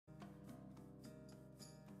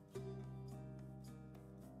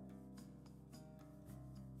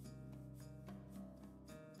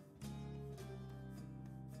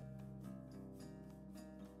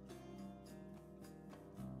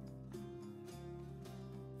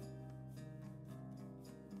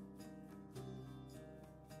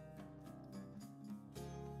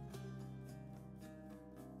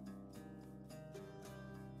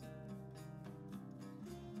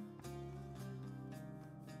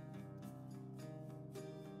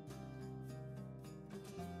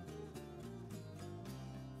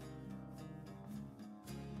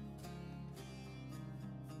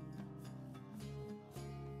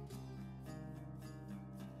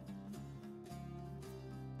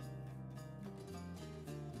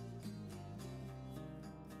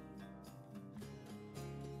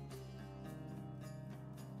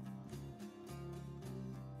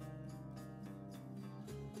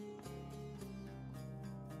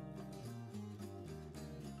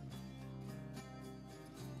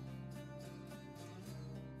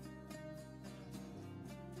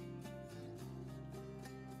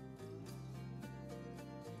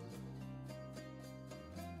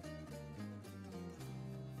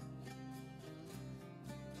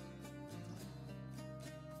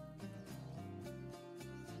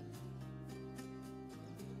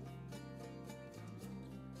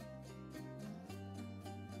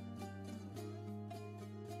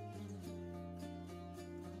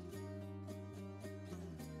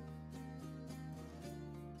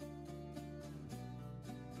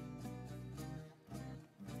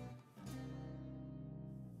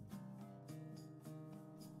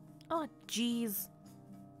Oh, jeez.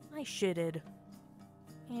 I shitted.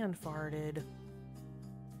 And farted.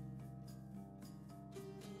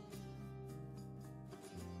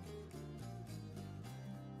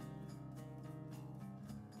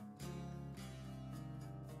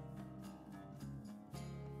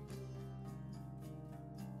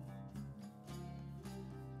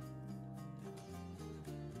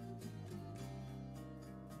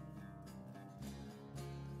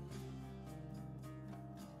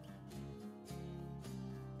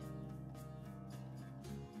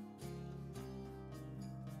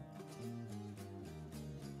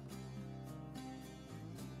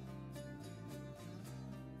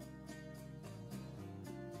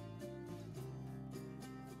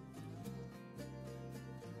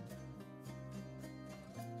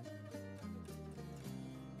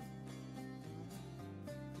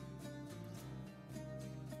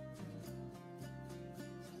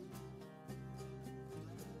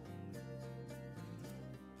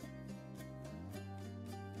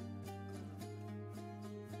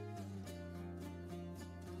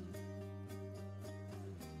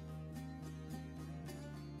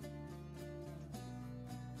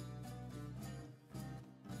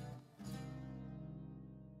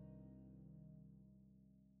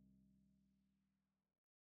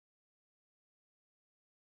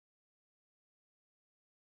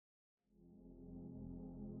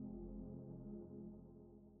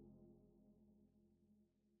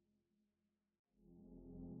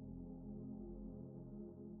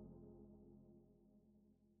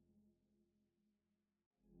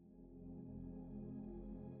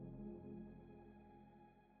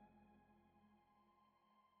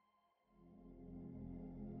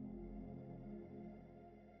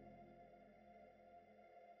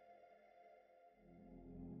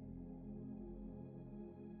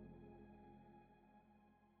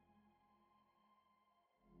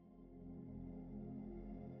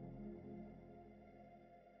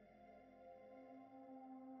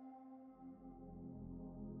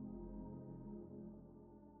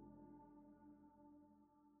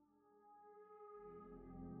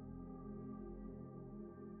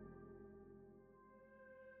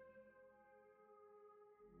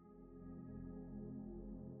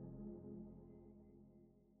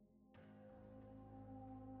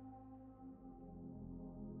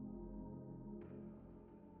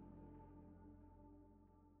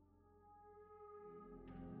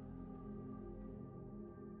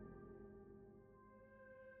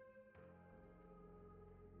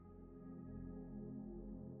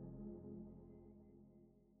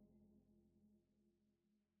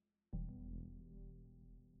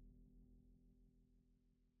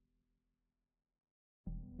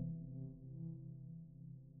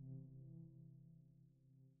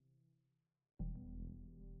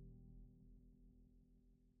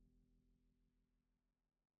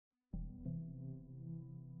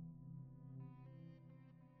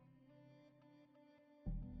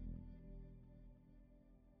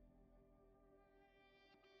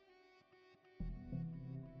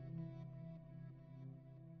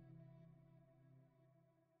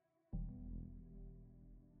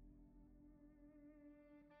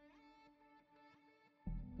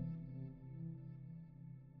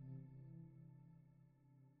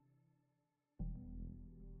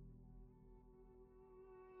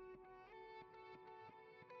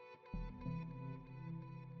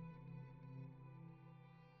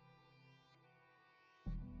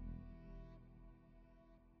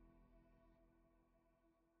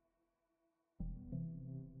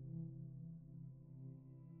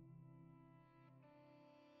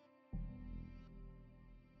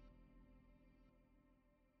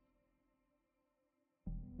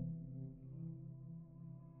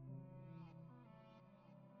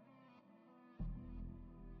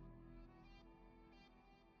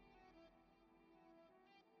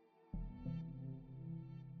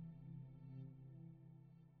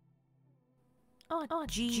 Oh,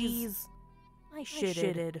 jeez. I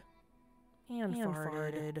shitted. And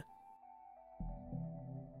farted.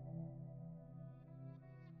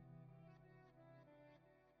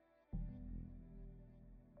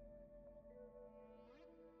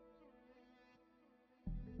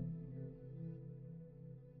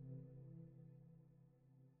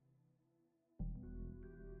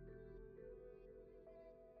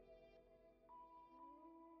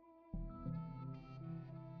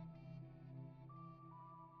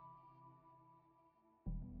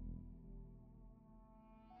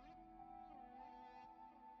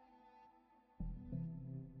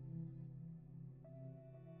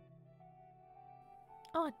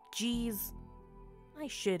 Oh, jeez. I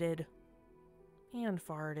shitted. And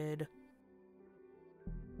farted.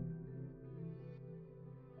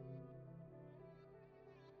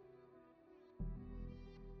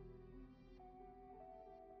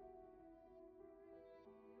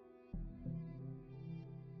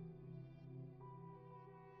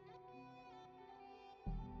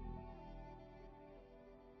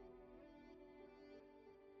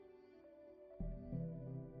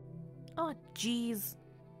 Oh, jeez.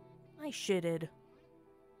 I shitted.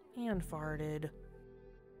 And farted.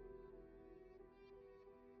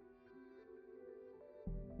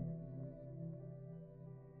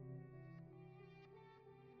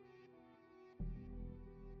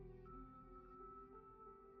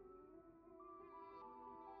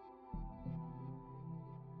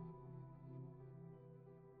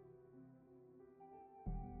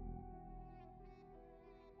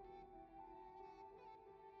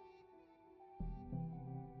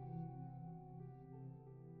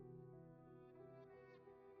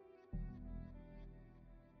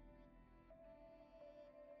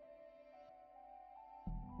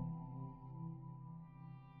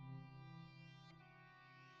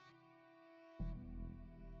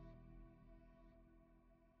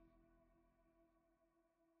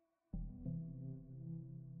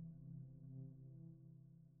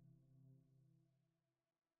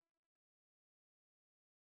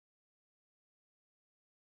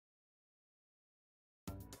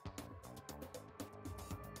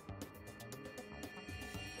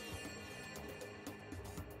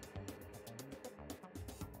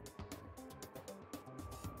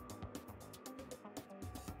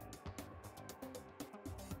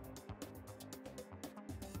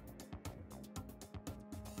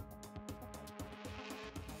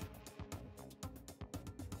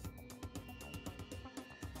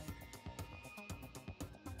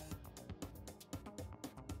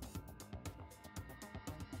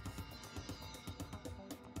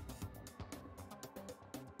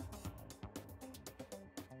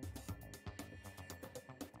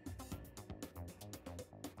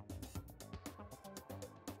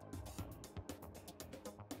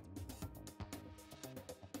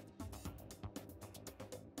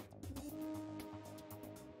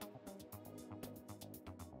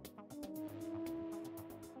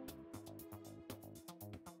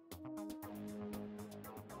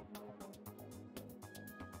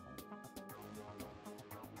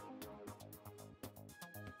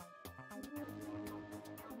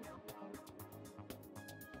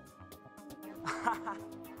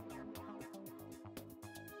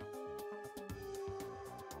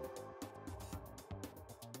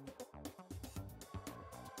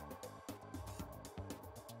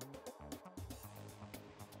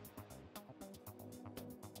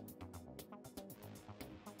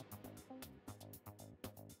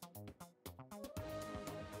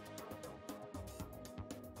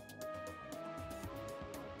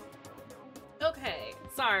 Okay,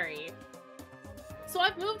 sorry. So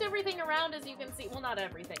I've moved everything around, as you can see. Well, not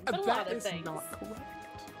everything, but a lot of things. That is not correct.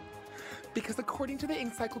 Because according to the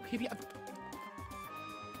encyclopedia...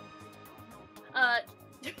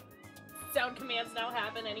 Sound commands now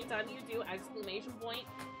happen anytime you do exclamation point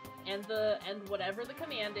and whatever the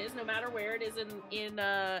command is, no matter where it is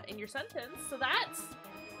in your sentence. So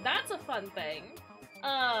that's a fun thing.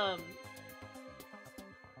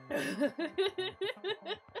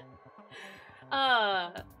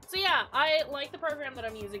 So yeah, I like the program that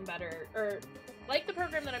I'm using better, or like the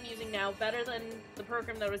program that I'm using now better than the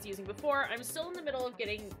program that I was using before. I'm still in the middle of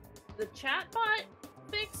getting the chatbot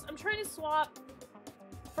fixed. I'm trying to swap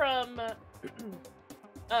from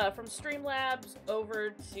Streamlabs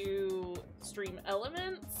over to Stream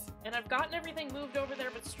Elements, and I've gotten everything moved over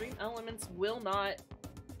there, but Stream Elements will not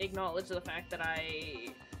acknowledge the fact that I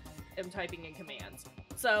am typing in commands.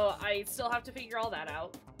 So I still have to figure all that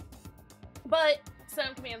out. But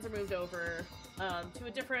sound commands are moved over to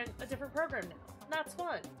a different program now. That's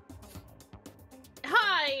fun.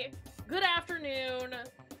 Hi! Good afternoon.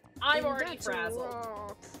 I'm already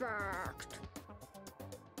frazzled.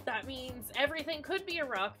 That means everything could be a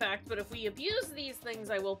rock fact, but if we abuse these things,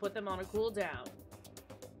 I will put them on a cooldown.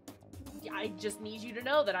 I just need you to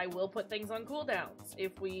know that I will put things on cooldowns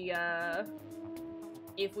if we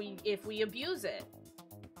abuse it.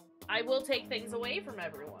 I will take things away from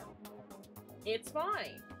everyone. It's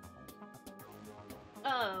fine.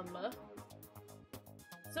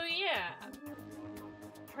 So yeah.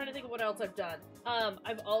 Trying to think of what else I've done.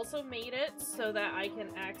 I've also made it so that I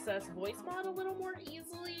can access voice mod a little more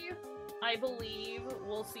easily. I believe.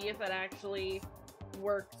 We'll see if that actually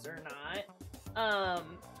works or not.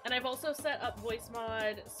 And I've also set up voice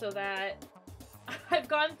mod so that I've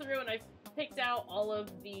gone through and I've picked out all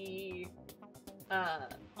of the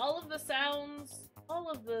sounds, all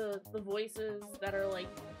of the voices that are like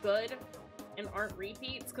good and aren't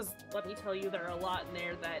repeats, because let me tell you, there are a lot in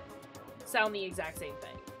there that sound the exact same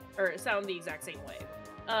thing, or sound the exact same way.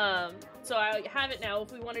 So I have it now.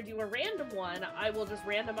 If we want to do a random one, I will just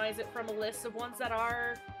randomize it from a list of ones that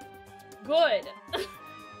are good.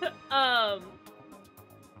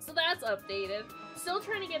 So that's updated. Still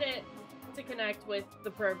trying to get it to connect with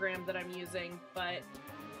the program that I'm using, but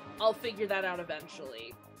I'll figure that out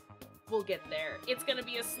eventually. We'll get there. It's gonna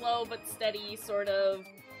be a slow but steady sort of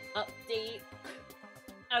update,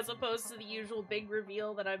 as opposed to the usual big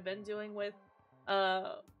reveal that I've been doing with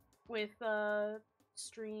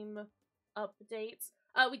stream updates.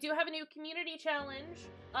 We do have a new community challenge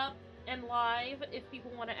up and live if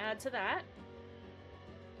people want to add to that.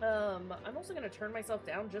 I'm also gonna turn myself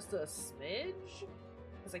down just a smidge,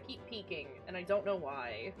 because I keep peeking, and I don't know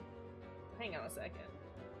why. Hang on a second.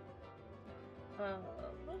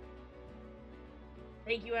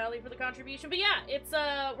 Thank you, Allie, for the contribution. But yeah, it's,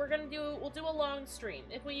 we'll do a long stream.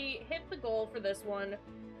 If we hit the goal for this one,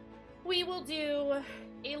 we will do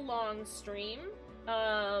a long stream,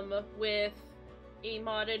 with a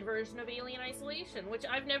modded version of Alien Isolation, which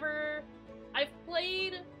I've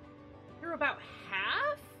played through about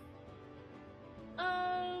half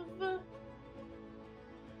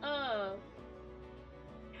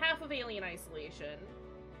of Alien Isolation.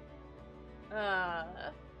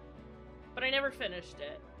 But I never finished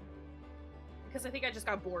it. Because I think I just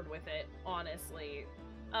got bored with it, honestly.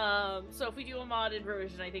 So if we do a modded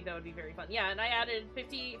version, I think that would be very fun. Yeah, and I added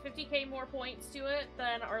 50k more points to it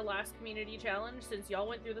than our last community challenge, since y'all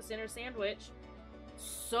went through the Sinner Sandwich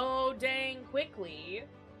so dang quickly.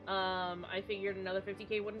 I figured another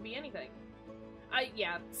 50k wouldn't be anything.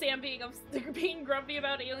 Yeah, Sam being grumpy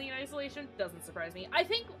about Alien Isolation doesn't surprise me. I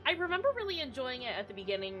remember really enjoying it at the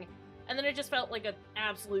beginning, and then it just felt like an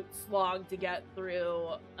absolute slog to get through,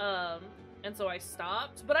 and so I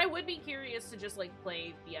stopped. But I would be curious to just, like,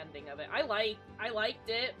 play the ending of it. I liked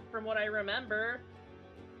it, from what I remember.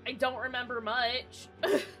 I don't remember much,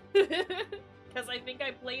 because I think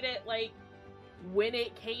I played it, like, when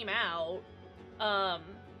it came out, but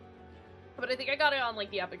I think I got it on,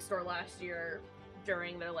 like, the Epic Store last year,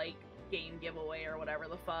 during their, like, game giveaway or whatever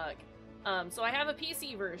the fuck. So I have a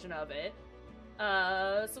PC version of it.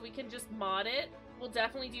 So we can just mod it. We'll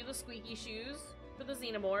definitely do the squeaky shoes for the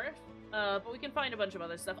Xenomorph. But we can find a bunch of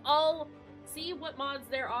other stuff. I'll see what mods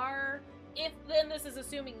there are. This is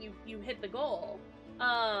assuming you hit the goal.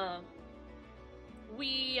 I'll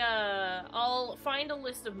find a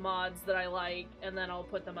list of mods that I like, and then I'll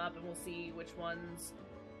put them up, and we'll see which ones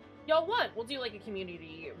y'all want. We'll do, like, a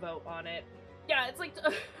community vote on it. Yeah, it's like,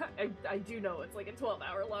 I do know it's like a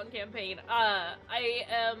 12-hour long campaign.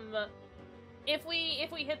 If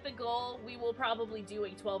we hit the goal, we will probably do a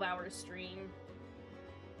 12-hour stream.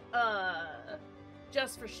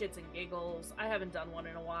 Just for shits and giggles. I haven't done one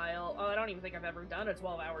in a while. I don't even think I've ever done a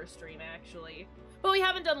 12-hour stream, actually. But we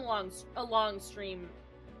haven't done a long stream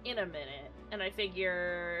in a minute, and I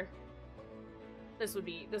figure this would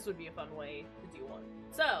be a fun way to do one.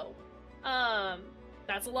 So,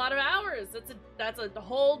 that's a lot of hours. That's a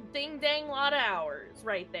whole ding-dang lot of hours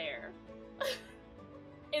right there.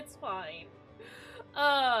 It's fine.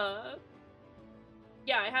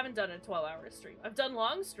 Yeah, I haven't done a 12-hour stream. I've done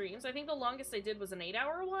long streams. I think the longest I did was an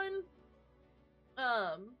 8-hour one.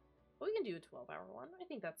 But we can do a 12-hour one. I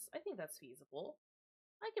think that's feasible.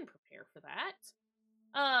 I can prepare for that.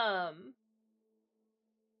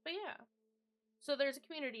 But yeah. So there's a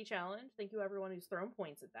community challenge. Thank you everyone who's thrown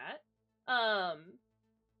points at that.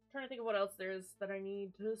 Trying to think of what else there is that I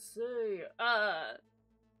need to say.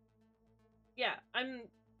 Yeah, I'm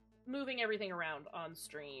moving everything around on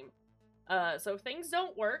stream. So if things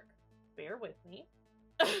don't work, bear with me.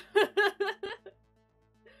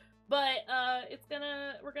 But it's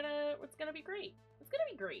gonna be great. It's gonna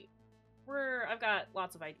be great. I've got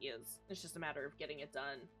lots of ideas. It's just a matter of getting it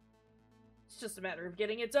done.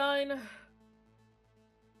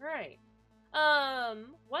 Alright.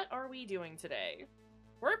 What are we doing today?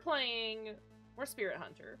 We're Spirit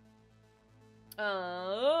Hunter.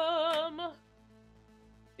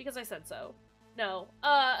 Because I said so. No.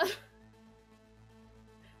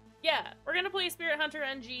 Yeah, we're gonna play Spirit Hunter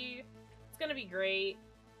NG. It's gonna be great.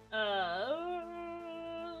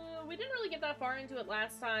 We didn't really get that far into it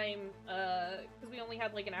last time, because we only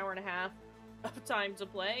had like an hour and a half of time to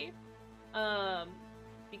play,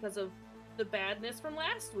 because of the badness from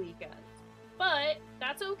last weekend. But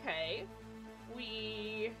that's okay.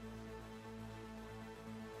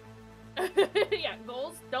 Yeah,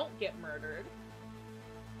 goals don't get murdered.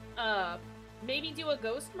 Maybe do a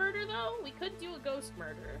ghost murder, though? We could do a ghost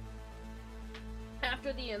murder.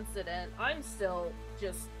 After the incident, I'm still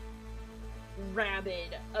just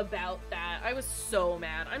rabid about that. I was so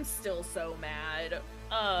mad. I'm still so mad.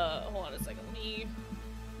 Hold on a second. Let me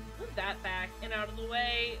move that back and out of the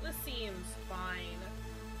way. This seems fine.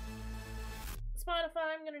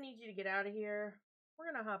 Spotify, I'm gonna need you to get out of here.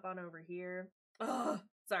 We're gonna hop on over here. Ugh,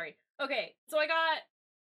 sorry. Okay, so I got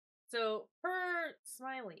So, per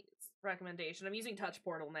Smiley's recommendation, I'm using Touch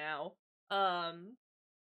Portal now,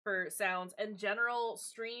 for sounds and general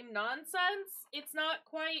stream nonsense. It's not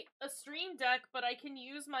quite a stream deck, but I can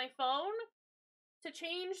use my phone to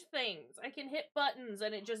change things. I can hit buttons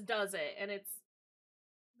and it just does it, and it's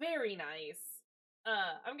very nice.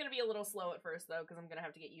 I'm gonna be a little slow at first, though, because I'm gonna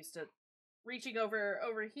have to get used to reaching over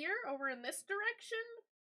here, over in this direction,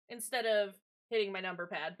 instead of hitting my number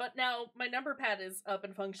pad. But now my number pad is up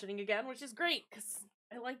and functioning again, which is great, because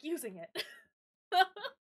I like using it.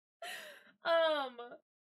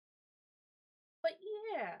 But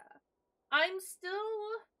yeah, I'm still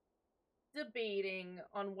debating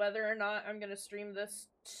on whether or not I'm gonna stream this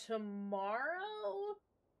tomorrow.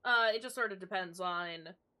 It just sort of depends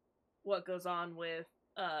on what goes on with,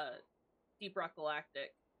 Deep Rock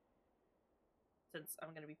Galactic. Since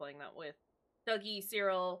I'm gonna be playing that with Dougie,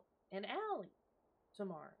 Cyril, and Allie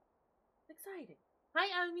tomorrow. It's exciting. Hi,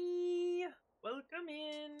 Ami! Welcome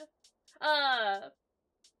in!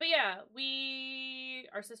 But yeah,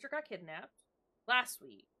 our sister got kidnapped last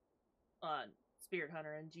week on Spirit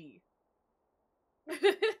Hunter NG. I do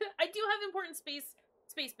have important space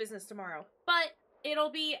business tomorrow, but it'll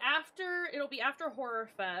be after Horror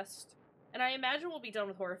Fest, and I imagine we'll be done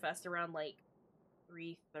with Horror Fest around like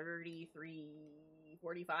 3:30,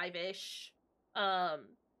 3:45-ish.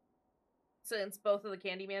 Since both of the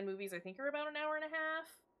Candyman movies I think are about an hour and a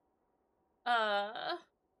half.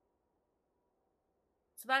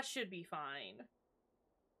 So that should be fine.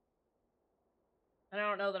 And I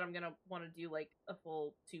don't know that I'm gonna want to do, like, a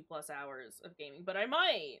full 2+ hours of gaming, but I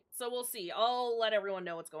might! So we'll see. I'll let everyone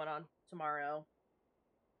know what's going on tomorrow.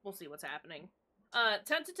 We'll see what's happening.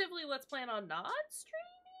 Tentatively, let's plan on not streaming?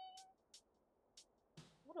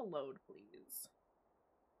 What a load, please.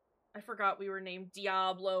 I forgot we were named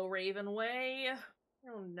Diablo Ravenway.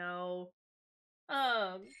 Oh no.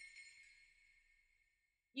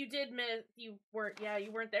 You did miss, you weren't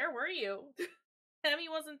there, were you? Emmy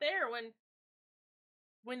wasn't there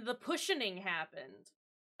when the pushing happened.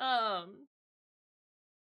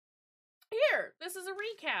 Here, this is a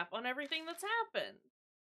recap on everything that's happened.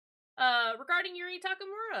 Regarding Yuri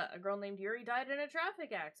Takamura, a girl named Yuri died in a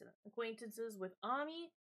traffic accident. Acquaintances with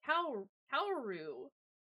Ami Kaoru.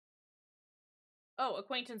 Oh,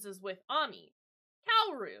 acquaintances with Ami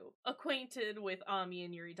Kaoru. Acquainted with Ami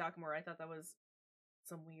and Yuri Takamura. I thought that was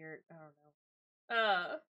some weird, I don't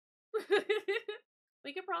know.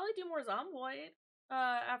 We could probably do more Zomboid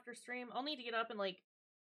after stream. I'll need to get up and, like,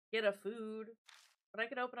 get a food. But I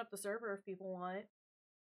could open up the server if people want.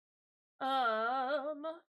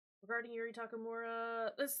 Regarding Yuri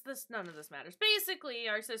Takamura, none of this matters. Basically,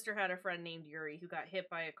 our sister had a friend named Yuri who got hit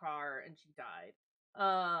by a car and she died.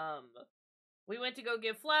 We went to go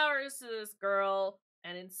give flowers to this girl,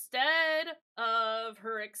 and instead of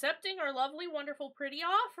her accepting our lovely, wonderful, pretty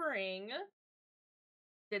offering,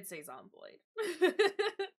 did say Zomboid.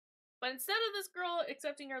 But instead of this girl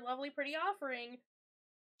accepting our lovely, pretty offering,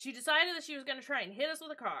 she decided that she was going to try and hit us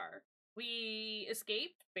with a car. We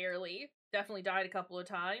escaped, barely. Definitely died a couple of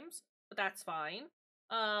times, but that's fine.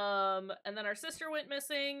 And then our sister went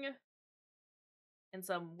missing, and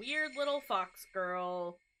some weird little fox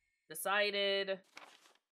girl decided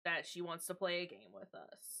that she wants to play a game with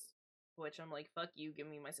us. Which I'm like, fuck you, give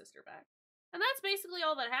me my sister back. And that's basically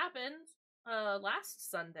all that happened last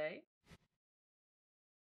Sunday.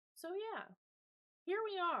 So yeah, here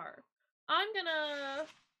we are. I'm gonna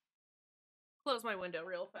close my window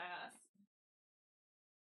real fast.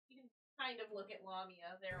 You can kind of look at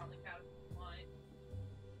Lamia there on the couch if you want.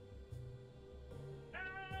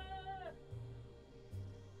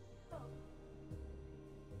 Oh.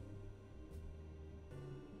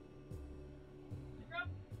 I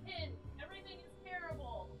dropped the pin. Everything is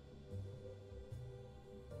terrible.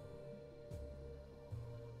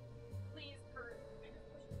 Please, Kurt. I just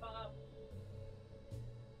pushed Bob.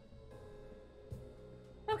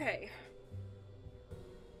 Okay.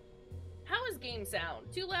 How is game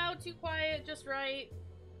sound? Too loud, too quiet, just right?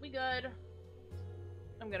 We good?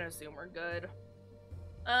 I'm gonna assume we're good.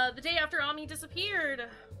 The day after Ami disappeared,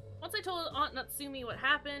 once I told Aunt Natsumi what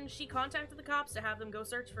happened, she contacted the cops to have them go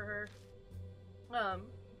search for her.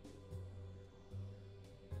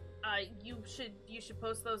 You should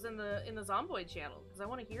post those in the Zomboid channel, because I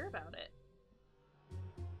want to hear about it.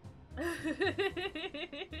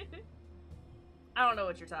 I don't know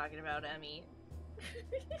what you're talking about, Emmy.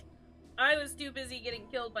 I was too busy getting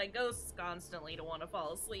killed by ghosts constantly to want to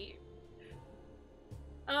fall asleep.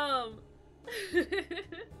 As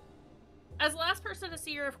the last person to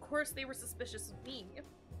see her, of course they were suspicious of me.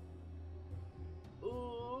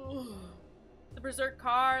 Ooh. The berserk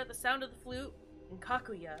car, the sound of the flute, and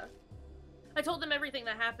Kakuya. I told them everything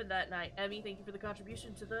that happened that night. Emmy, thank you for the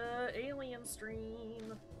contribution to the alien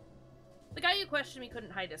stream. The guy who questioned me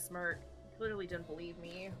couldn't hide his smirk. He clearly didn't believe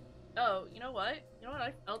me. Oh, you know what? You know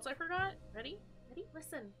what else I forgot? Ready? Ready?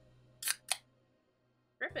 Listen.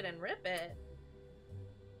 Rip it and rip it.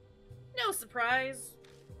 No surprise.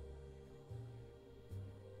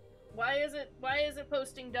 Why is it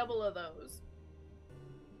posting double of those?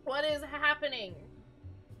 What is happening?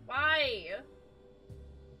 Why?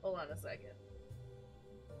 Hold on a second.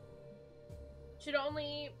 Should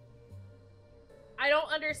only... I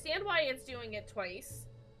don't understand why it's doing it twice.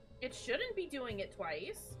 It shouldn't be doing it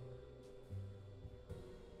twice.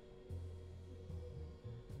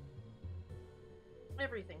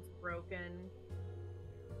 Everything's broken.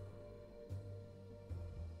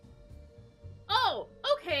 Oh,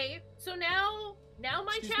 okay. So now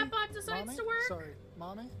my chatbot decides Mommy? to work? Sorry.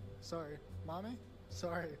 Mommy? Sorry. Mommy?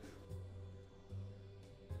 Sorry.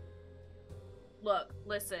 Look,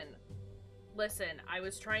 listen. Listen, I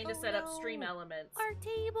was trying to set up stream elements. Our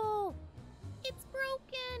table! It's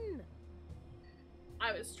broken!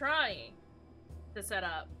 I was trying to set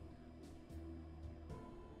up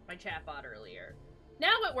my chatbot earlier.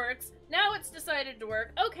 Now it works. Now it's decided to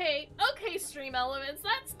work. Okay, okay, stream elements,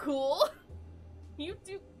 that's cool. You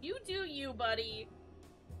do you, buddy.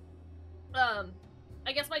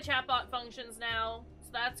 I guess my chatbot functions now, so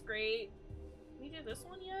that's great. Can we do this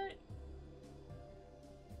one yet?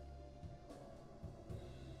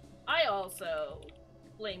 I also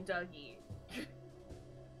blame Dougie.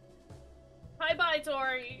 Bye,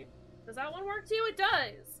 Tori. Does that one work too? It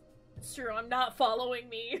does. It's true, I'm not following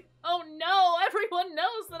me. Oh no, everyone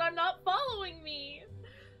knows that I'm not following me.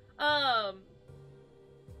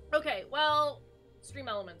 Okay, well, Stream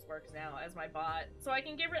Elements works now as my bot, so I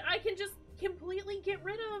can just completely get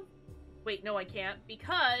rid of... Wait, no I can't,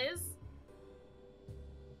 because...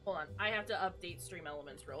 Hold on, I have to update Stream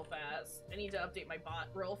Elements real fast. I need to update my bot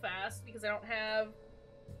real fast, because I don't have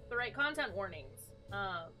the right content warnings,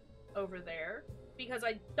 over there. Because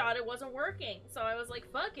I thought it wasn't working, so I was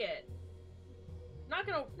like, fuck it. Not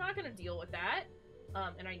gonna deal with that.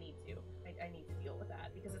 And I need to. I need to deal with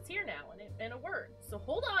that, because it's here now, and it works. So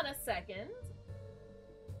hold on a second.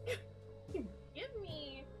 Give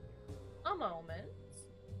me a moment.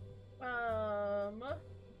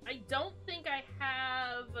 I don't think I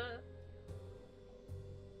have...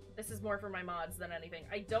 This is more for my mods than anything.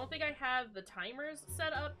 I don't think I have the timers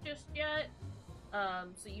set up just yet.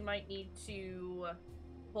 So you might need to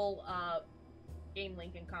pull up game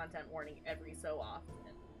link and content warning every so often,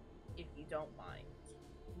 if you don't mind.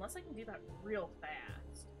 Unless I can do that real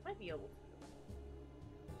fast. Might be able to.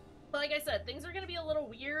 But like I said, things are gonna be a little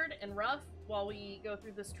weird and rough while we go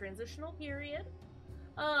through this transitional period.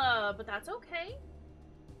 But that's okay.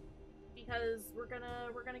 Because we're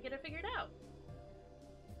gonna get it figured out.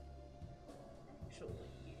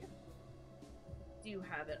 Actually, do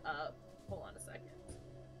have it up. Hold on a second.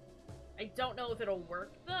 I don't know if it'll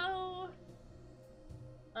work though.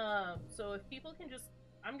 So if people can just,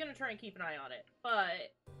 I'm gonna try and keep an eye on it,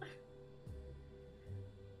 but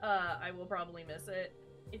I will probably miss it.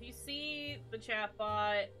 If you see the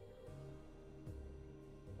chatbot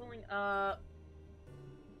pulling up,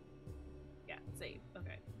 yeah, save.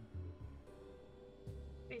 Okay.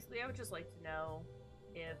 Basically, I would just like to know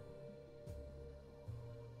if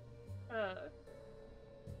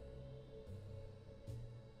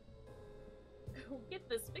we'll get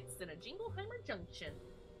this fixed in a Jingleheimer Junction.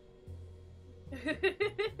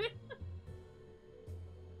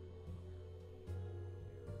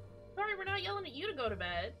 Sorry, we're not yelling at you to go to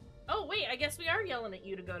bed. Oh, wait, I guess we are yelling at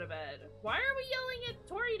you to go to bed. Why are we yelling at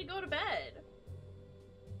Tori to go to bed?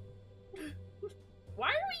 Why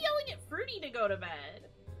are we yelling at Fruity to go to bed?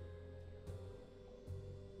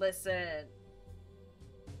 Listen.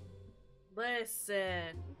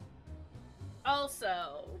 Listen.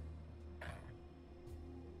 Also,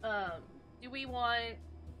 do we want...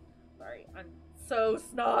 Sorry, I'm so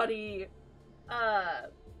snotty.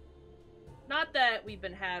 Not that we've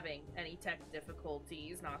been having any tech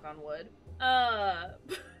difficulties, knock on wood.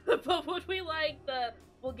 But would we like the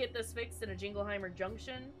we'll get this fixed in a Jingleheimer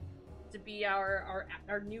Junction to be our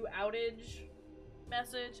new outage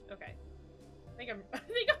message? Okay. I think I'm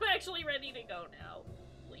actually ready to go now.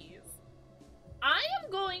 Please. I am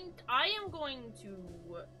going to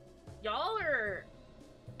y'all are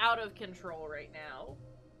out of control right now.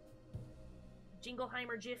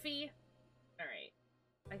 Jingleheimer Jiffy? Alright.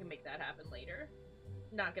 I can make that happen later.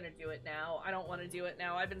 Not gonna do it now. I don't want to do it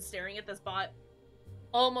now. I've been staring at this bot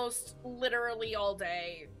almost literally all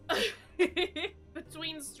day.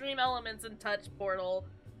 Between Stream Elements and Touch Portal,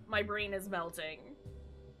 my brain is melting.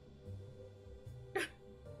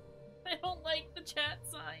 I don't like the chat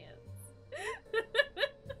science.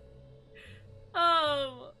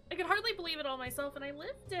 I could hardly believe it all myself, and I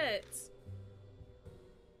lived it.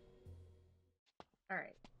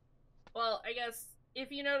 Alright. Well, I guess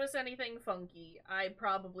if you notice anything funky, I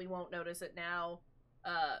probably won't notice it now.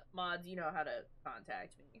 Mods, you know how to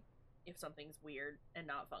contact me if something's weird and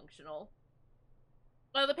not functional.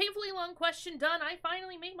 The painfully long question done, I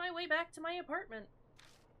finally made my way back to my apartment.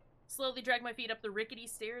 Slowly drag my feet up the rickety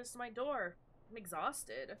stairs to my door. I'm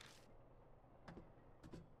exhausted.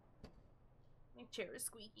 My chair is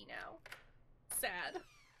squeaky now. Sad.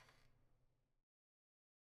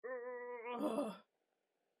 Ugh.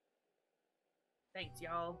 Thanks,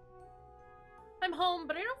 y'all. I'm home,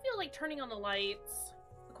 but I don't feel like turning on the lights.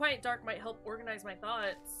 The quiet dark might help organize my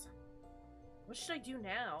thoughts. What should I do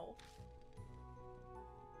now?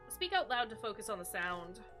 I speak out loud to focus on the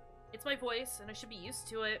sound. It's my voice, and I should be used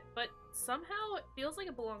to it, but somehow it feels like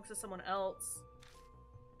it belongs to someone else.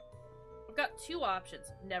 I've got two options.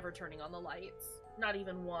 Never turning on the lights. Not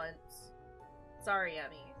even once. Sorry,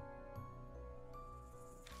 Emmy.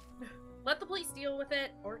 Let the police deal with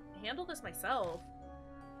it, or handle this myself.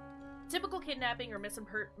 Typical kidnapping or missing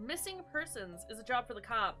persons is a job for the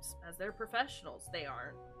cops, as they're professionals. They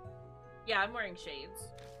aren't. Yeah, I'm wearing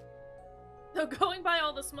shades. Though going by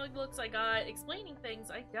all the smug looks I got, explaining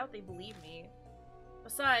things, I doubt they believe me.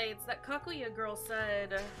 Besides, that Kakuya girl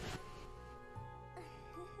said...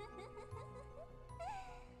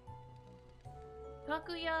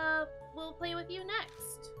 Kakuya will play with you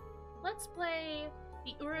next. Let's play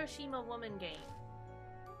the Urashima Woman game.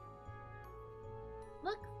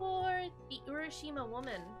 Look for the Urashima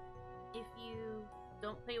Woman. If you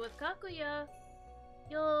don't play with Kakuya,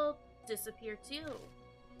 you'll disappear too.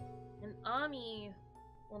 And Ami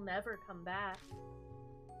will never come back.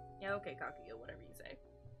 Yeah, okay, Kakuya, whatever you say.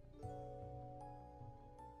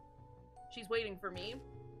 She's waiting for me.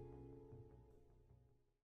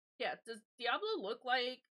 Yeah, does Diablo look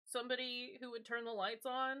like somebody who would turn the lights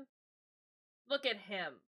on? Look at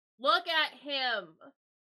him. Look at him!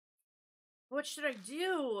 What should I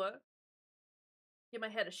do? Give my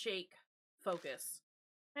head a shake. Focus.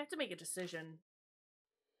 I have to make a decision.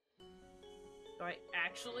 Are you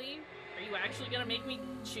actually gonna make me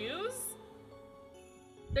choose?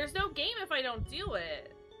 There's no game if I don't do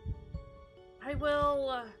it. I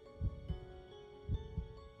will...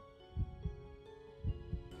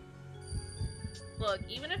 Look,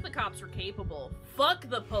 even if the cops were capable, fuck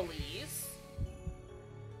the police.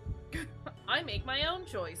 I make my own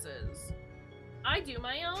choices. I do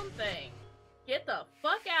my own thing. Get the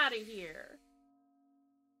fuck out of here.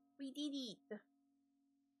 We did it.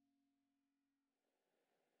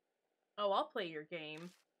 Oh, I'll play your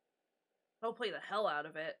game. I'll play the hell out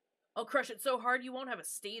of it. I'll crush it so hard you won't have a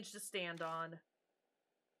stage to stand on.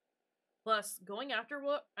 Plus, going after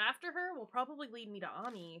her will probably lead me to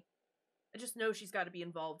Ami. I just know she's got to be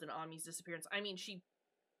involved in Ami's disappearance. I mean, she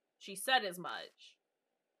said as much.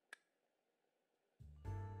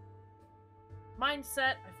 Mind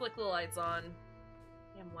set, I flick the lights on.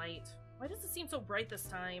 Damn light. Why does it seem so bright this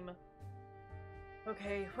time?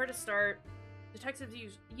 Okay, where to start? Detectives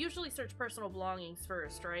usually search personal belongings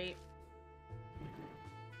first, right?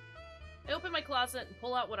 I open my closet and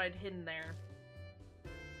pull out what I'd hidden there.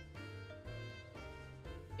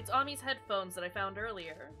 It's Ami's headphones that I found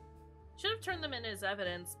earlier. Should have turned them in as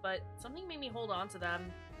evidence, but something made me hold on to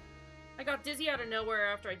them. I got dizzy out of nowhere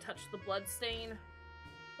after I touched the blood stain.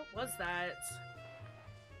 What was that?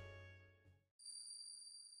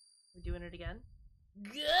 We're doing it again?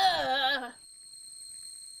 Gah!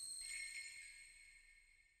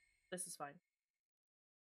 This is fine.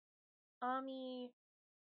 Ami...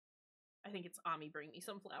 I think it's Ami bring me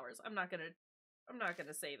some flowers. I'm not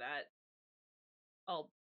gonna say that.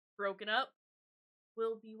 All broken up.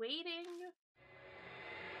 We'll be waiting.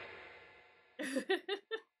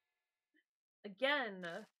 Again.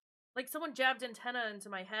 Like someone jabbed antenna into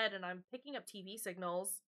my head and I'm picking up TV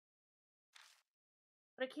signals.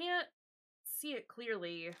 But I can't see it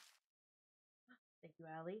clearly. Thank you,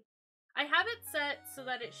 Allie. I have it set so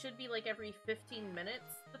that it should be like every 15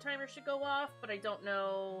 minutes the timer should go off, but I don't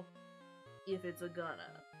know if it's a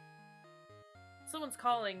gonna. Someone's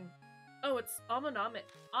calling. Oh, it's Amaname.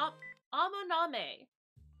 Amaname.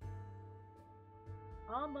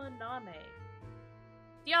 Amaname.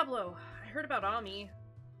 Diablo, I heard about Ami.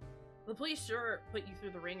 The police sure put you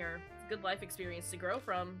through the ringer. It's a good life experience to grow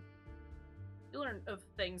from. You learn of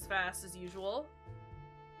things fast as usual.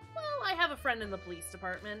 Well, I have a friend in the police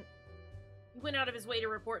department. He went out of his way to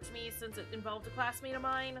report to me since it involved a classmate of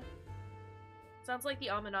mine. Sounds like the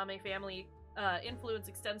Amaname family influence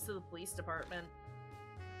extends to the police department.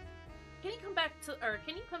 Can you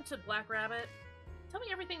come to Black Rabbit? Tell me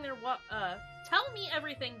everything there. Tell me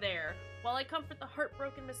everything there while I comfort the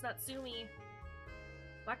heartbroken Miss Natsumi.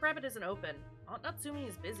 Black Rabbit isn't open. Aunt Natsumi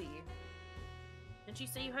is busy. Didn't you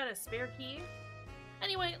say you had a spare key?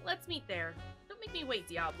 Anyway, let's meet there. Don't make me wait,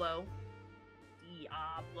 Diablo.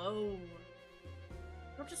 Diablo.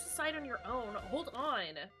 Don't just decide on your own. Hold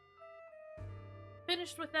on.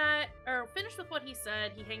 Finished with what he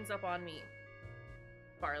said, he hangs up on me.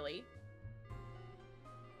 Barley.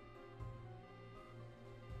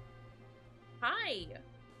 Hi!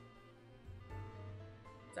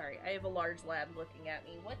 Sorry, I have a large lad looking at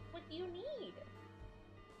me. What do you need?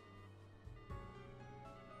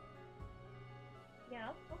 Yeah,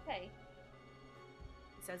 okay.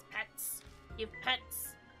 He says pets. Give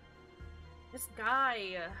pets. This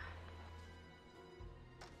guy.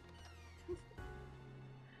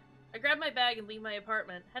 I grab my bag and leave my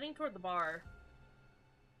apartment, heading toward the bar.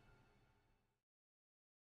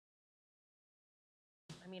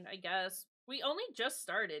 I mean, I guess. We only just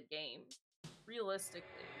started, game. Realistically.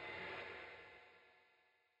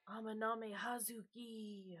 Amaname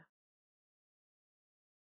Hazuki.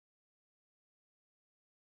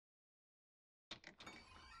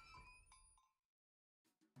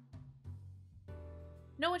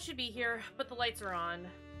 No one should be here, but the lights are on.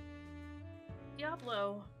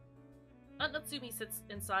 Diablo. Aunt Natsumi sits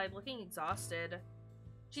inside, looking exhausted.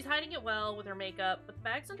 She's hiding it well with her makeup, but the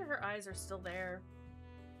bags under her eyes are still there.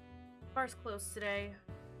 Bar's closed today.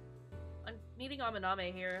 I'm meeting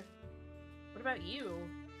Amaname here. What about you?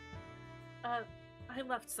 I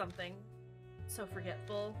left something. So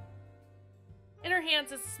forgetful. In her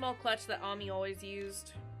hands is a small clutch that Ami always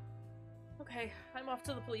used. Okay, I'm off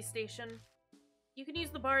to the police station. You can use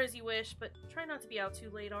the bar as you wish, but try not to be out too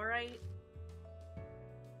late, alright?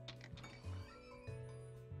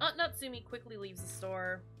 Aunt Natsumi quickly leaves the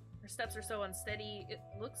store. Her steps are so unsteady, it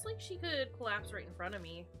looks like she could collapse right in front of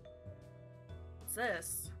me. What's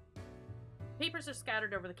this? Papers are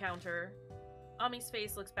scattered over the counter. Ami's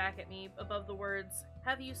face looks back at me above the words,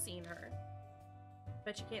 "Have you seen her?"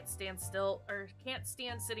 Bet you can't stand still, or can't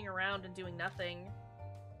stand sitting around and doing nothing.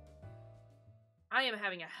 I am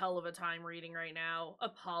having a hell of a time reading right now.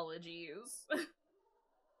 Apologies.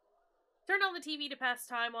 Turn on the TV to pass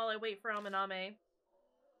time while I wait for Amaname.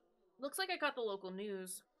 Looks like I got the local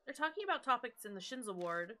news. They're talking about topics in the Shinza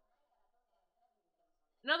ward.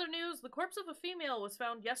 In other news, the corpse of a female was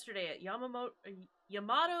found yesterday at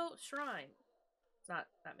Yamato Shrine. It's not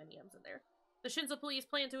that many M's in there. The Shinza police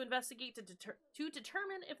plan to investigate to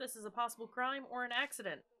determine if this is a possible crime or an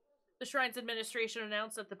accident. The Shrine's administration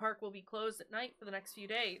announced that the park will be closed at night for the next few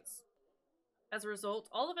days. As a result,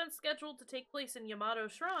 all events scheduled to take place in Yamato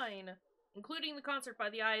Shrine, including the concert by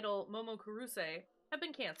the idol Momo Kuruse, have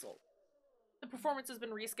been cancelled. The performance has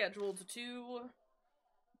been rescheduled to...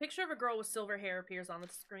 A picture of a girl with silver hair appears on the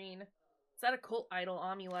screen. Is that a cult idol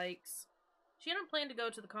Ami likes? She hadn't planned to go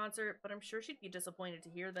to the concert, but I'm sure she'd be disappointed to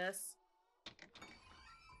hear this.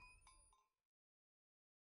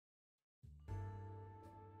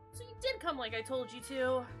 So you did come like I told you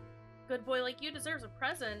to. Good boy like you deserves a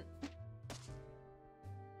present.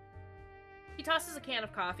 He tosses a can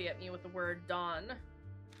of coffee at me with the word Dawn.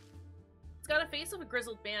 It's got a face of a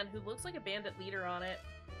grizzled man who looks like a bandit leader on it.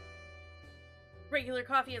 Regular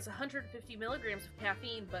coffee has 150 milligrams of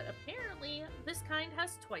caffeine, but apparently this kind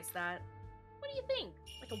has twice that. What do you think?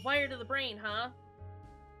 Like a wire to the brain, huh?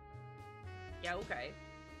 Yeah, okay.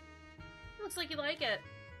 Looks like you like it.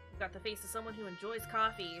 You've got the face of someone who enjoys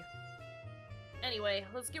coffee. Anyway,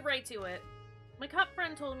 let's get right to it. My cop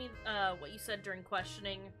friend told me what you said during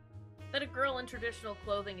questioning. That a girl in traditional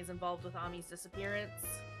clothing is involved with Ami's disappearance.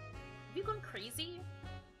 Have you gone crazy?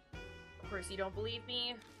 Of course you don't believe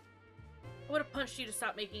me. I would have punched you to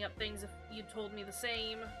stop making up things if you'd told me the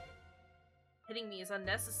same. Hitting me is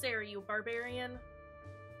unnecessary, you barbarian.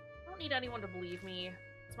 I don't need anyone to believe me.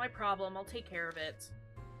 It's my problem, I'll take care of it.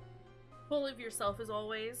 Full of yourself as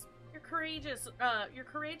always. Your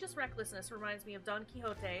courageous recklessness reminds me of Don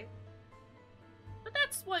Quixote. But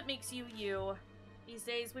that's what makes you you. These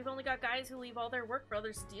days, we've only got guys who leave all their work for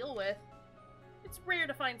others to deal with. It's rare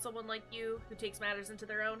to find someone like you who takes matters into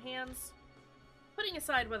their own hands. Putting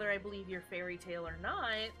aside whether I believe your fairy tale or not,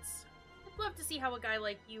 I'd love to see how a guy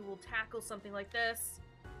like you will tackle something like this.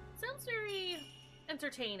 Sounds very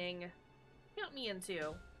entertaining. Count me in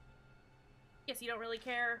too. Guess you don't really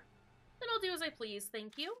care? Then I'll do as I please,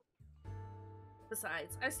 thank you.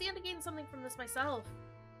 Besides, I stand to gain something from this myself.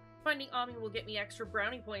 Finding Ami will get me extra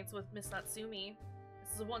brownie points with Miss Natsumi.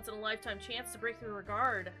 This is a once-in-a-lifetime chance to break through her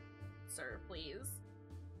guard. sir, please.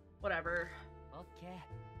 Whatever. Okay.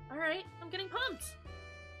 Alright, I'm getting pumped!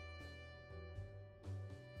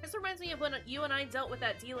 This reminds me of when you and I dealt with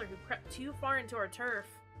that dealer who crept too far into our turf.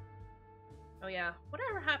 Oh yeah,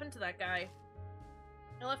 whatever happened to that guy?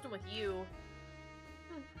 I left him with you.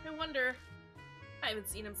 No wonder. I haven't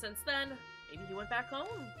seen him since then. Maybe he went back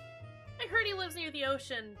home. I heard he lives near the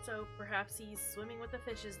ocean, so perhaps he's swimming with the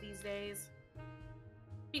fishes these days.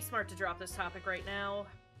 Be smart to drop this topic right now.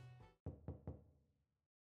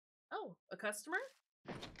 Oh, a customer?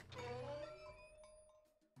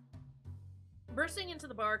 Bursting into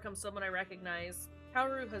the bar comes someone I recognize.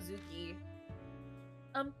 Kaoru Hazuki.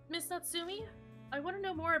 Miss Natsumi? I want to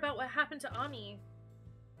know more about what happened to Ami.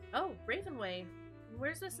 Oh, Ravenway.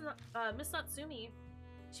 Where's this, Miss Natsumi?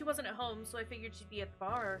 She wasn't at home, so I figured she'd be at the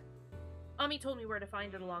bar. Ami told me where to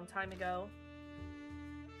find it a long time ago.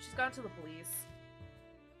 She's gone to the police.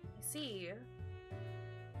 I see.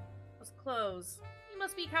 Those clothes. He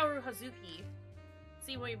must be Kaoru Hazuki.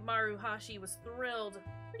 Seaway Maruhashi was thrilled.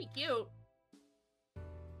 Pretty cute.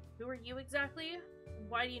 Who are you exactly?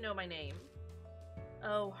 Why do you know my name?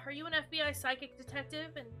 Oh, are you an FBI psychic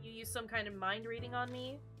detective and you use some kind of mind reading on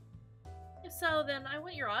me? If so, then I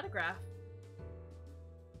want your autograph.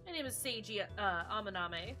 My name is Seiji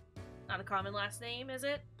Amaname. Not a common last name, is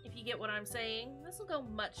it? If you get what I'm saying, this will go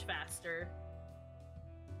much faster.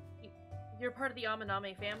 You're part of the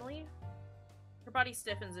Amaname family? Her body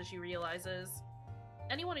stiffens as she realizes.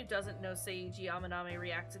 Anyone who doesn't know Seiji Amaname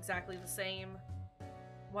reacts exactly the same.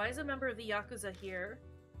 Why is a member of the Yakuza here?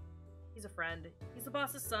 He's a friend. He's the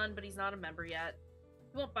boss's son, but he's not a member yet.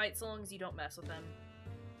 He won't bite so long as you don't mess with him.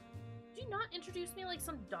 Did you not introduce me like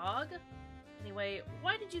some dog? Anyway,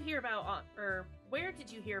 why did you hear about, where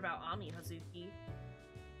did you hear about Ami Hazuki?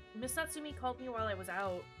 Miss Natsumi called me while I was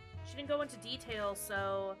out. She didn't go into detail,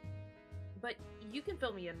 so... But you can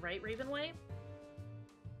fill me in, right, Ravenway?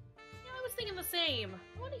 Yeah, I was thinking the same.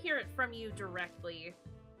 I want to hear it from you directly.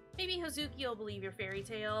 Maybe Hazuki will believe your fairy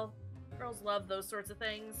tale. Girls love those sorts of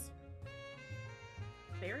things.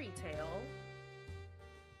 Fairy tale?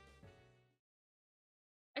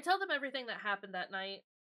 I tell them everything that happened that night.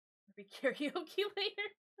 Are we karaoke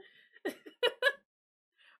later?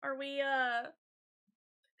 Are we,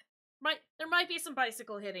 there might be some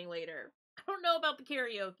bicycle hitting later. I don't know about the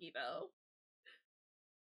karaoke, though.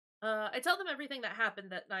 I tell them everything that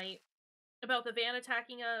happened that night. About the van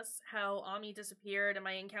attacking us, how Ami disappeared, and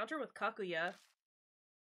my encounter with Kakuya.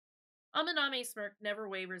 Amaname's smirk never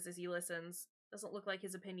wavers as he listens. Doesn't look like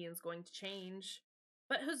his opinion's going to change.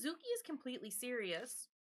 But Hazuki is completely serious.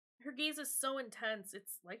 Her gaze is so intense,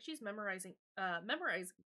 it's like she's memorizing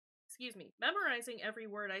every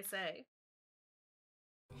word I say.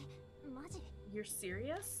 You're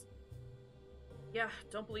serious? Yeah,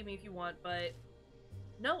 don't believe me if you want, but...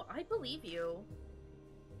 No, I believe you.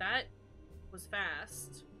 That was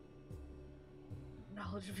fast.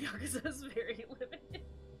 Knowledge of Yakuza is very limited.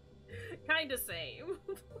 Kinda same.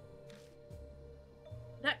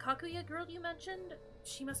 That Kakuya girl you mentioned?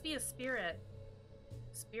 She must be a spirit.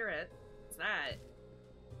 Spirit? What's that?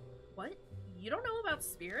 What? You don't know about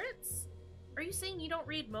spirits? Are you saying you don't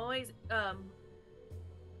read Moe's, I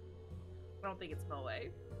don't think it's Moe.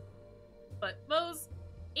 But Moe's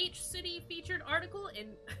H-City featured article in...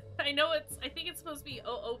 I think it's supposed to be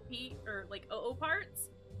OOP, or like OO parts,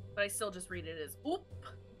 but I still just read it as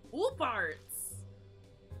OOP parts.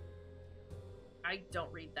 I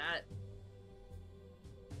don't read that.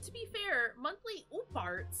 To be fair, monthly OOP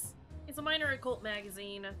Arts is a minor occult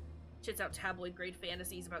magazine. Chits out tabloid-grade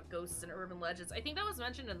fantasies about ghosts and urban legends. I think that was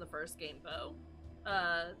mentioned in the first game, though.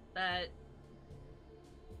 That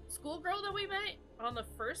schoolgirl that we met on the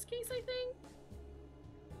first case, I think?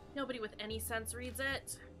 Nobody with any sense reads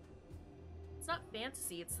it. It's not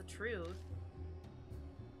fantasy, it's the truth.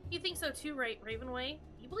 You think so too, right, Ravenway?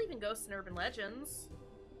 You believe in ghosts and urban legends.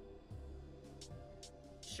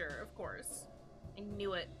 Sure, of course. I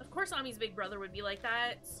knew it. Of course Ami's big brother would be like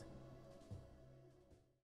that.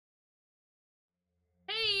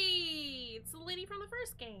 Hey! It's the lady from the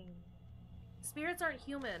first game. Spirits aren't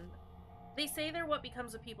human. They say they're what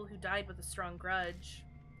becomes of people who died with a strong grudge.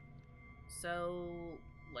 So,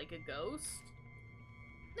 like a ghost?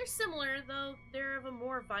 They're similar, though they're of a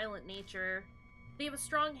more violent nature. They have a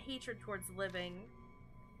strong hatred towards the living.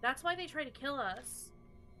 That's why they try to kill us.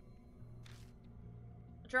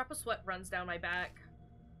 A drop of sweat runs down my back.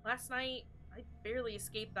 Last night, I barely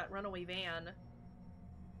escaped that runaway van.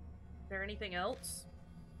 Is there anything else?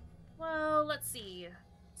 Well, let's see.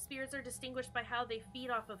 Spirits are distinguished by how they feed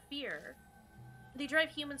off of fear. They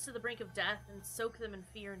drive humans to the brink of death and soak them in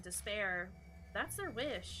fear and despair. That's their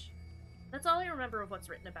wish. That's all I remember of what's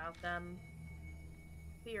written about them.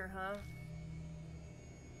 Fear, huh?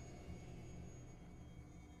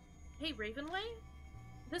 Hey, Ravenway?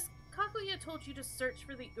 This Kaguya told you to search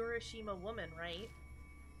for the Urashima woman, right?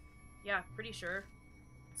 Yeah, pretty sure.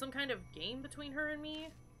 Some kind of game between her and me?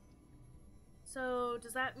 So,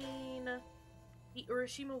 does that mean the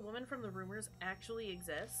Urashima woman from the rumors actually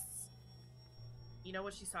exists? You know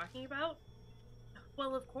what she's talking about?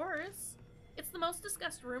 Well, of course. It's the most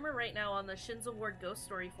discussed rumor right now on the Shinzo Ward Ghost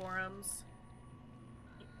Story forums.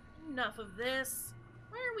 Enough of this.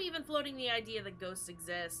 Why are we even floating the idea that ghosts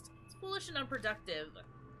exist? It's foolish and unproductive.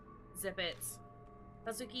 Zip it.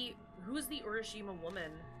 Kazuki, who's the Urashima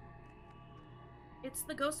woman? It's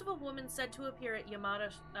the ghost of a woman said to appear at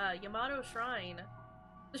Yamato Shrine.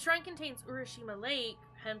 The shrine contains Urashima Lake,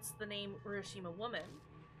 hence the name Urashima Woman.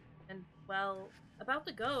 And, well, about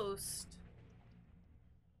the ghost...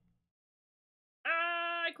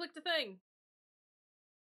 Ah, I clicked a thing!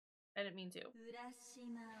 I didn't mean to.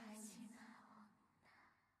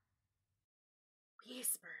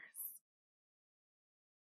 Whispers.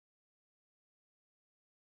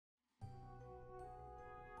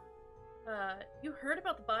 You heard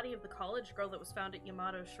about the body of the college girl that was found at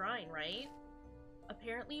Yamato Shrine, right?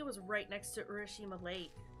 Apparently it was right next to Urashima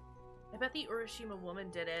Lake. I bet the Urashima woman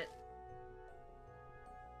did it.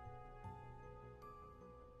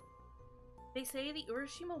 They say the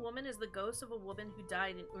Urashima woman is the ghost of a woman who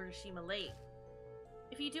died in Urashima Lake.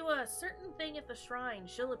 If you do a certain thing at the shrine,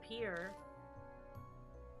 she'll appear.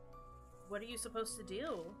 What are you supposed to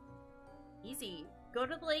do? Easy. Go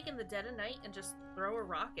to the lake in the dead of night and just throw a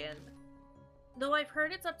rock in. Though I've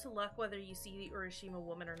heard it's up to luck whether you see the Urashima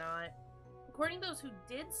woman or not. According to those who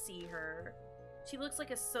did see her, she looks like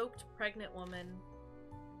a soaked pregnant woman.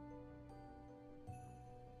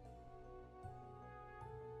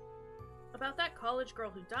 About that college girl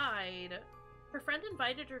who died, her friend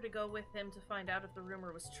invited her to go with him to find out if the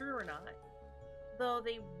rumor was true or not. Though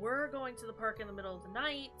they were going to the park in the middle of the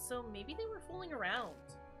night, so maybe they were fooling around.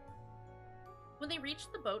 When they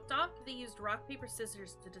reached the boat dock, they used rock, paper,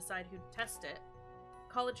 scissors to decide who'd test it.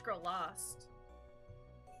 College girl lost.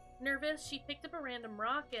 Nervous, she picked up a random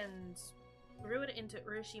rock and threw it into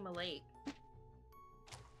Urashima Lake.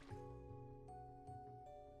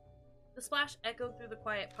 The splash echoed through the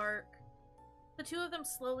quiet park. The two of them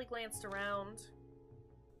slowly glanced around.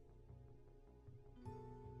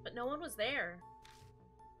 But no one was there.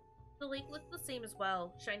 The lake looked the same as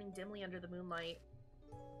well, shining dimly under the moonlight.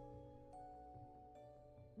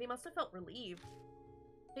 They must have felt relieved.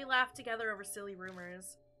 They laughed together over silly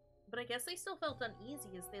rumors, but I guess they still felt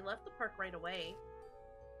uneasy as they left the park right away.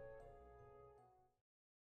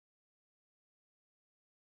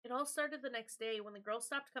 It all started the next day when the girl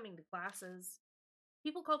stopped coming to classes.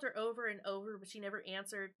 People called her over and over, but she never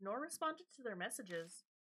answered, nor responded to their messages.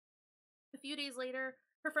 A few days later,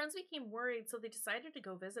 her friends became worried, so they decided to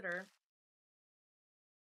go visit her.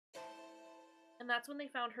 And that's when they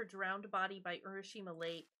found her drowned body by Urashima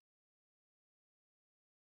Lake.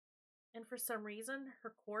 And for some reason,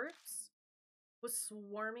 her corpse was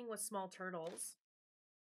swarming with small turtles.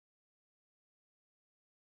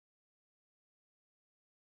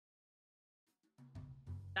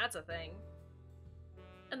 That's a thing.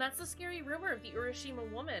 And that's the scary rumor of the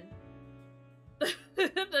Urashima woman.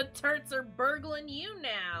 The turts are burgling you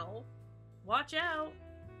now. Watch out.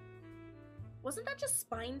 Wasn't that just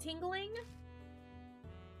spine tingling?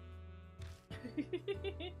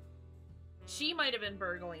 She might have been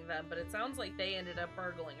burgling them, but it sounds like they ended up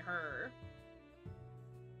burgling her.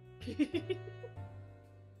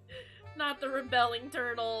 Not the rebelling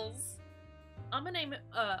turtles. Amaname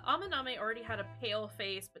already had a pale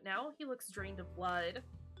face, but now he looks drained of blood.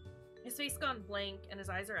 His face gone blank, and his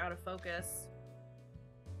eyes are out of focus.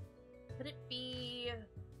 Could it be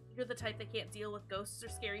you're the type that can't deal with ghosts or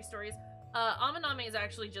scary stories? Amaname is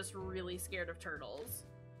actually just really scared of turtles.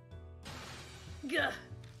 Gah!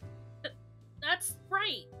 That's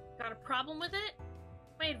right! Got a problem with it?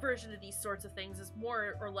 My aversion to these sorts of things is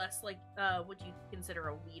more or less like what you'd consider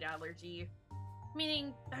a weed allergy.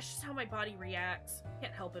 Meaning, that's just how my body reacts.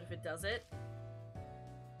 Can't help it if it does it.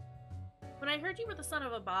 When I heard you were the son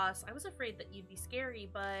of a boss, I was afraid that you'd be scary,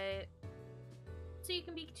 but... So you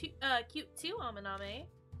can be cute too, Amaname.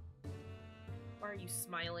 Why are you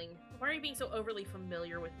smiling? Why are you being so overly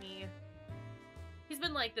familiar with me? He's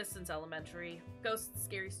been like this since elementary. Ghosts and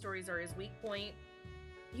scary stories are his weak point.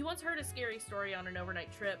 He once heard a scary story on an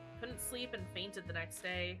overnight trip, couldn't sleep, and fainted the next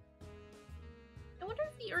day. I wonder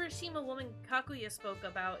if the Urashima woman Kakuya spoke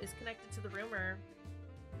about is connected to the rumor.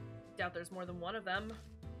 Doubt there's more than one of them.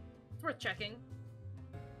 It's worth checking.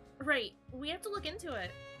 Right, we have to look into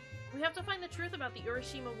it. We have to find the truth about the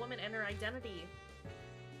Urashima woman and her identity.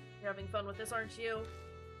 You're having fun with this, aren't you?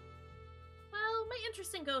 Well, my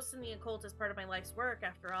interest in ghosts and the occult is part of my life's work,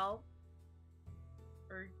 after all.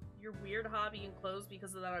 Or your weird hobby in clothes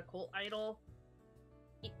because of that occult idol?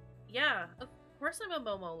 Yeah, of course I'm a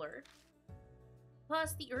Momo alert.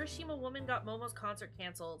 Plus, the Urashima woman got Momo's concert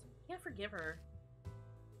cancelled. Can't forgive her.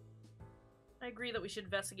 I agree that we should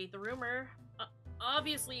investigate the rumor.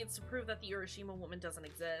 Obviously, it's to prove that the Urashima woman doesn't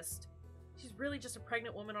exist. She's really just a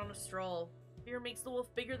pregnant woman on a stroll. Fear makes the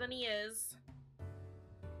wolf bigger than he is.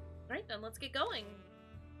 Right then, let's get going.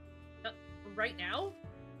 Right now?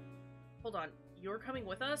 Hold on, you're coming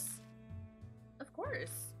with us? Of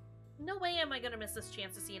course. No way am I gonna miss this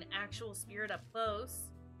chance to see an actual spirit up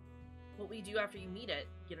close. What will you do after you meet it?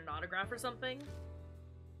 Get an autograph or something?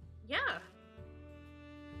 Yeah.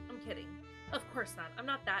 I'm kidding. Of course not. I'm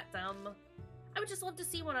not that dumb. I would just love to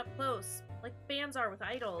see one up close, like fans are with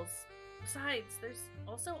idols. Besides, there's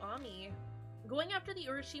also Ami. Going after the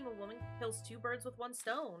Urashima woman kills two birds with one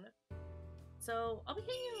stone. So, I'll be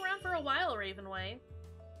hanging around for a while, Ravenway.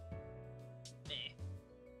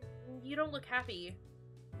 You don't look happy.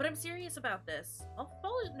 But I'm serious about this. I'll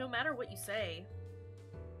follow it no matter what you say.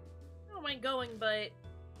 I don't mind going, but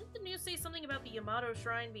didn't the news say something about the Yamato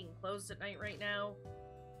Shrine being closed at night right now?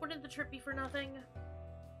 Wouldn't the trip be for nothing?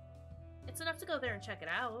 It's enough to go there and check it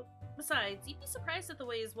out. Besides, you'd be surprised at the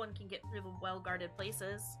ways one can get through the well-guarded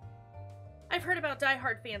places. I've heard about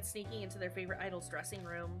die-hard fans sneaking into their favorite idol's dressing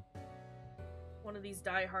room. One of these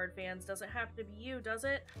die-hard fans doesn't happen to be you, does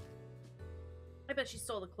it? I bet she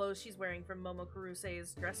stole the clothes she's wearing from Momo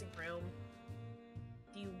Kurosei's dressing room.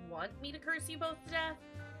 Do you want me to curse you both to death?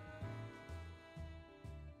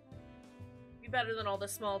 Be better than all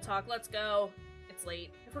this small talk. Let's go. It's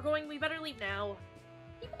late. If we're going, we better leave now.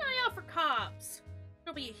 Keep an eye out for cops.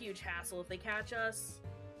 It'll be a huge hassle if they catch us.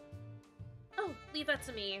 Oh, leave that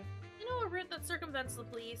to me. You know a route that circumvents the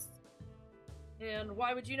police. And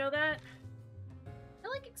why would you know that? I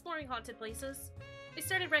like exploring haunted places. They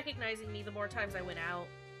started recognizing me the more times I went out.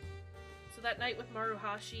 So that night with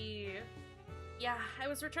Maruhashi... Yeah, I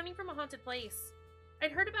was returning from a haunted place.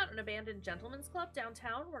 I'd heard about an abandoned gentleman's club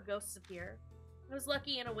downtown where ghosts appear. I was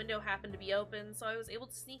lucky and a window happened to be open, so I was able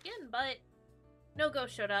to sneak in, but no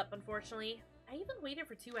ghost showed up, unfortunately. I even waited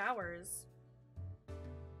for 2 hours.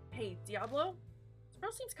 Hey, Diablo? This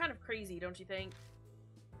girl seems kind of crazy, don't you think?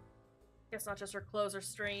 Guess not just her clothes are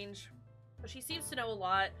strange, but she seems to know a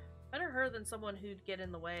lot. Better her than someone who'd get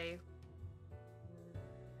in the way.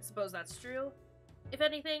 I suppose that's true. If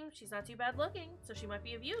anything, she's not too bad looking, so she might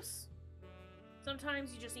be of use.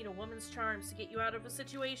 Sometimes you just need a woman's charms to get you out of a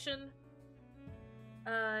situation.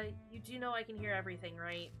 You do know I can hear everything,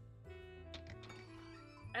 right?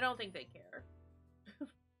 I don't think they care.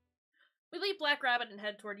 We leave Black Rabbit and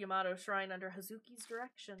head toward Yamato Shrine under Hazuki's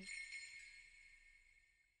direction.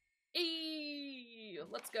 Eee,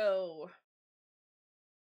 let's go.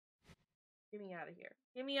 Get me out of here.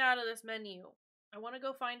 Get me out of this menu. I want to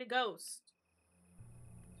go find a ghost.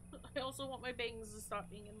 I also want my bangs to stop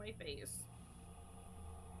being in my face.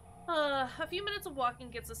 A few minutes of walking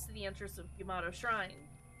gets us to the entrance of Yamato Shrine.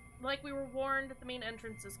 Like we were warned, the main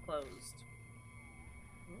entrance is closed.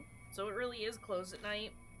 So it really is closed at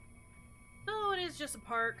night. Though it is just a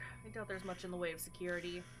park, I doubt there's much in the way of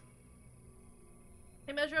security.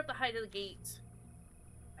 I measure up the height of the gate.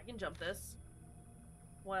 I can jump this.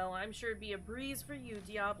 Well, I'm sure it'd be a breeze for you,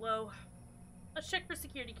 Diablo. Let's check for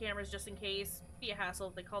security cameras just in case. Be a hassle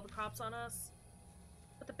if they call the cops on us.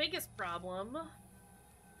 But the biggest problem...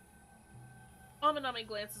 Amanami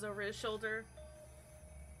glances over his shoulder.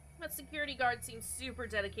 That security guard seems super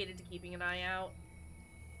dedicated to keeping an eye out.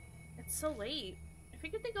 It's so late. I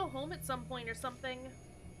figured they'd go home at some point or something.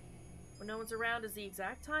 When no one's around is the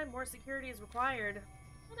exact time more security is required.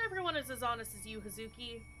 Not everyone is as honest as you,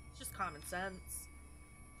 Hazuki. It's just common sense.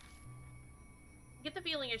 I get the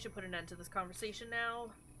feeling I should put an end to this conversation now.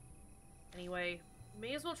 Anyway,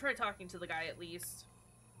 may as well try talking to the guy at least.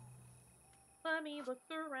 Let me look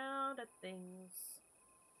around at things.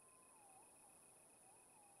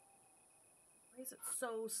 Why is it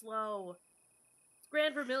so slow? This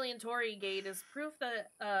Grand Vermilion Torii Gate is proof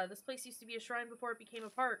that this place used to be a shrine before it became a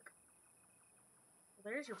park.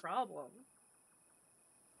 Well, there's your problem.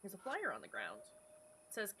 There's a flyer on the ground.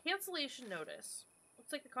 It says, cancellation notice.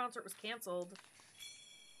 Looks like the concert was cancelled.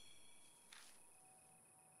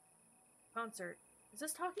 Concert. Is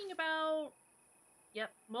this talking about...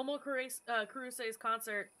 Yep, Momo Kurosei's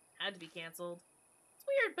concert had to be cancelled. It's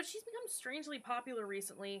weird, but she's become strangely popular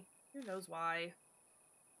recently. Who knows why.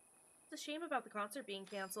 It's a shame about the concert being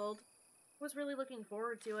cancelled. I was really looking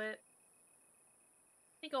forward to it.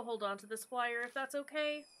 think I'll hold on to this flyer if that's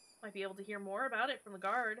okay. Might be able to hear more about it from the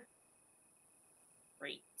guard.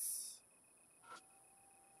 Great.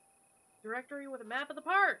 Directory with a map of the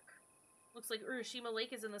park. Looks like Urashima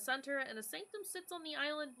Lake is in the center, and a sanctum sits on the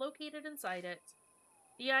island located inside it.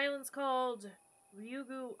 The island's called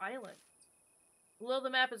Ryugu Island. Below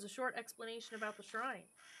the map is a short explanation about the shrine.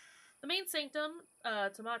 The main sanctum,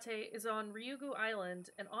 Tamate, is on Ryugu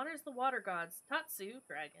Island and honors the water gods Tatsu,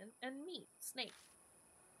 dragon, and Me, snake.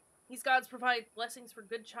 These gods provide blessings for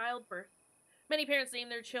good childbirth. Many parents name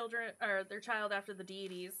their child after the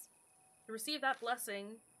deities. To receive that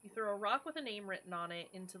blessing, you throw a rock with a name written on it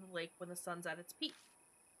into the lake when the sun's at its peak.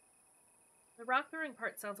 The rock throwing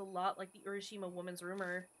part sounds a lot like the Urashima woman's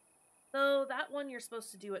rumor, though that one you're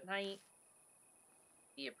supposed to do at night.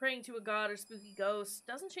 Be it praying to a god or spooky ghost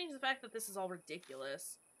doesn't change the fact that this is all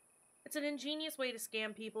ridiculous. It's an ingenious way to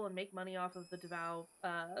scam people and make money off of the devout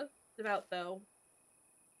though.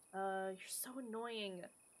 You're so annoying.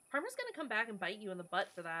 Karma's gonna come back and bite you in the butt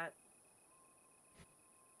for that.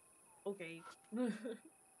 Okay.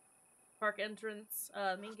 Park entrance.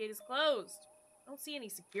 Main gate is closed. I don't see any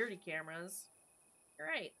security cameras. You're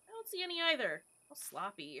right. I don't see any either. How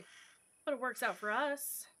sloppy. But it works out for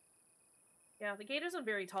us. Yeah, the gate isn't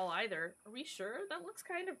very tall either. Are we sure? That looks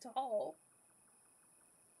kind of tall.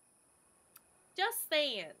 Just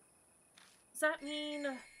saying. Does that mean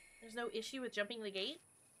there's no issue with jumping the gate?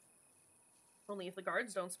 Only if the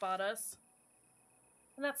guards don't spot us.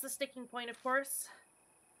 And that's the sticking point, of course.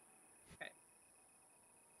 Okay.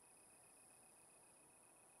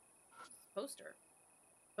 Poster.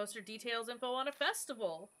 Poster details info on a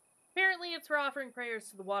festival. Apparently it's for offering prayers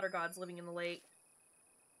to the water gods living in the lake.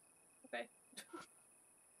 Okay.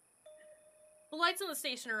 The lights on the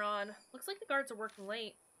station are on. Looks like the guards are working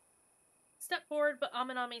late. Step forward, but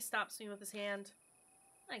Amanami stops me with his hand.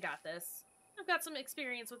 I got this. I've got some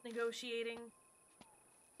experience with negotiating.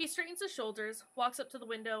 He straightens his shoulders, walks up to the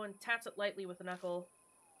window, and taps it lightly with a knuckle.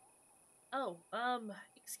 Oh,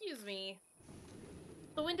 excuse me.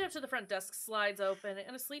 The window to the front desk slides open,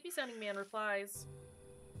 and a sleepy-sounding man replies.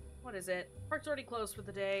 What is it? Park's already closed for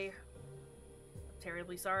the day. I'm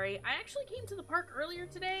terribly sorry. I actually came to the park earlier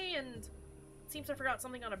today, and it seems I forgot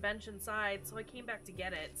something on a bench inside, so I came back to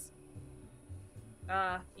get it.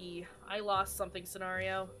 The I lost something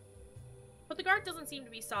scenario. But the guard doesn't seem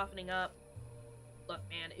to be softening up. Look,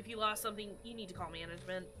 man, if you lost something, you need to call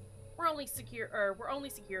management. We're only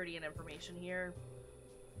security and information here.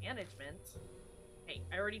 Management? Hey,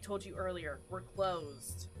 I already told you earlier, we're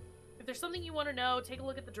closed. If there's something you want to know, take a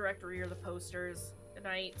look at the directory or the posters. Good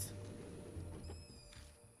night.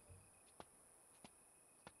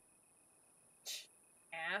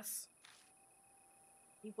 Ass.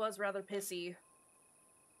 He was rather pissy.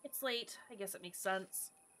 It's late. I guess it makes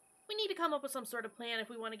sense. We need to come up with some sort of plan if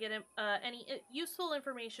we want to get him any useful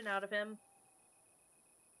information out of him.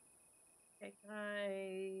 Okay, can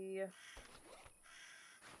I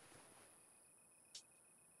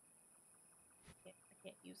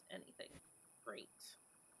can't use anything. Great.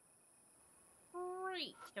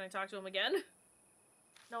 Great. Can I talk to him again?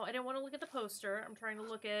 No, I didn't want to look at the poster. I'm trying to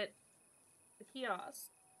look at the kiosk.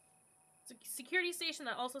 It's a security station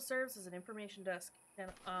that also serves as an information desk. Can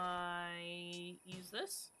I use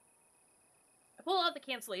this? I pull out the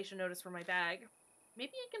cancellation notice from my bag.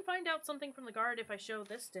 Maybe I can find out something from the guard if I show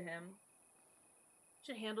this to him.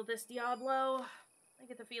 Should handle this, Diablo. I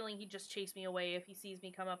get the feeling he'd just chase me away if he sees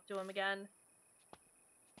me come up to him again.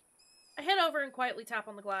 I head over and quietly tap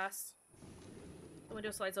on the glass. The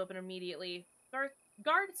window slides open immediately.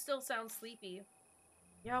 Guard still sounds sleepy.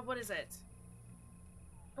 Yeah, what is it?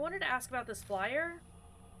 I wanted to ask about this flyer.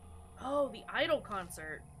 Oh, the Idol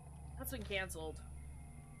concert. That's been canceled.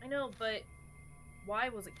 I know, but why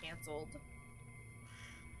was it canceled?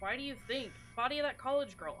 Why do you think? Body of that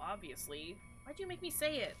college girl, obviously. Why'd you make me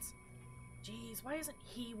say it? Jeez, why isn't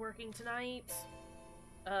he working tonight?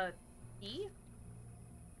 He?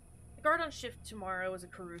 The guard on shift tomorrow is a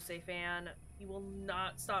Kayshurrr fan. He will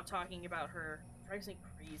not stop talking about her. Drives me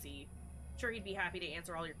crazy. I'm sure he'd be happy to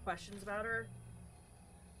answer all your questions about her.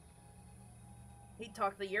 He'd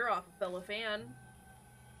talk the ear off a fellow fan.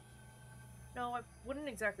 No, I wouldn't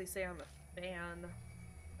exactly say I'm a fan.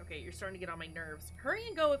 Okay, you're starting to get on my nerves. Hurry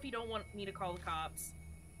and go if you don't want me to call the cops.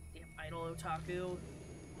 Damn idol otaku.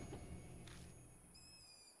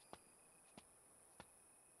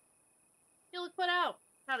 You look put out.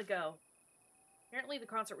 How'd it go? Apparently the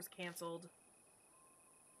concert was canceled.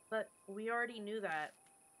 But we already knew that.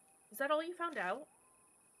 Is that all you found out?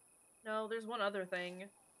 No, there's one other thing.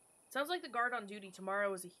 Sounds like the guard on duty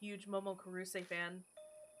tomorrow is a huge Momo Kayshurrr fan.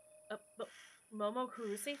 Momo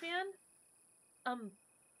Kayshurrr fan?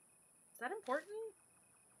 that important?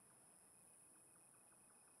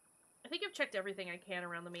 I think I've checked everything I can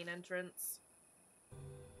around the main entrance.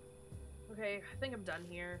 Okay, I think I'm done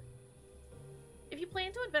here. If you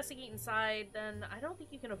plan to investigate inside, then I don't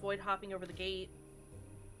think you can avoid hopping over the gate.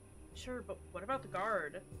 Sure, but what about the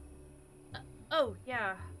guard? Oh,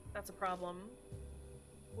 yeah, that's a problem.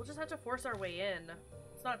 We'll just have to force our way in.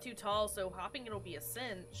 It's not too tall, so hopping it'll be a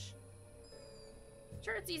cinch.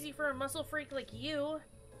 Sure, it's easy for a muscle freak like you.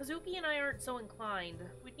 Hazuki and I aren't so inclined.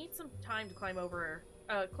 We'd need some time to climb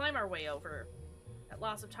our way over. That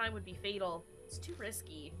loss of time would be fatal. It's too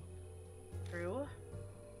risky. True.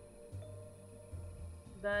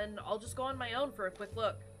 Then I'll just go on my own for a quick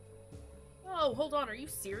look. Oh, hold on, are you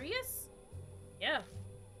serious? Yeah.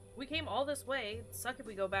 We came all this way. It'd suck if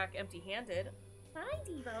we go back empty-handed. Hi,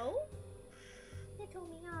 Devo. Little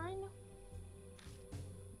man.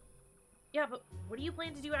 Yeah, but what do you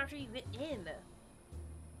plan to do after you get in?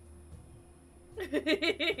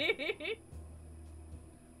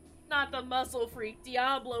 Not the muscle freak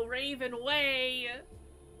Diablo Raven way.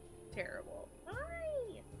 Terrible.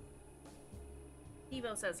 Hi.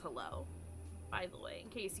 Devo says hello, by the way, in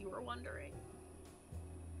case you were wondering.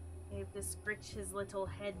 I have to scritch his little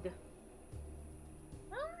head.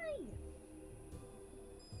 Hi.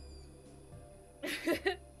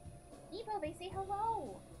 Devo, they say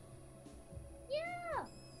hello. Yeah.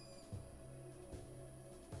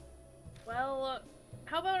 Well,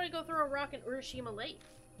 how about I go throw a rock in Urashima Lake?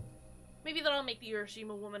 Maybe that'll make the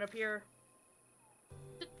Urashima woman appear.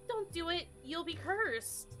 Don't do it. You'll be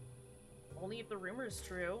cursed. Only if the rumor's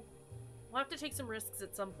true. We'll have to take some risks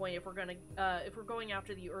at some point if we're going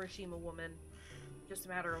after the Urashima woman. Just a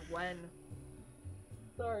matter of when.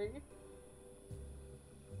 Sorry.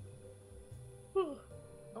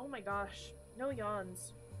 Oh my gosh. No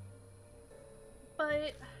yawns.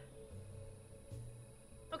 But...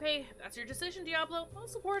 okay, that's your decision, Diablo. I'll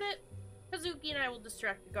support it. Hazuki and I will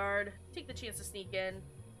distract the guard. Take the chance to sneak in.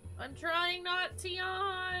 I'm trying not to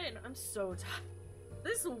yawn! I'm so tired.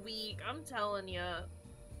 This week, I'm telling ya.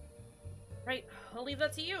 Right, I'll leave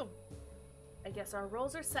that to you. I guess our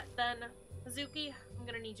roles are set then. Hazuki, I'm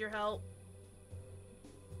gonna need your help.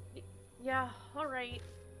 Yeah, alright.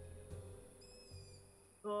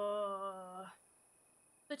 The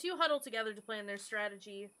two huddle together to plan their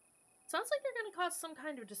strategy. Sounds like they're gonna cause some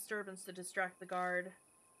kind of disturbance to distract the guard.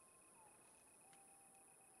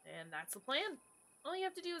 And that's the plan. All you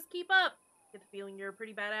have to do is keep up. Get the feeling you're a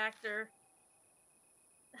pretty bad actor.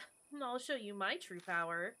 I'll show you my true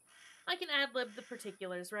power. I can ad-lib the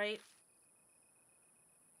particulars, right?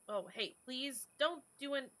 Oh, hey, please don't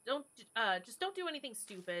do anything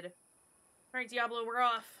stupid. Alright, Diablo, we're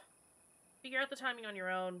off. Figure out the timing on your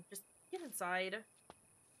own. Just get inside.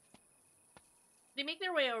 They make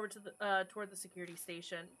their way over to the toward the security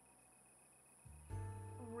station.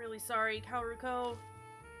 I'm really sorry, Kaoruko.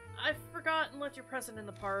 I forgot and left your present in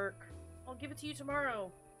the park. I'll give it to you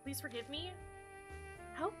tomorrow. Please forgive me.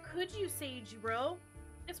 How could you, Seijiro?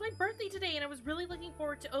 It's my birthday today and I was really looking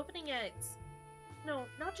forward to opening it. No,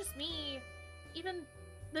 not just me. Even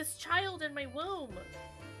this child in my womb.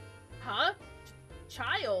 Huh?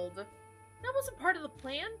 Child? That wasn't part of the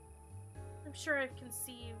plan. I'm sure I've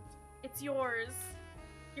conceived. It's yours.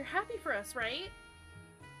 You're happy for us, right?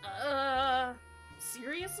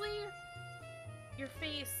 Seriously? Your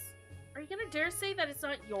face. Are you gonna dare say that it's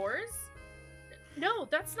not yours? No,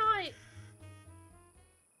 that's not...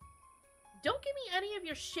 Don't give me any of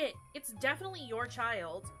your shit. It's definitely your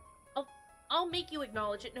child. I'll make you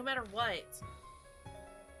acknowledge it no matter what.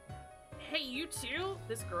 Hey, you too?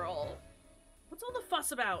 This girl. What's all the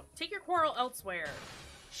fuss about? Take your quarrel elsewhere.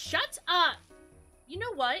 Shut up! You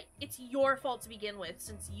know what? It's your fault to begin with,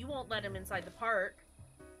 since you won't let him inside the park.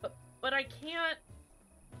 But I can't...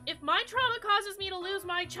 If my trauma causes me to lose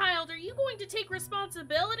my child, are you going to take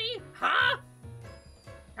responsibility? Huh?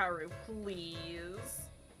 Kaoru, please.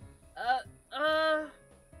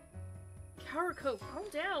 Kaoruko, calm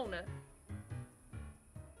down.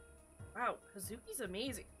 Wow, Hazuki's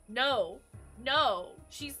amazing. No,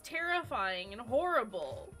 she's terrifying and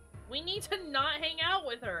horrible. We need to not hang out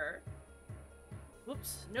with her.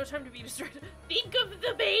 Whoops, no time to be distracted. Think of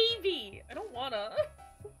the baby! I don't wanna.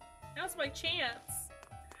 Now's my chance.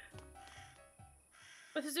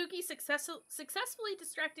 With Hazuki successfully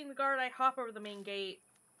distracting the guard, I hop over the main gate.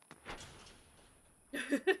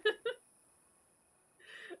 I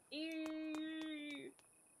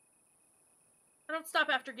don't stop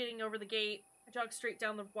after getting over the gate. I jog straight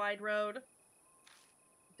down the wide road.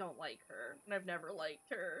 I don't like her, and I've never liked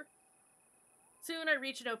her. Soon I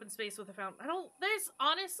reach an open space with a fountain. There's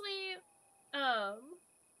honestly,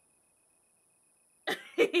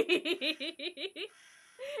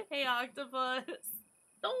 Hey, Octopus.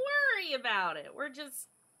 Don't worry about it. We're just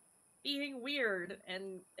being weird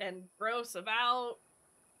and gross about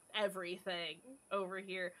everything over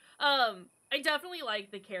here. I definitely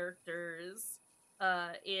like the characters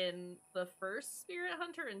in the first Spirit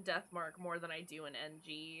Hunter and Deathmark more than I do in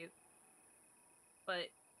NG.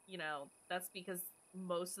 But, you know, that's because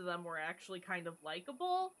most of them were actually kind of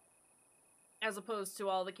likable, as opposed to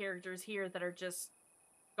all the characters here that are just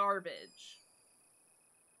garbage.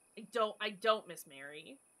 I don't miss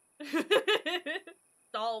Mary.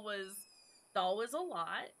 Doll was a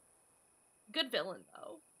lot. Good villain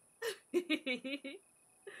though. But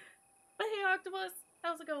hey, Octopus,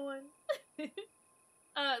 how's it going?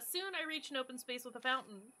 Soon I reach an open space with a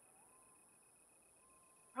fountain.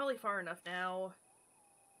 Probably far enough now.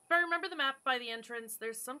 If I remember the map by the entrance,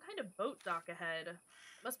 there's some kind of boat dock ahead.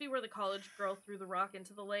 Must be where the college girl threw the rock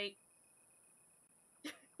into the lake.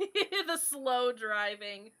 The slow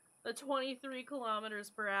driving. The 23 kilometers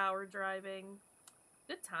per hour driving.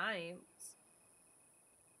 Good times.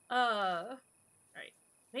 Alright.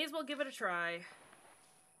 May as well give it a try.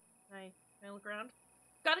 Can I look around?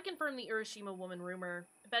 Gotta confirm the Urashima woman rumor.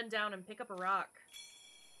 Bend down and pick up a rock.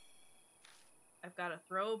 I've got a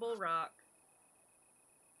throwable rock.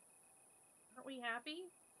 Aren't we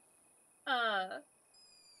happy?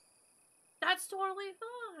 That's totally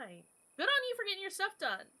fine. Good on you for getting your stuff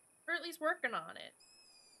done. Or at least working on it.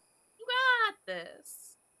 You got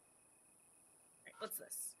this. Alright, what's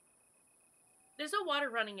this? There's no water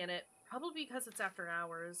running in it. Probably because it's after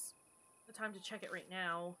hours. No time to check it right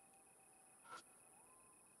now.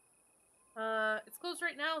 It's closed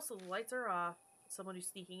right now, so the lights are off. Someone who's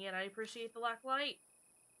sneaking in, I appreciate the lack of light.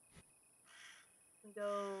 We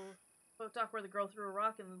go... Boat dock where the girl threw a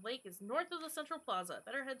rock in the lake is north of the Central Plaza.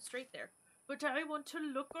 Better head straight there. But I want to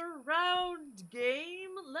look around,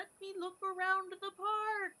 game. Let me look around the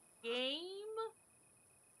park, game.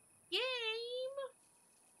 Game.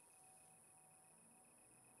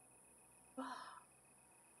 But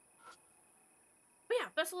yeah,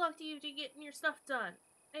 best of luck to you to getting your stuff done.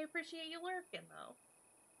 I appreciate you lurking, though.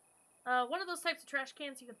 One of those types of trash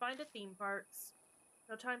cans you can find at theme parks.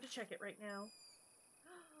 No time to check it right now.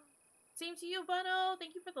 Same to you, Bunno.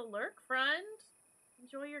 Thank you for the lurk, friend.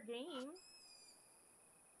 Enjoy your game.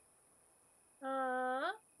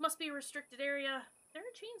 Must be a restricted area. There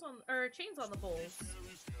are chains on the poles.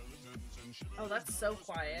 Oh, that's so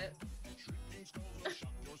quiet.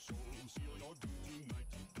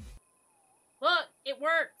 Look, it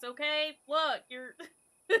works, okay? Look, you're...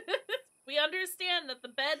 We understand that the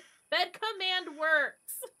bed command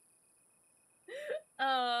works.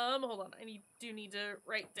 Hold on. I do need to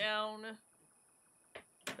write down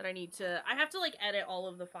that I have to, like, edit all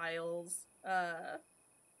of the files. I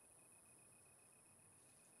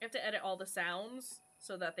have to edit all the sounds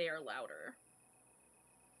so that they are louder.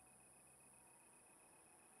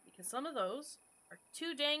 Because some of those are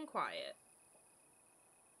too dang quiet.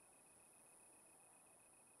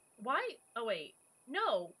 Why? Oh, wait.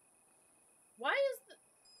 No. Why is the...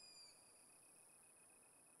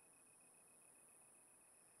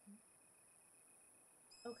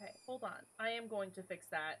 Okay, hold on. I am going to fix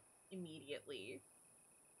that immediately.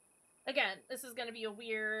 Again, this is gonna be a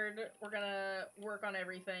weird... We're gonna work on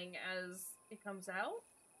everything as it comes out.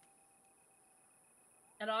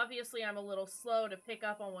 And obviously I'm a little slow to pick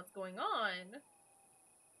up on what's going on.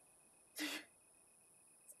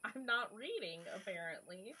 I'm not reading,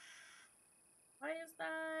 apparently. Why is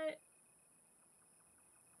that?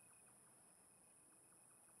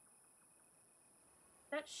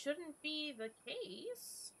 That shouldn't be the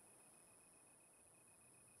case.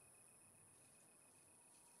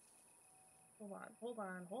 Hold on, hold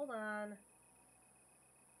on, hold on.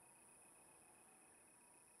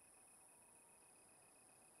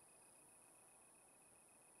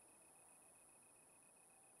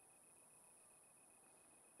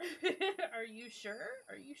 Are you sure?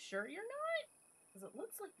 Are you sure you're not? Because it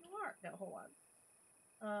looks like you are. No, hold on.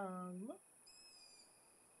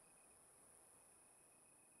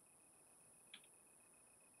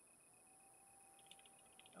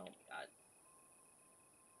 Oh my god.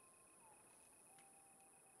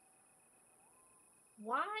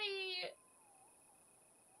 Why?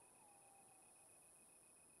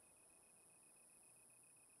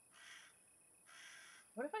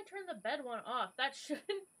 What if I turn the bed one off? That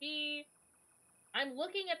shouldn't be... I'm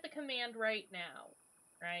looking at the command right now,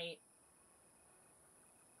 right?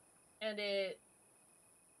 And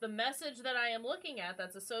the message that I am looking at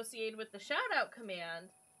that's associated with the shoutout command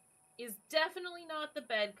is definitely not the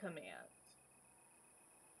bed command.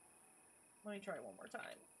 Let me try one more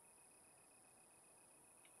time.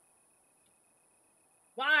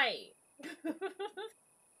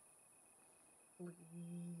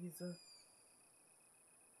 Please.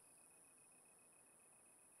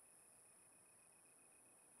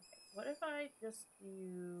 What if I just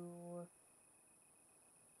do...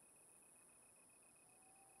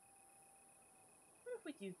 What if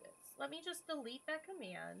we do this? Let me just delete that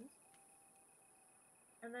command.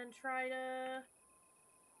 And then try to...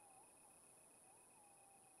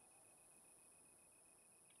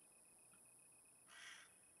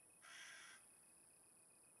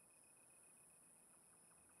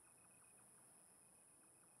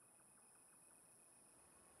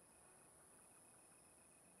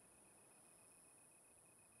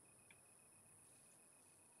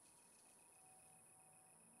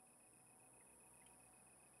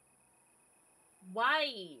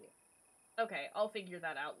 Why? Okay, I'll figure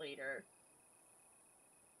that out later.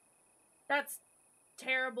 That's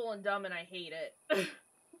terrible and dumb and I hate it.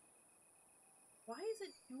 Why is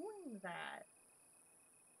it doing that?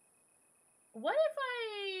 What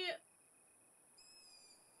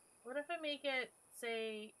if I make it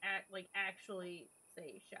say, actually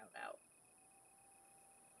say shout out?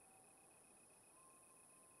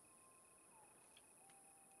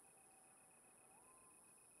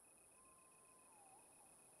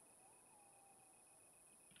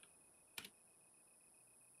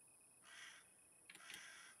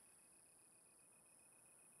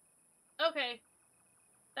 Okay,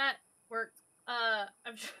 that worked.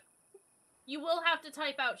 You will have to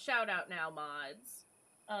type out shout out now, mods.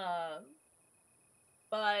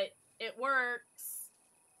 But it works.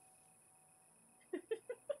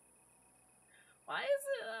 Why is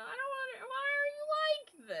it? I don't want. Why are you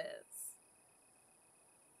like this?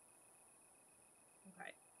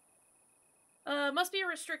 Okay. Must be a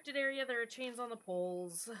restricted area. There are chains on the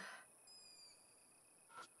poles.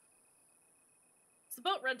 It's the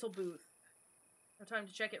boat rental booth. No time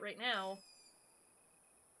to check it right now.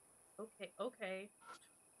 Okay.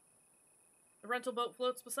 The rental boat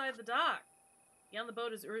floats beside the dock. Beyond the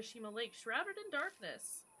boat is Urashima Lake, shrouded in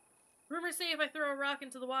darkness. Rumors say if I throw a rock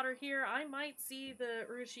into the water here, I might see the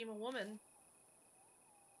Urashima woman.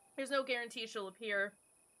 There's no guarantee she'll appear.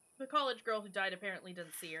 The college girl who died apparently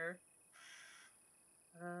didn't see her.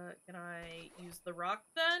 Can I use the rock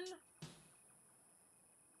then?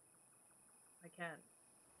 I can.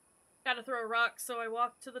 Gotta throw a rock, so I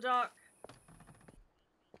walk to the dock.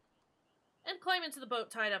 And climb into the boat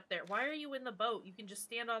tied up there. Why are you in the boat? You can just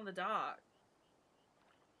stand on the dock.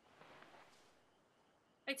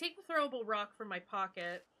 I take the throwable rock from my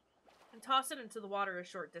pocket and toss it into the water a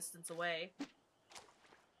short distance away.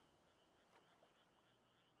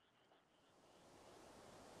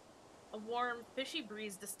 A warm, fishy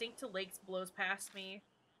breeze distinct to lakes blows past me,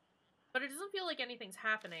 but it doesn't feel like anything's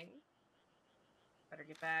happening. Better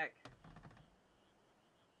get back.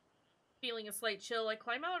 Feeling a slight chill, I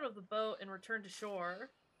climb out of the boat and return to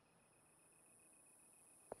shore.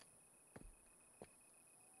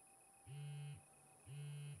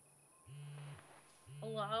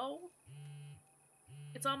 Hello?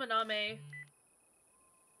 It's Amaname.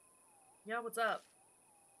 Yeah, what's up?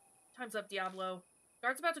 Time's up, Diablo.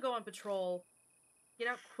 Guard's about to go on patrol. Get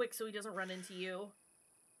out quick so he doesn't run into you.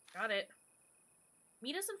 Got it.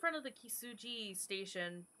 Meet us in front of the Kisuji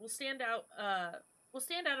station. We'll stand out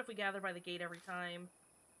if we gather by the gate every time.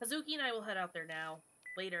 Hazuki and I will head out there now.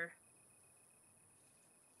 Later.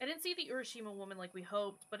 I didn't see the Urashima woman like we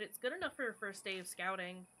hoped, but it's good enough for her first day of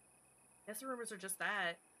scouting. Guess the rumors are just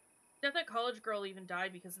that. That college girl even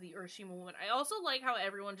died because of the Urashima woman. I also like how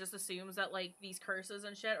everyone just assumes that, like, these curses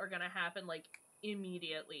and shit are gonna happen, like,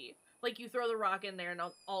 immediately. Like, you throw the rock in there and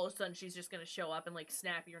all of a sudden she's just gonna show up and, like,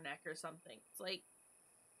 snap your neck or something. It's like,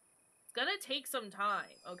 it's gonna take some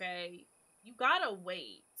time, okay? You gotta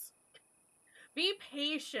wait. Be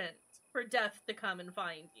patient for death to come and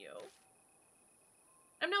find you.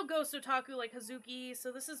 I'm no ghost otaku like Hazuki,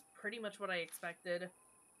 so this is pretty much what I expected.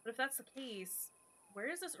 But if that's the case, where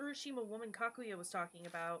is this Urashima woman Kakuya was talking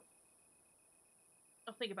about?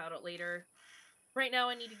 I'll think about it later. Right now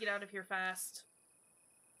I need to get out of here fast.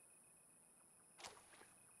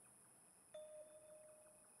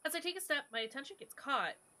 As I take a step, my attention gets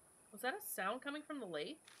caught. Was that a sound coming from the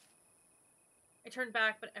lake? I turn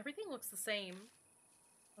back, but everything looks the same.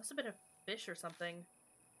 Must have been a fish or something.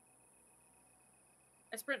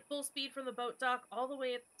 I sprint full speed from the boat dock all the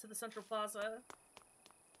way to the central plaza.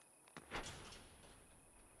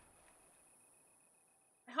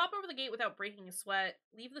 I hop over the gate without breaking a sweat,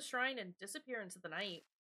 leave the shrine, and disappear into the night.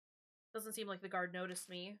 Doesn't seem like the guard noticed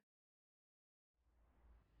me.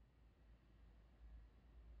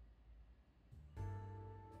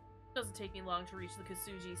 Doesn't take me long to reach the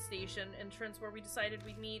Kisuji station entrance where we decided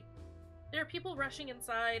we'd meet. There are people rushing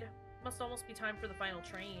inside. Must almost be time for the final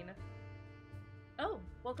train. Oh,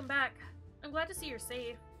 welcome back. I'm glad to see you're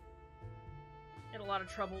safe. Had a lot of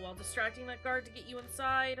trouble while distracting that guard to get you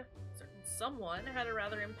inside. Certain someone had a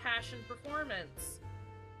rather impassioned performance.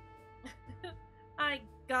 I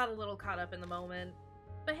got a little caught up in the moment.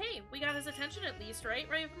 But hey, we got his attention at least, right,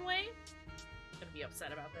 Ravenway? Gonna be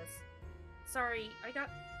upset about this. Sorry, I got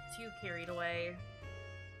too carried away.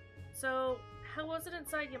 So, how was it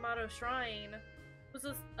inside Yamato's shrine? Was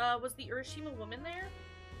the Urashima woman there?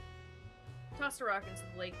 Tossed a rock into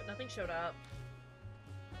the lake, but nothing showed up.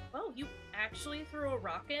 Oh, you actually threw a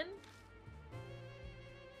rock in?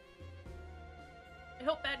 I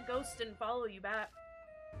hope bad ghosts didn't follow you back.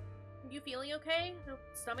 You feeling okay? No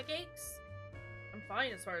stomach aches? I'm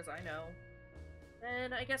fine as far as I know.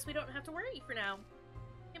 Then I guess we don't have to worry for now.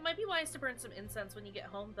 It might be wise to burn some incense when you get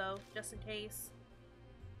home, though, just in case.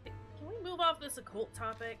 Can we move off this occult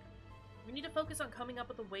topic? We need to focus on coming up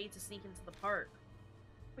with a way to sneak into the park.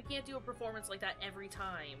 We can't do a performance like that every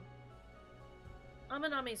time.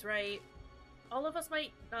 Aminame's right. All of us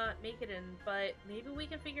might not make it in, but maybe we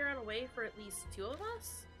can figure out a way for at least 2 of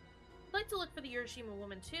us? I'd like to look for the Urashima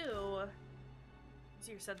woman, too.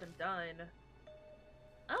 Easier said than done.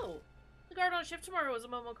 Oh, the guard on shift tomorrow is a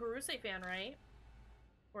Momokuruse fan, right?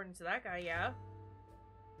 According to that guy, yeah.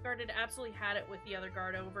 Guard had absolutely had it with the other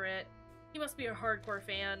guard over it. He must be a hardcore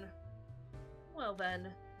fan. Well then,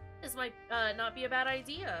 this might not be a bad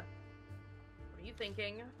idea. What are you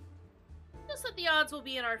thinking? Just that the odds will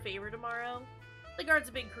be in our favor tomorrow. The guard's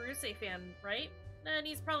a big Kuruse fan, right? And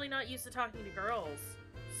he's probably not used to talking to girls.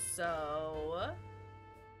 So...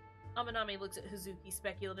 Amanami looks at Hazuki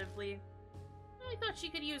speculatively. I thought she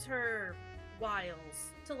could use her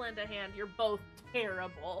wiles to lend a hand. You're both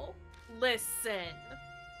terrible. Listen.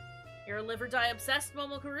 You're a live-or-die-obsessed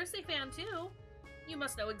Momokuruse fan, too. You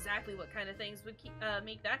must know exactly what kind of things would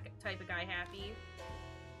make that type of guy happy.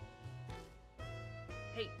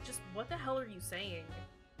 Hey, just what the hell are you saying?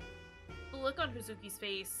 The look on Hazuki's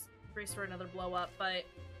face braced for another blow-up, but...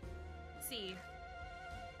 see.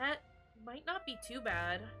 That might not be too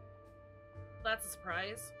bad. That's a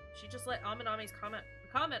surprise. She just let Aminame's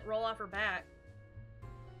comment roll off her back.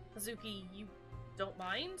 Hazuki, you don't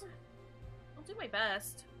mind? I'll do my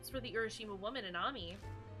best. It's for the Urashima woman and Ami.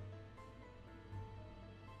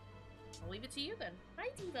 I'll leave it to you then. Hi,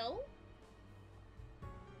 Devo.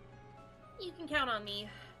 You can count on me.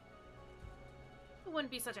 It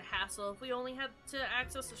wouldn't be such a hassle if we only had to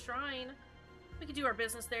access the shrine. We could do our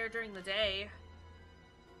business there during the day.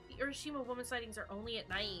 The Urashima woman sightings are only at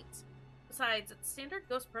night. Besides, it's standard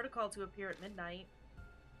ghost protocol to appear at midnight.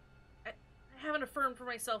 I haven't affirmed for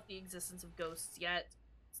myself the existence of ghosts yet.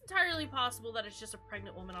 It's entirely possible that it's just a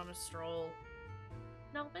pregnant woman on a stroll.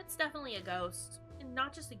 No, it's definitely a ghost. And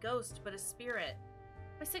not just a ghost, but a spirit.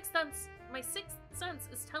 My sixth sense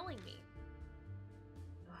is telling me.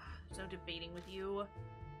 Ugh, there's no debating with you.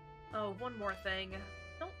 Oh, one more thing.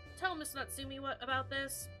 Don't tell Miss Natsumi about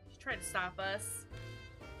this. She tried to stop us.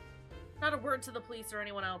 Not a word to the police or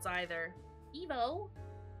anyone else either. Devo,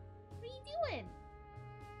 what are you doing?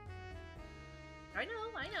 I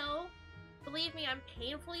know. Believe me, I'm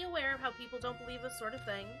painfully aware of how people don't believe this sort of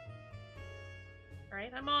thing.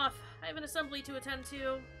 Alright, I'm off. I have an assembly to attend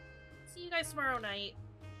to. See you guys tomorrow night.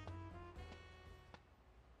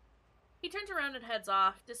 He turns around and heads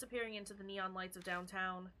off, disappearing into the neon lights of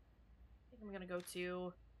downtown. I think I'm gonna go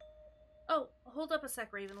to... Oh, hold up a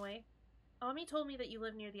sec, Ravenway. Ami told me that you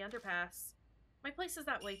live near the underpass. My place is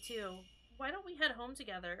that way too. Why don't we head home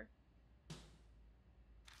together?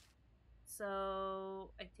 So,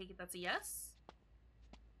 I take it that's a yes?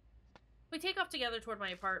 We take off together toward my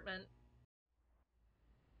apartment.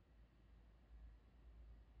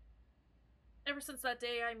 Ever since that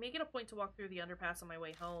day, I make it a point to walk through the underpass on my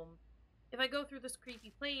way home. If I go through this creepy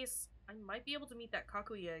place, I might be able to meet that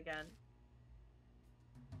Kakuya again.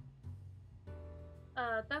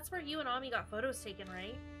 That's where you and Ami got photos taken,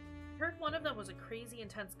 right? I heard one of them was a crazy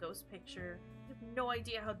intense ghost picture. You have no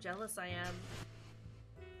idea how jealous I am.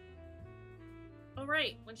 Oh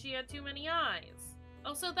right, when she had too many eyes.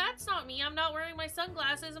 Oh, so that's not me. I'm not wearing my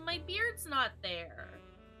sunglasses and my beard's not there.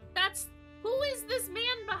 That's... Who is this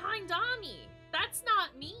man behind Ami? That's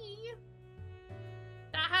not me.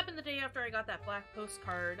 That happened the day after I got that black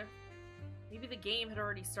postcard. Maybe the game had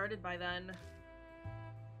already started by then.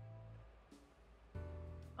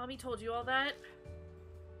 Ami told you all that?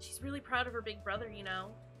 She's really proud of her big brother, you know.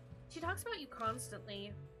 She talks about you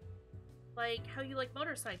constantly. Like, how you like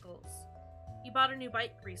motorcycles. You bought a new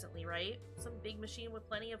bike recently, right? Some big machine with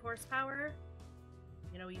plenty of horsepower?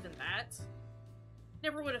 You know, even that?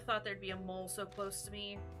 Never would have thought there'd be a mole so close to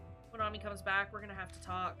me. When Ami comes back, we're gonna have to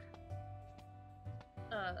talk.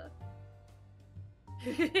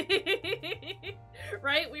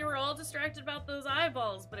 Right? We were all distracted about those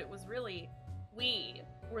eyeballs, but it was really... we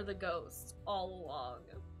were the ghosts all along.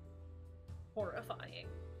 Horrifying.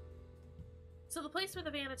 So the place where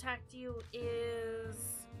the van attacked you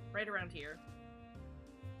is... right around here.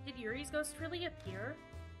 Did Yuri's ghost really appear?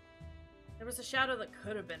 There was a shadow that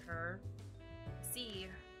could have been her. See.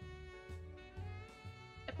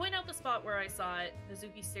 I point out the spot where I saw it.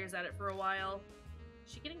 Hazuki stares at it for a while.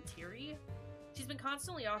 Is she getting teary? She's been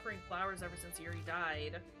constantly offering flowers ever since Yuri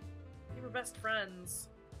died. They were best friends.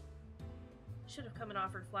 I should have come and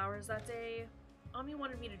offered flowers that day. Ami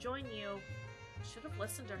wanted me to join you. I should have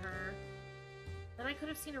listened to her. Then I could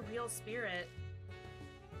have seen a real spirit.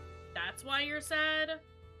 That's why you're sad?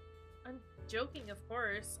 I'm joking, of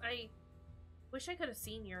course. I wish I could have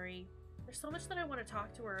seen Yuri. There's so much that I want to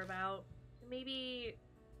talk to her about. Maybe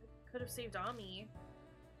I could have saved Ami.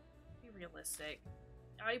 Be realistic.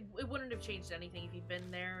 It wouldn't have changed anything if you'd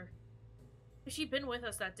been there. If she'd been with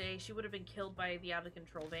us that day, she would have been killed by the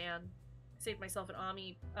out-of-control van. I saved myself and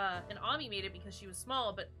Ami made it because she was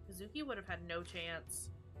small, but Hazuki would have had no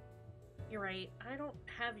chance. You're right, I don't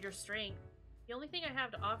have your strength. The only thing I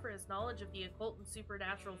have to offer is knowledge of the occult and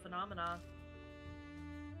supernatural phenomena.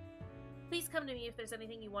 Please come to me if there's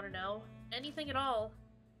anything you want to know. Anything at all.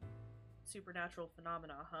 Supernatural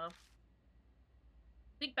phenomena, huh?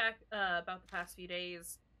 Think back about the past few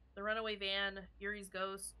days. The runaway van, Yuri's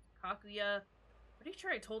ghost, Kakuya. Pretty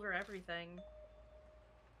sure I told her everything.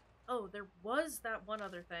 Oh, there was that one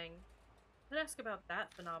other thing. I could ask about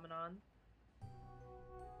that phenomenon.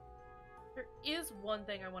 There is one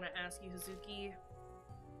thing I want to ask you, Hazuki.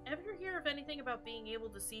 Ever hear of anything about being able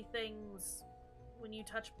to see things when you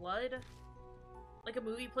touch blood? Like a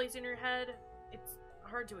movie plays in your head? It's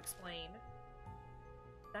hard to explain.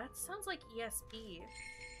 That sounds like ESP.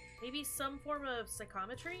 Maybe some form of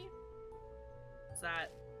psychometry? What's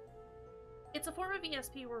that? It's a form of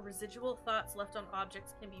ESP where residual thoughts left on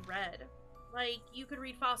objects can be read. Like, you could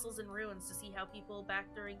read fossils in ruins to see how people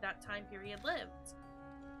back during that time period lived.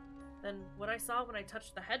 Then what I saw when I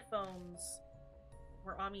touched the headphones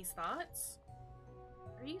were Ami's thoughts?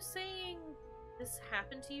 Are you saying this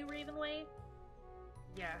happened to you, Ravenway?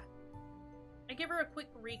 Yeah. I give her a quick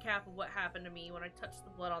recap of what happened to me when I touched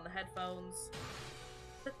the blood on the headphones.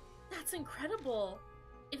 That's incredible!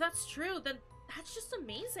 If that's true, then that's just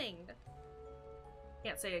amazing!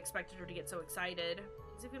 Can't say I expected her to get so excited.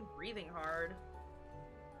 She's even breathing hard.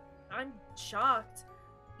 I'm shocked.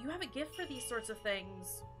 You have a gift for these sorts of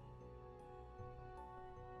things.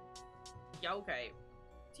 Yeah, okay.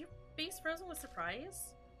 Is your face frozen with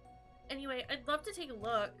surprise? Anyway, I'd love to take a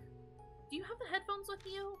look. Do you have the headphones with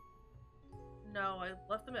you? No, I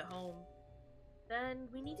left them at home. Then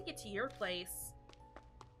we need to get to your place.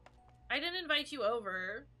 I didn't invite you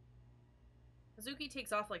over. Hazuki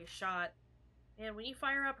takes off like a shot. And when you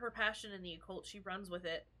fire up her passion in the occult, she runs with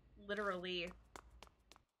it. Literally.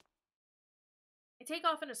 I take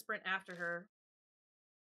off in a sprint after her.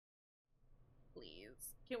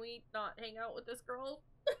 Please, can we not hang out with this girl?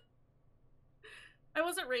 I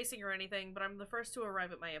wasn't racing or anything, but I'm the first to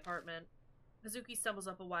arrive at my apartment. Hazuki stumbles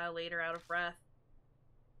up a while later, out of breath.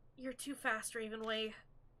 You're too fast, Ravenway.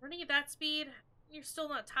 Running at that speed? You're still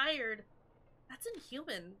not tired. That's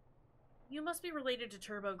inhuman. You must be related to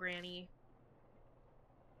Turbo Granny.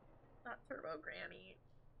 Not Turbo Granny.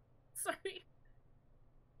 Sorry.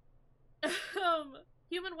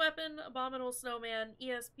 Human weapon, abominable snowman,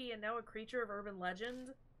 ESP, and now a creature of urban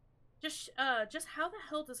legend. Just how the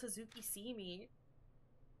hell does Hazuki see me?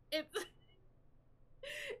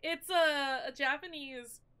 It's a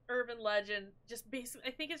Japanese urban legend. Just basically,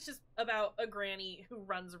 I think it's just about a granny who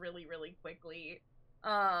runs really, really quickly.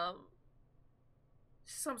 Some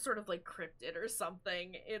sort of like cryptid or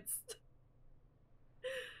something.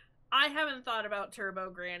 I haven't thought about Turbo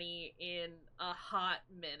Granny in a hot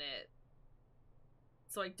minute,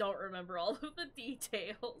 so I don't remember all of the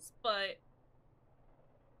details, but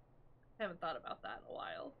I haven't thought about that in a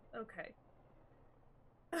while. Okay.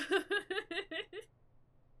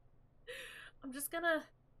 I'm just gonna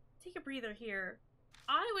take a breather here.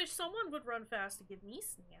 I wish someone would run fast to give me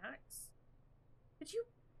snacks. Could you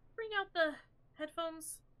bring out the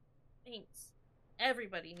headphones? Thanks.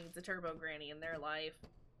 Everybody needs a Turbo Granny in their life.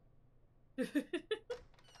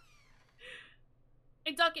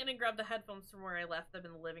 I duck in and grab the headphones from where I left them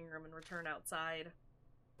in the living room and return outside.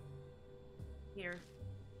 Here.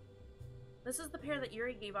 This is the pair that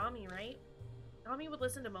Yuri gave Ami, right? Ami would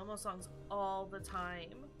listen to Momo songs all the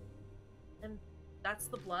time. And that's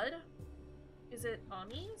the blood? Is it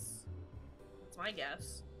Ami's? That's my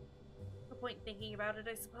guess. No point in thinking about it,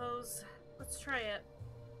 I suppose. Let's try it.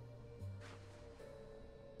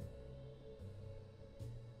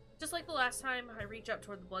 Just like the last time, I reach up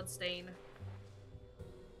toward the bloodstain.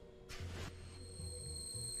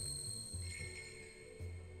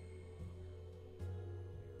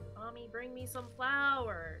 Mommy, bring me some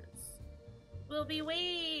flowers. We'll be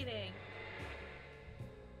waiting.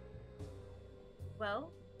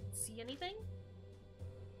 Well, see anything?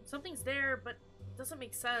 Something's there, but it doesn't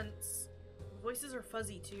make sense. Voices are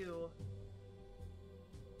fuzzy too.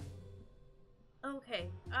 Okay,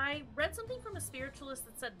 I read something from a spiritualist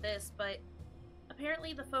that said this, but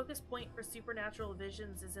apparently the focus point for supernatural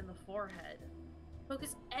visions is in the forehead.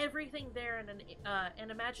 Focus everything there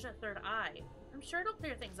and imagine a third eye. I'm sure it'll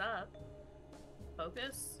clear things up.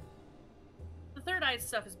 Focus? The third eye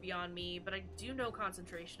stuff is beyond me, but I do know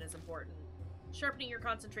concentration is important. Sharpening your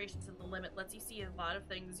concentration to the limit lets you see a lot of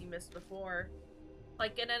things you missed before.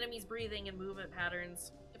 Like an enemy's breathing and movement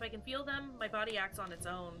patterns. If I can feel them, my body acts on its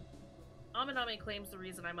own. Amaname claims the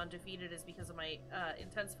reason I'm undefeated is because of my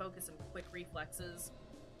intense focus and quick reflexes.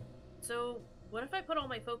 So, what if I put all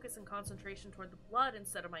my focus and concentration toward the blood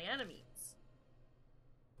instead of my enemies?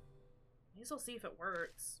 I guess I'll see if it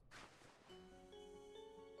works.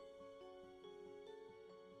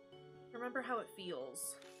 Remember how it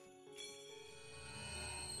feels.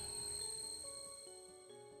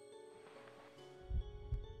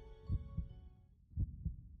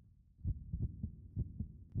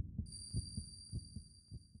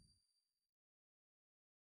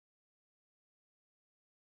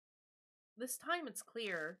 This time it's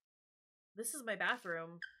clear. This is my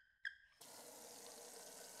bathroom.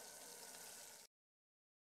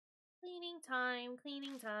 Cleaning time,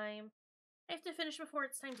 cleaning time. I have to finish before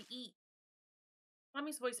it's time to eat.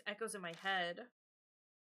 Mommy's voice echoes in my head.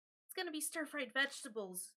 It's gonna be stir-fried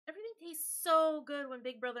vegetables. Everything tastes so good when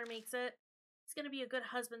Big Brother makes it. He's gonna be a good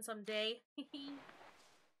husband someday.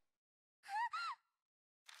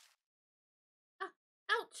 Ah,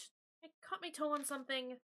 ouch! I caught my toe on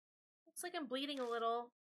something. Looks like I'm bleeding a little.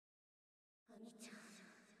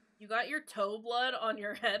 You got your toe blood on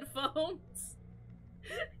your headphones?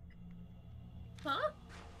 Huh?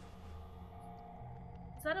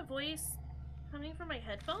 Is that a voice coming from my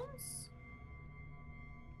headphones?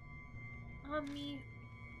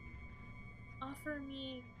 Offer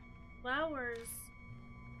me flowers.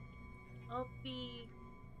 I'll be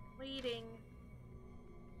waiting.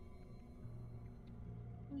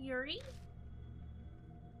 Yuri?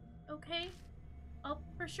 Okay. I'll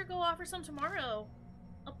for sure go offer some tomorrow.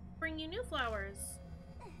 I'll bring you new flowers.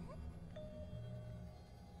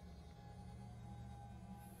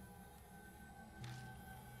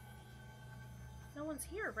 No one's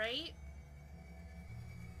here, right?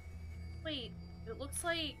 Wait, it looks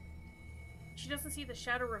like she doesn't see the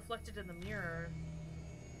shadow reflected in the mirror.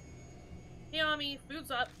 Hey, Ami,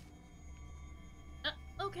 food's up.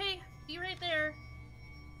 Okay, be right there.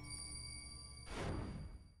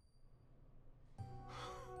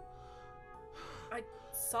 I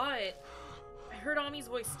saw it. I heard Ami's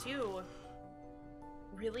voice too.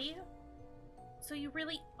 Really? So you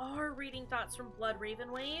really are reading thoughts from Blood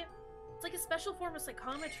Ravenway? It's like a special form of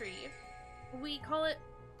psychometry. We call it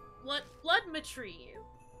bloodmetry.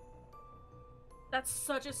 That's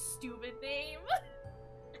such a stupid name.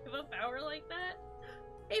 I have a power like that.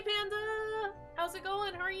 Hey Panda! How's it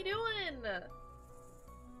going? How are you doing?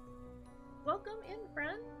 Welcome in,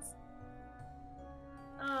 friends.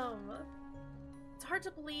 It's hard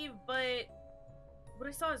to believe, but what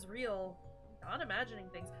I saw is real. I'm not imagining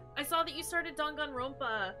things. I saw that you started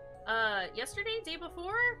Danganronpa, yesterday? Day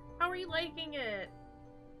before? How are you liking it?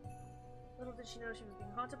 Little did she know she was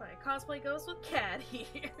being haunted by a cosplay ghost with cat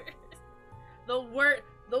ears.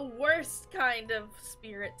 The worst kind of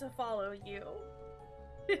spirit to follow you.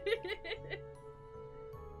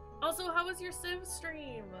 Also, how was your Civ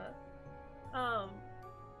stream?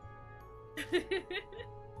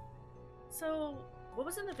 So, what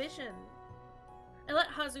was in the vision? I let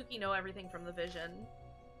Hazuki know everything from the vision.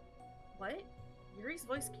 What? Yuri's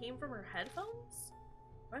voice came from her headphones?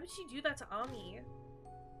 Why would she do that to Ami?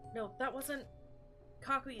 No, that wasn't...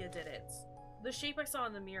 Kakuya did it. The shape I saw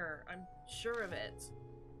in the mirror, I'm sure of it.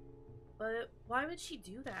 But why would she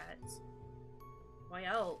do that? Why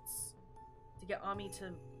else? To get Ami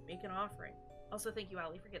to make an offering. Also, thank you,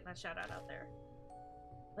 Ali, for getting that shout out there.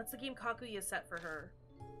 That's the game Kakuya set for her.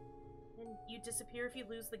 And you disappear if you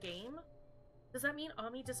lose the game? Does that mean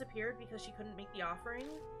Ami disappeared because she couldn't make the offering?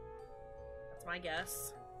 That's my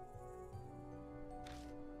guess.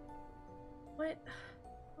 What?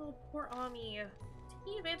 Oh, poor Ami.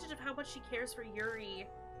 Taking advantage of how much she cares for Yuri.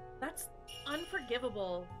 That's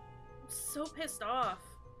unforgivable. I'm so pissed off.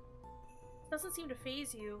 It doesn't seem to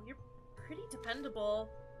faze you. You're pretty dependable.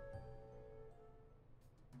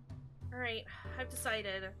 Alright, I've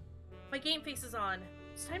decided. My game face is on.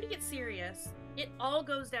 It's time to get serious. It all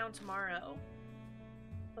goes down tomorrow.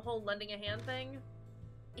 The whole lending a hand thing?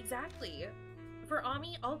 Exactly. For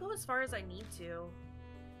Ami, I'll go as far as I need to.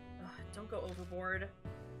 Ugh, don't go overboard.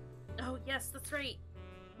 Oh, yes, that's right.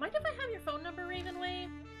 Mind if I have your phone number, Ravenway?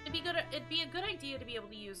 It'd be a good idea to be able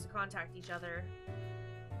to use to contact each other.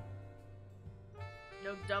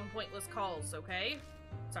 No dumb, pointless calls, okay?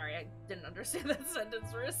 Sorry, I didn't understand that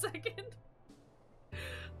sentence for a second.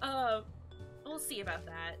 We'll see about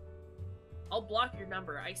that. I'll block your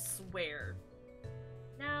number, I swear.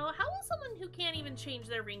 Now, how will someone who can't even change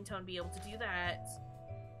their ringtone be able to do that?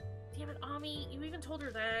 Damn it, Ami, you even told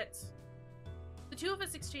her that. The two of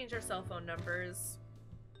us exchanged our cell phone numbers.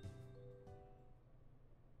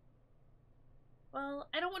 Well,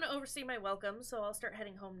 I don't want to overstay my welcome, so I'll start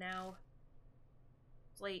heading home now.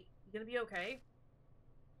 It's late. You gonna be okay?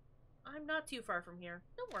 I'm not too far from here.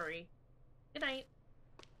 Don't worry. Good night.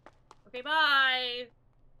 Okay, bye!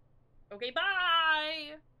 Okay,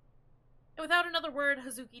 bye! And without another word,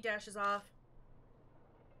 Hazuki dashes off.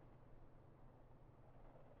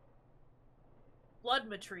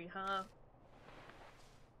 Bloodmetry, huh?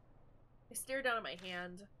 I stare down at my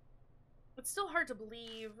hand. It's still hard to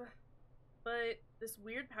believe, but this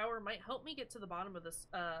weird power might help me get to the bottom of this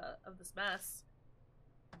mess.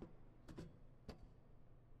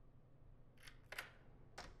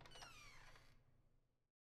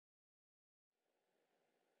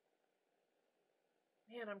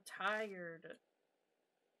 Man, I'm tired.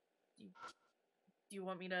 Do you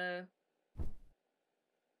want me to...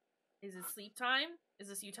 Is it sleep time? Is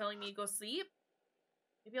this you telling me to go sleep?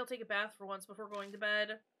 Maybe I'll take a bath for once before going to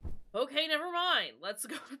bed. Okay, never mind. Let's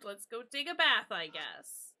go take a bath, I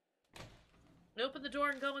guess. Open the door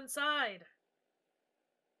and go inside.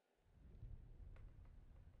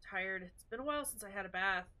 Tired. It's been a while since I had a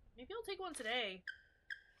bath. Maybe I'll take one today.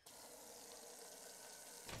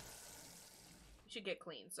 You should get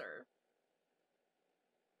clean, sir.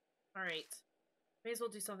 Alright. May as well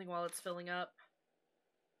do something while it's filling up.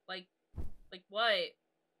 Like what?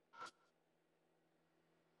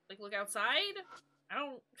 Like, look outside? I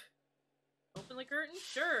don't... Open the curtain?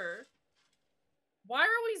 Sure. Why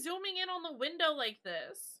are we zooming in on the window like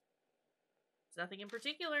this? It's nothing in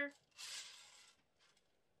particular.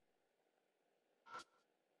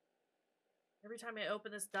 Every time I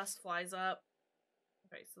open this, dust flies up.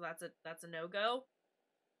 Okay, so that's a no-go.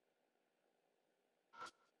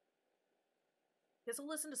 Guess I'll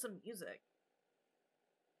listen to some music.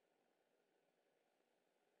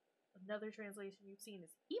 Another translation you've seen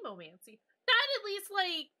is hemomancy. That at least,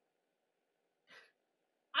 like,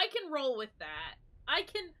 I can roll with that. I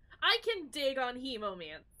can dig on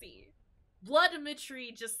hemomancy.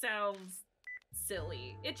 Bloodmetry just sounds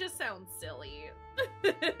silly. It just sounds silly.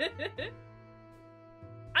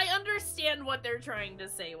 I understand what they're trying to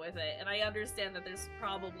say with it, and I understand that there's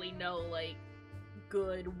probably no, like,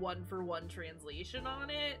 good one-for-one translation on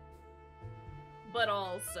it. But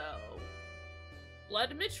also...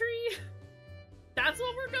 Bloodmetry? That's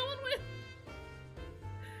what we're going with?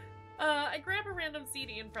 I grab a random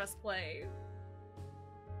CD and press play.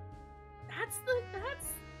 That's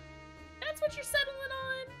what you're settling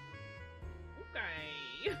on?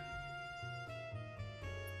 Okay.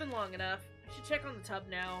 It's been long enough. I should check on the tub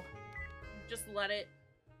now. Just let it...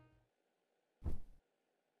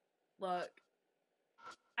 Look.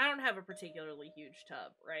 I don't have a particularly huge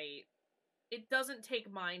tub, right? It doesn't take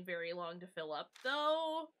mine very long to fill up,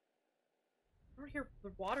 though. I don't hear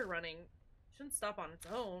the water running. It shouldn't stop on its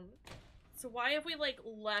own. So why have we, like,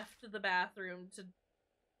 left the bathroom to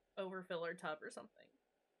overfill our tub or something?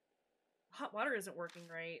 Hot water isn't working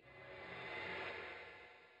right.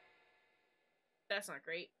 That's not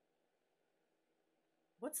great.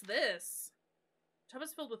 What's this? The tub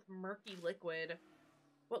is filled with murky liquid.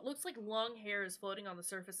 What looks like long hair is floating on the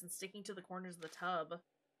surface and sticking to the corners of the tub.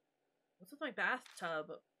 What's with my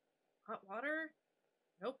bathtub? Hot water?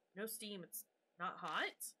 Nope, no steam. It's not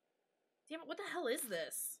hot? Damn it, what the hell is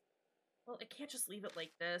this? Well, I can't just leave it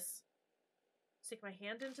like this. Stick my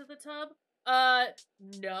hand into the tub?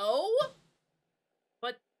 No?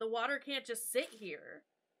 But the water can't just sit here.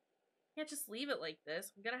 Can't just leave it like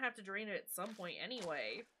this. I'm gonna have to drain it at some point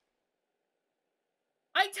anyway.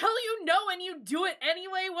 I tell you no and you do it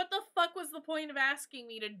anyway? What the fuck was the point of asking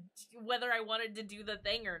me to whether I wanted to do the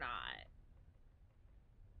thing or not?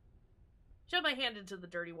 Shove my hand into the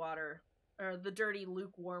dirty water. Or the dirty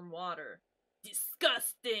lukewarm water.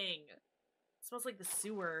 Disgusting! It smells like the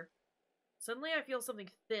sewer. Suddenly I feel something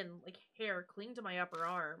thin, like hair, cling to my upper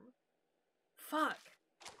arm. Fuck!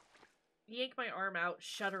 I yank my arm out,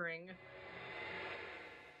 shuddering.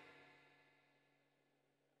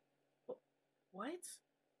 What?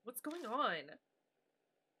 What's going on?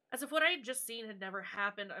 As if what I had just seen had never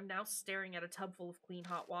happened, I'm now staring at a tub full of clean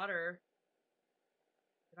hot water.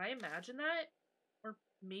 Did I imagine that? Or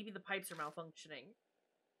maybe the pipes are malfunctioning.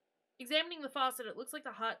 Examining the faucet, it looks like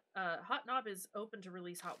the hot knob is open to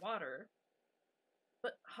release hot water.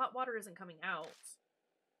 But hot water isn't coming out.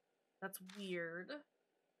 That's weird.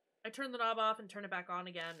 I turn the knob off and turn it back on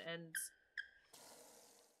again, and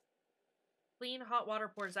clean hot water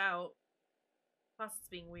pours out. Faucet's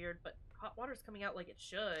being weird, but hot water's coming out like it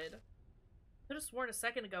should. Could have sworn a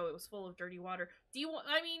second ago it was full of dirty water. Do you want,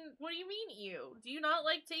 I mean, what do you mean you? Do you not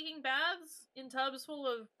like taking baths in tubs full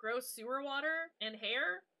of gross sewer water and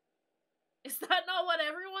hair? Is that not what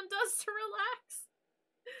everyone does to relax?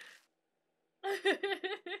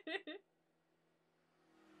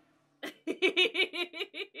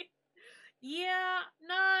 Yeah,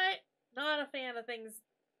 not a fan of things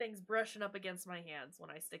brushing up against my hands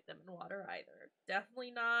when I stick them in water either.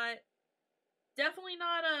 Definitely not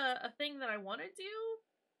a thing that I want to do.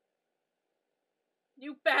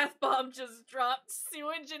 New bath bomb just dropped.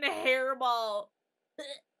 Sewage and hairball.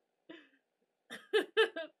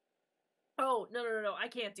 Oh, no. I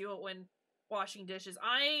can't do it when washing dishes.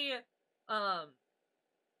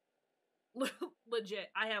 Legit,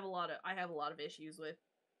 I have a lot of issues with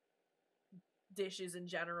dishes in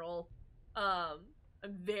general. I'm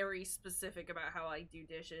very specific about how I do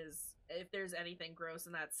dishes. If there's anything gross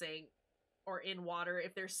in that sink or in water,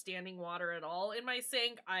 if there's standing water at all in my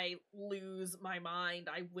sink, I lose my mind.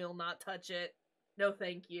 I will not touch it. No,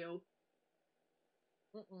 thank you.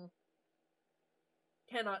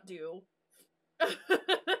 Cannot do.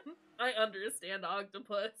 I understand,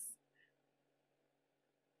 octopus.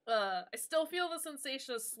 I still feel the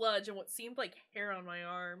sensation of sludge and what seemed like hair on my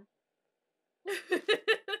arm.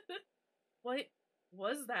 What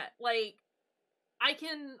was that? Like,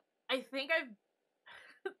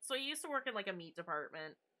 so I used to work in like a meat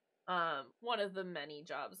department. One of the many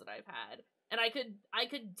jobs that I've had. And I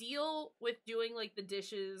could deal with doing like the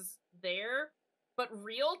dishes there, but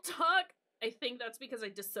real talk, I think that's because I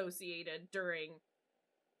dissociated during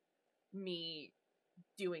me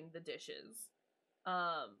doing the dishes.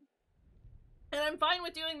 And I'm fine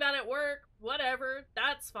with doing that at work. Whatever.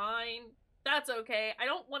 That's fine. That's okay. I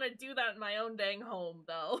don't want to do that in my own dang home,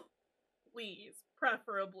 though. Please.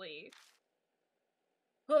 Preferably.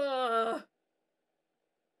 Sigh.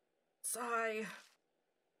 I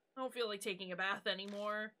don't feel like taking a bath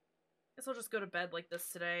anymore. Guess I'll just go to bed like this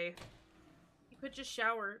today. You could just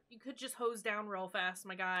shower. You could just hose down real fast,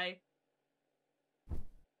 my guy.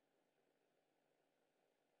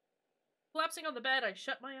 Collapsing on the bed, I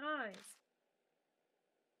shut my eyes.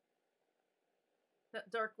 That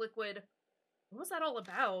dark liquid. What was that all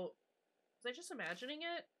about? Was I just imagining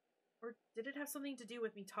it? Or did it have something to do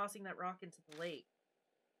with me tossing that rock into the lake?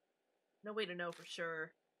 No way to know for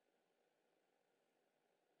sure.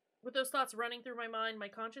 With those thoughts running through my mind, my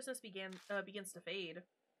consciousness begins to fade.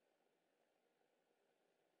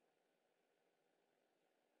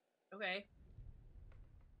 Okay.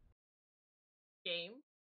 Game.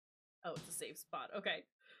 Oh, it's a safe spot. Okay.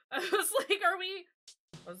 I was like,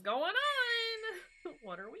 what's going on?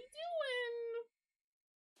 What are we doing?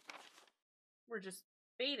 We're just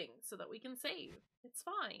fading so that we can save. It's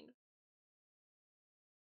fine.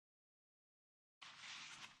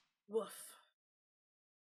 Woof.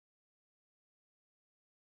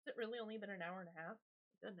 Has it really only been an hour and a half?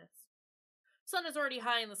 Goodness. Sun is already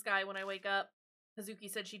high in the sky when I wake up. Hazuki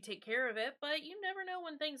said she'd take care of it, but you never know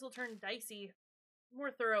when things will turn dicey.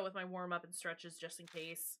 More thorough with my warm-up and stretches just in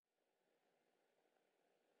case.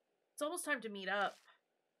 It's almost time to meet up.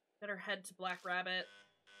 Better head to Black Rabbit.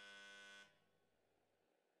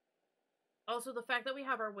 Also, the fact that we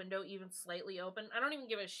have our window even slightly open, I don't even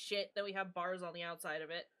give a shit that we have bars on the outside of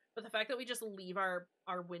it, but the fact that we just leave our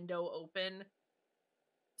window open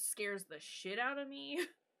scares the shit out of me.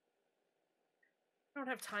 I don't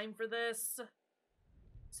have time for this.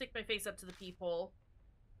 Stick my face up to the peephole.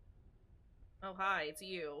 Oh, hi, it's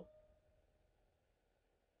you.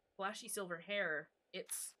 Flashy silver hair.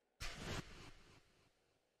 It's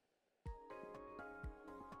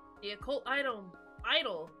the occult idol,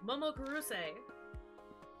 Momo Kuruse.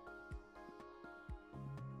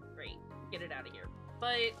 Great, get it out of here.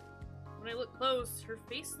 But when I look close, her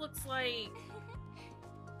face looks like...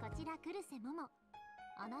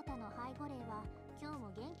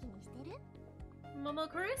 Momo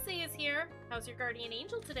Kuruse is here. How's your guardian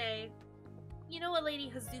angel today? You know a Lady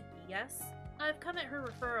Hazuki, yes? I've come at her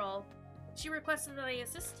referral. She requested that I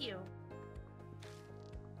assist you.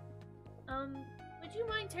 Would you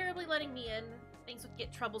mind terribly letting me in? Things would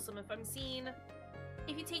get troublesome if I'm seen.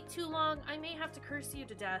 If you take too long, I may have to curse you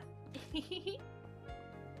to death.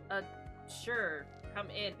 Sure. Come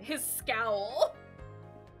in. His scowl.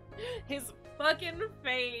 His fucking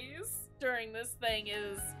face during this thing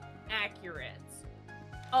is accurate.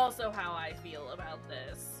 Also how I feel about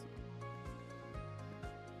this.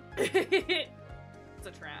 It's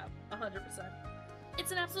a trap. 100%.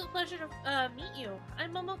 It's an absolute pleasure to meet you.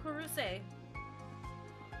 I'm Momo Kuruse.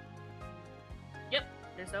 Yep,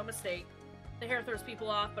 there's no mistake. The hair throws people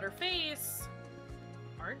off, but her face...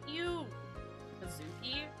 Aren't you...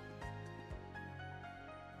 Hazuki?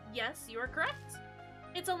 Yes, you are correct.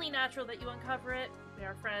 It's only natural that you uncover it. We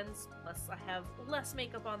are friends, plus I have less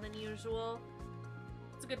makeup on than usual.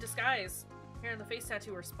 It's a good disguise. Hair and the face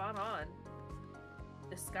tattoo are spot on.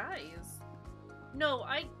 Disguise? No,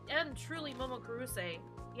 I am truly Momo Kuruse.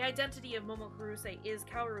 The identity of Momo Kuruse is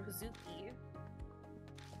Kaoru Hazuki.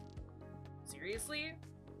 Seriously?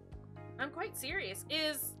 I'm quite serious.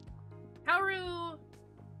 Is Kaoru...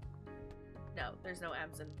 No, there's no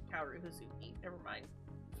M's in Kaoru Hazuki. Never mind.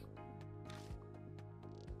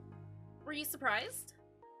 Were you surprised?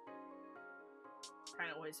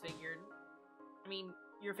 Kinda always figured. I mean,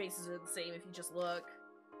 your faces are the same if you just look.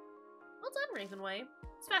 Well done, Ravenway.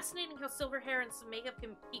 It's fascinating how silver hair and some makeup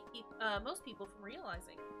can keep most people from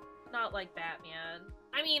realizing. Not like Batman.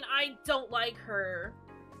 I mean, I don't like her.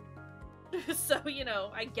 So, you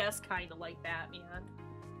know, I guess kinda like Batman.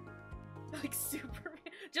 Like Superman.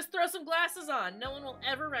 Just throw some glasses on. No one will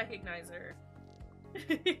ever recognize her.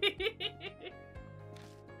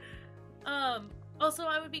 Also,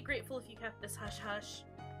 I would be grateful if you kept this hush-hush.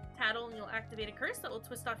 Tattle and you'll activate a curse that will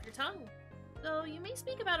twist off your tongue. Though you may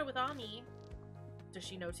speak about it with Ami. Does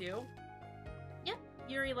she know too? Yep,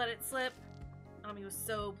 Yuri let it slip. Ami was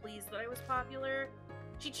so pleased that I was popular.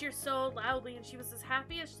 She cheered so loudly and she was as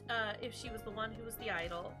happy as if she was the one who was the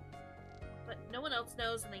idol. But no one else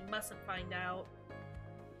knows and they mustn't find out.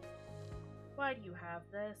 Why do you have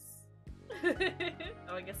this?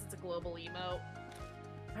 Oh, I guess it's a global emote.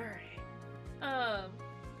 Alright.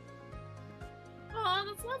 Aw,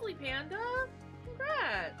 that's lovely, Panda!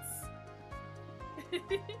 Congrats!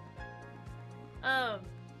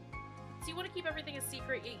 So you want to keep everything a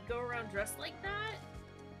secret, yet you go around dressed like that?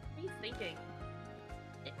 What are you thinking?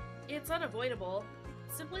 It's unavoidable.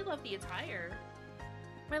 I simply love the attire.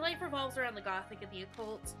 My life revolves around the gothic and the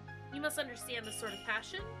occult. You must understand this sort of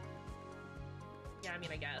passion? Yeah, I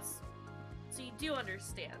mean, I guess. So you do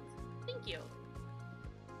understand. Thank you.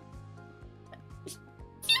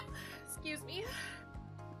 Excuse me.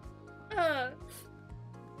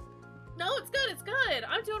 No, it's good, it's good.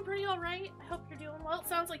 I'm doing pretty alright. I hope you're doing well. It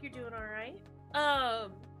sounds like you're doing alright.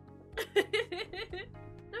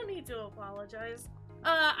 No need to apologize.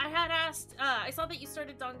 I had asked, I saw that you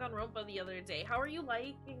started Danganronpa the other day. How are you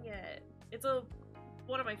liking it? It's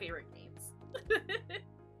one of my favorite games.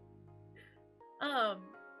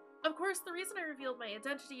 Of course, the reason I revealed my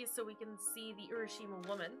identity is so we can see the Urashima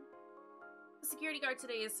woman. The security guard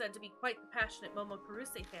today is said to be quite the passionate Momo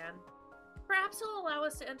Kuruse fan. Perhaps he'll allow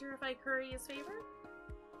us to enter if I curry his favor?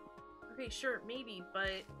 Okay, sure, maybe,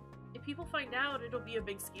 but if people find out, it'll be a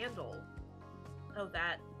big scandal. Oh,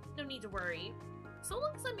 that. No need to worry. So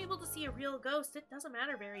long as I'm able to see a real ghost, it doesn't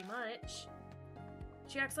matter very much.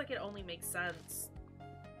 She acts like it only makes sense.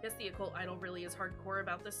 Guess the occult idol really is hardcore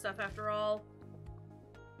about this stuff after all.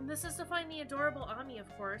 And this is to find the adorable Ami,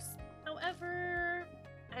 of course. However,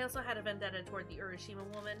 I also had a vendetta toward the Urashima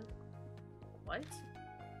woman. What?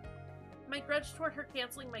 My grudge toward her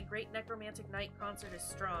canceling my Great Necromantic Night concert is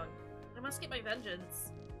strong. I must get my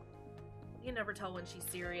vengeance. You can never tell when she's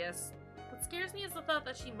serious. What scares me is the thought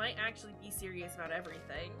that she might actually be serious about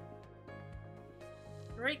everything.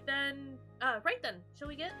 Right then, shall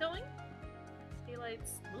we get going?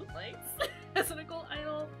 Daylights, moonlights, as an occult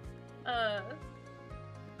idol. I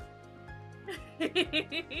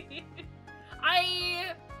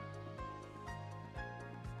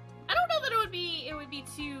don't know that it would be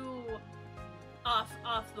too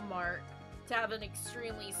off the mark to have an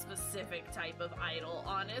extremely specific type of idol,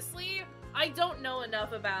 honestly. I don't know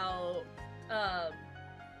enough about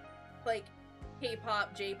like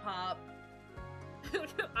K-pop, J-pop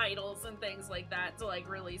idols and things like that to like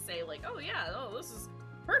really say like, oh yeah, oh this is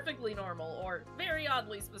perfectly normal or very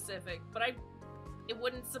oddly specific, but it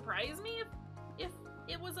wouldn't surprise me if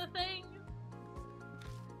it was a thing.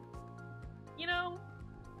 You know?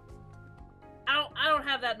 I don't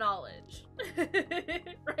have that knowledge.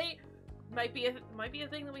 Right? Might be a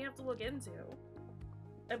thing that we have to look into.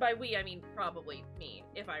 And by we, I mean probably me,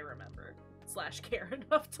 if I remember. / care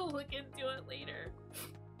enough to look into it later.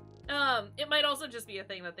 It might also just be a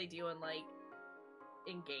thing that they do in, like,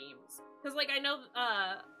 in games. Because, like, I know,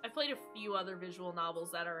 I've played a few other visual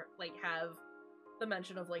novels that are, like, have the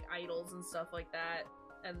mention of, like, idols and stuff like that.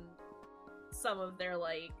 And some of their,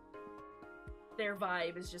 like, their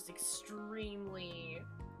vibe is just extremely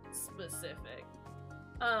specific.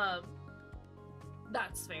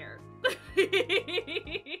 That's fair.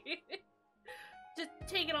 Just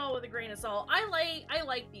take it all with a grain of salt. I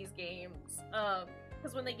like these games.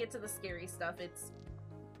 Because when they get to the scary stuff, it's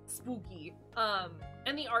spooky.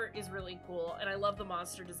 And the art is really cool, and I love the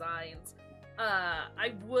monster designs.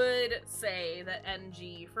 I would say that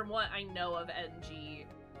NG, from what I know of NG,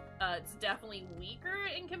 it's definitely weaker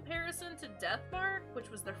in comparison to Deathmark, which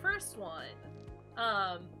was their first one.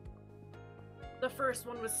 The first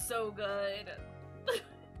one was so good.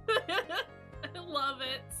 I love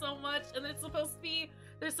it so much, and there's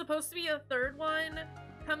supposed to be a third one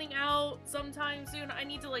coming out sometime soon. I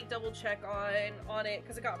need to, like, double check on it,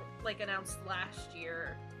 because it got, like, announced last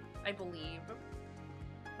year, I believe.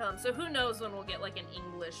 So who knows when we'll get, like, an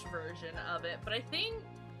English version of it, but I think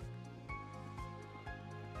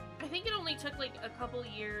it only took, like, a couple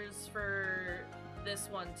years for this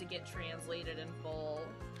one to get translated in full.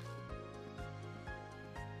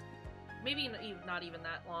 Maybe not even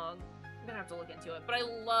that long. I'm gonna have to look into it, but I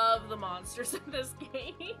love the monsters in this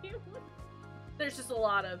game. There's just a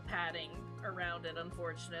lot of padding around it,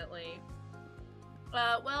 unfortunately.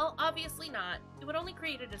 Well, obviously not. It would only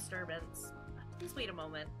create a disturbance. Please wait a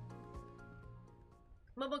moment.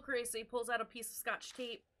 Momo Kurese pulls out a piece of scotch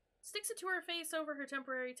tape, sticks it to her face over her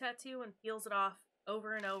temporary tattoo, and peels it off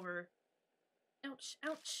over and over. Ouch,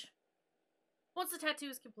 ouch. Once the tattoo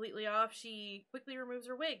is completely off, she quickly removes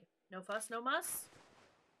her wig. No fuss, no muss.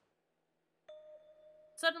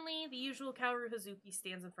 Suddenly, the usual Kaoru Hazuki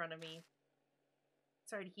stands in front of me.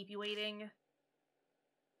 Sorry to keep you waiting.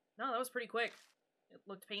 No, that was pretty quick. It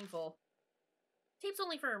looked painful. Tape's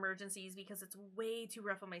only for emergencies because it's way too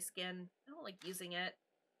rough on my skin. I don't like using it.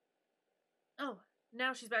 Oh,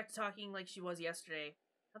 now she's back to talking like she was yesterday.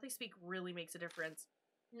 How they speak really makes a difference.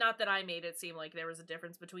 Not that I made it seem like there was a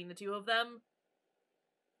difference between the two of them.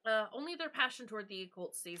 Only their passion toward the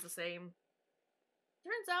occult stays the same.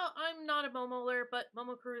 Turns out I'm not a Momoler, but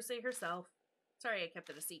Momo Kurose herself. Sorry I kept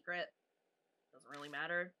it a secret. Doesn't really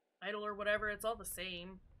matter. Idol or whatever, it's all the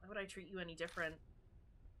same. Why would I treat you any different?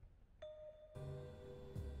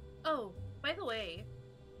 Oh, by the way,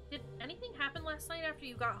 did anything happen last night after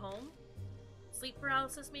you got home? Sleep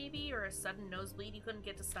paralysis maybe, or a sudden nosebleed you couldn't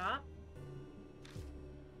get to stop?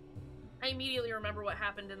 I immediately remember what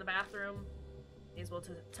happened in the bathroom. May as well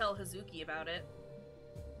to tell Hazuki about it.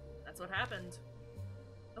 That's what happened.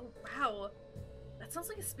 Oh, wow. That sounds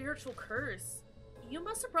like a spiritual curse. You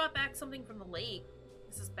must have brought back something from the lake.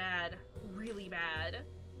 This is bad. Really bad.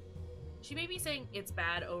 She may be saying it's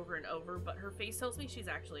bad over and over, but her face tells me she's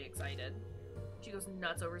actually excited. She goes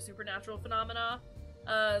nuts over supernatural phenomena.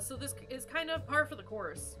 So this is kind of par for the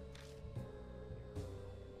course.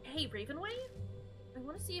 Hey, Ravenway? I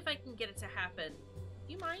want to see if I can get it to happen.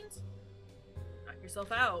 Do you mind? Knock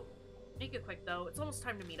yourself out. Make it quick, though. It's almost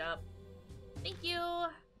time to meet up. Thank you!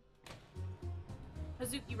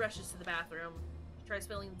 Hazuki rushes to the bathroom. She tries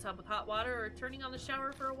filling the tub with hot water or turning on the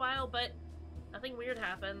shower for a while, but nothing weird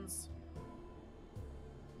happens.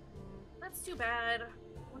 That's too bad.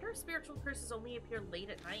 I wonder if spiritual curses only appear late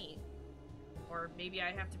at night. Or maybe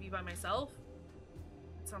I have to be by myself?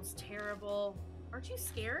 That sounds terrible. Aren't you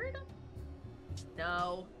scared?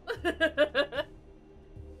 No.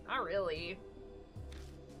 Not really.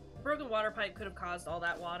 The broken water pipe could have caused all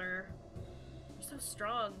that water. You're so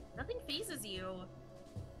strong. Nothing phases you.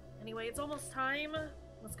 Anyway, it's almost time.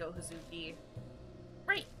 Let's go, Hazuki.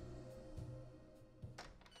 Right.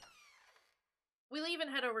 We leave and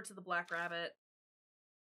head over to the Black Rabbit.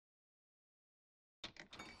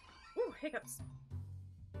 Ooh, hiccups.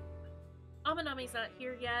 Amanami's not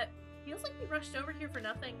here yet. Feels like we rushed over here for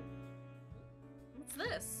nothing. What's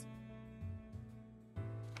this?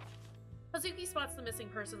 Hazuki spots the missing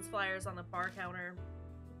persons flyers on the bar counter.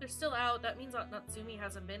 If they're still out, that means Natsumi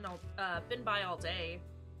hasn't been by all day.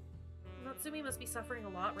 Natsumi must be suffering a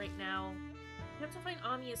lot right now. We have to find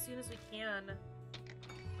Ami as soon as we can.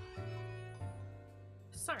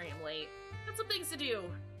 Sorry I'm late. Got some things to do.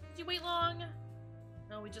 Did you wait long?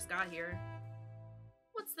 No, we just got here.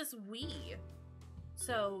 What's this we?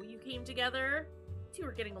 So, you came together? You two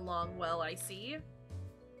are getting along well, I see.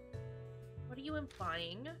 What are you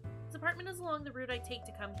implying? His apartment is along the route I take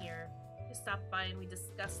to come here. You stopped by and we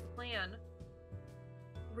discussed the plan.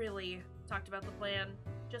 Really? Talked about the plan?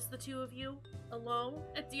 Just the two of you? Alone?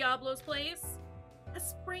 At Diablo's place? Has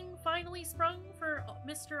spring finally sprung for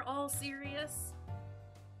Mr. All Serious?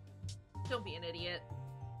 Don't be an idiot.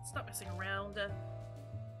 Stop messing around.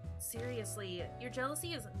 Seriously, your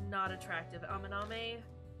jealousy is not attractive, Amaname.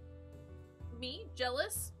 Me?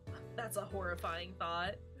 Jealous? That's a horrifying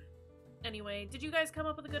thought. Anyway, did you guys come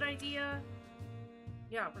up with a good idea?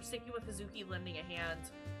 Yeah, we're sticking with Hazuki lending a hand.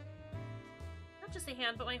 Not just a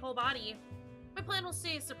hand, but my whole body. My plan will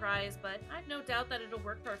stay a surprise, but I've no doubt that it'll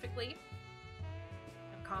work perfectly.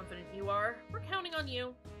 I'm confident you are. We're counting on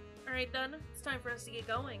you. Alright then, it's time for us to get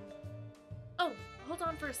going. Oh, hold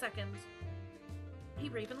on for a second. Hey,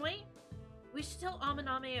 Ravenway? We should tell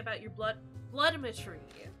Amaname about your bloodimetry.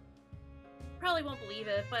 Probably won't believe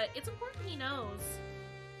it, but it's important he knows.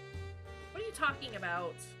 What are you talking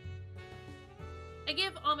about? I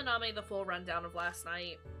give Amaname the full rundown of last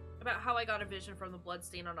night, about how I got a vision from the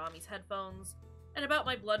bloodstain on Ami's headphones, and about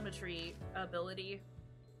my bloodimetry ability.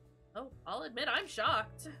 Oh, I'll admit I'm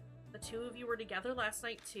shocked. The two of you were together last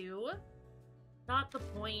night too? Not the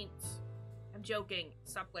point. I'm joking.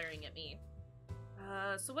 Stop glaring at me.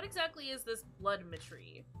 So what exactly is this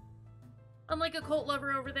bloodimetry? Unlike a cult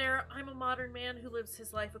lover over there, I'm a modern man who lives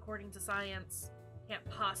his life according to science. Can't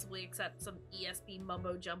possibly accept some ESP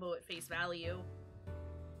mumbo-jumbo at face value.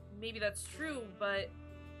 Maybe that's true, but...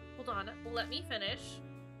 Hold on, let me finish.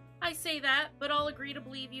 I say that, but I'll agree to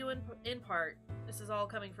believe you in part. This is all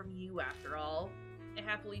coming from you, after all. I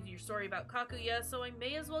have to leave your story about Kakuya, so I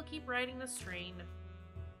may as well keep riding this train.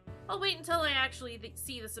 I'll wait until I actually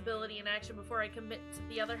see this ability in action before I commit to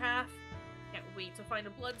the other half. Can't wait to find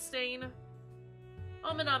a bloodstain.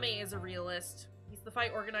 Amaname is a realist. He's the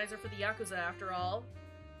fight organizer for the Yakuza, after all.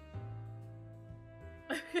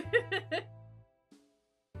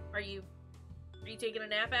 Are you taking a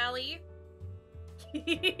nap, Allie?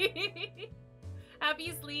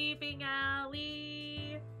 Happy sleeping,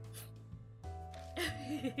 Allie.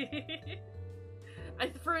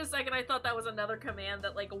 For a second, I thought that was another command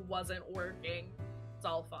that, like, wasn't working. It's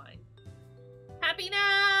all fine. Happy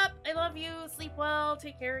nap! I love you. Sleep well.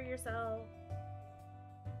 Take care of yourself.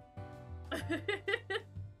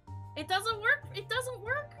 It doesn't work. It doesn't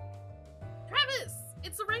work. Travis,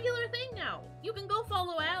 it's a regular thing now. You can go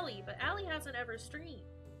follow Allie, but Allie hasn't ever streamed.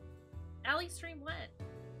 Allie streamed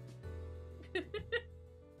when?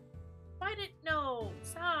 Why did no?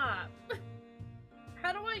 Stop.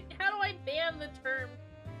 How do I ban the term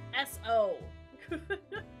SO?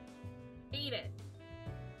 Hate it.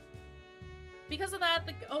 Because of that,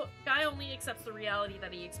 the guy only accepts the reality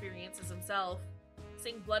that he experiences himself.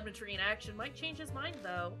 Seeing bloodimetry in action might change his mind,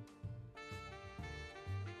 though.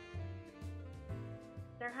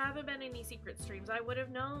 There haven't been any secret streams. I would have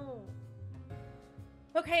known.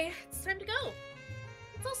 Okay, it's time to go.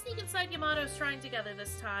 Let's all sneak inside Yamato's shrine together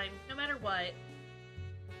this time, no matter what.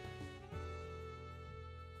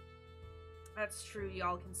 That's true,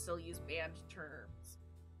 y'all can still use banned terms.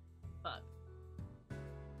 Fuck.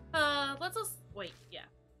 Let's just wait, yeah.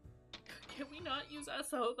 Can we not use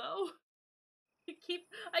SO though? I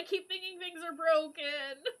keep thinking things are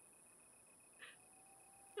broken.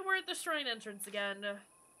 And we're at the shrine entrance again.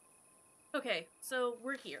 Okay, so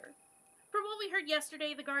we're here. From what we heard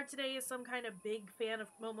yesterday, the guard today is some kind of big fan of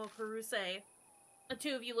Momo Kuruse. The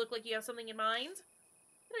two of you look like you have something in mind.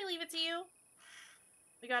 Can I leave it to you?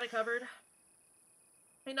 We got it covered.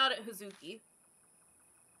 I nod at Hazuki.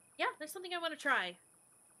 Yeah, there's something I want to try.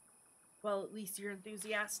 Well, at least you're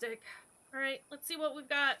enthusiastic. Alright, let's see what we've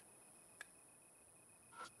got.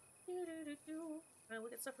 Can I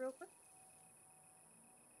look at stuff real quick?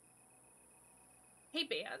 Hey,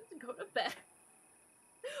 band, go to bed.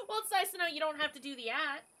 Well, it's nice to know you don't have to do the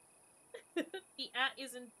at. The at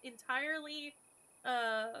is entirely,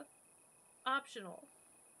 optional.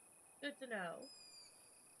 Good to know.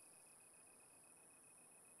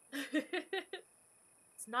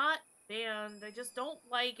 It's not banned. I just don't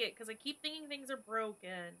like it because I keep thinking things are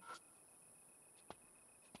broken.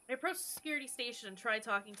 I approach the security station and try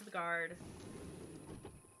talking to the guard.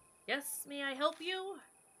 Yes, may I help you?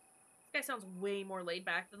 This guy sounds way more laid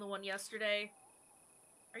back than the one yesterday.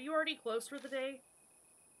 Are you already closed for the day?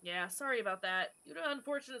 Yeah, sorry about that. Due to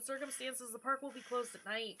unfortunate circumstances, the park will be closed at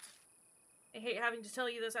night. I hate having to tell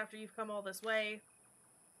you this after you've come all this way.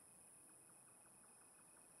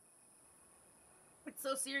 It's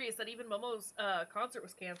so serious that even Momo's concert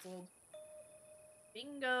was canceled.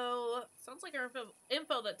 Bingo! Sounds like our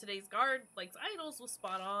info that today's guard likes idols was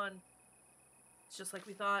spot on. It's just like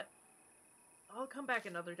we thought. I'll come back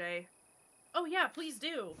another day. Oh yeah, please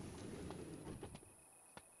do!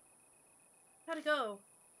 How'd it go?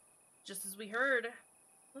 Just as we heard.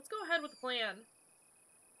 Let's go ahead with the plan.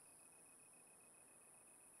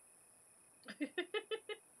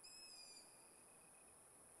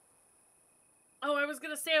 Oh, I was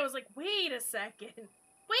gonna say, I was like, wait a second.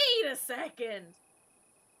 Wait a second.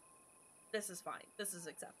 This is fine. This is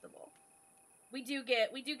acceptable. We do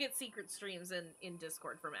get secret streams in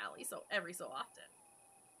Discord from Allie, so every so often.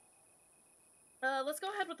 Let's go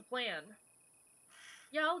ahead with the plan.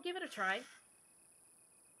 Yeah, I'll give it a try.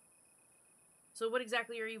 So what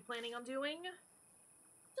exactly are you planning on doing?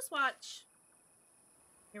 Just watch.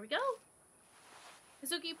 Here we go.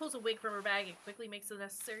 Hazuki pulls a wig from her bag and quickly makes the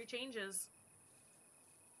necessary changes.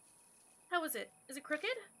 How is it? Is it crooked?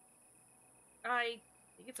 I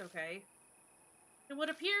think it's okay. And what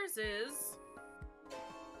appears is...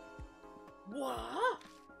 What?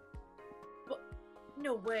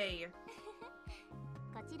 No way.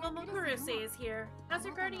 Momo Kurose is here. How's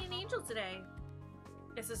your guardian angel today?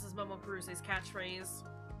 Guess this is Momo Kurose's catchphrase.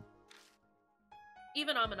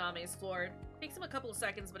 Even Amaname is floored. Takes him a couple of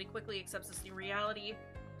seconds, but he quickly accepts this new reality.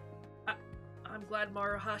 I'm glad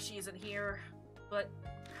Maruhashi isn't here, but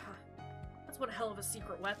that's one hell of a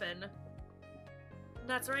secret weapon.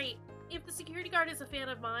 That's right. If the security guard is a fan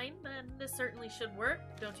of mine, then this certainly should work,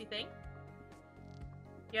 don't you think?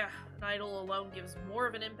 Yeah, an idol alone gives more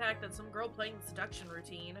of an impact than some girl playing the seduction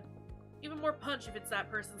routine. Even more punch if it's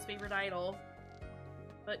that person's favorite idol.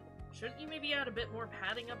 But shouldn't you maybe add a bit more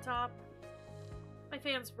padding up top? My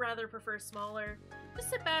fans rather prefer smaller.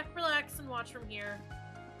 Just sit back, relax, and watch from here.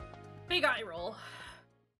 Big eye roll.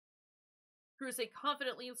 Kurose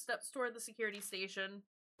confidently steps toward the security station.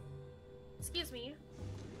 Excuse me.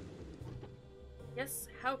 Yes,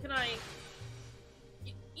 how can I...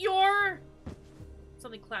 You're...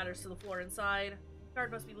 Something clatters to the floor inside.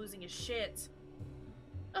 Guard must be losing his shit.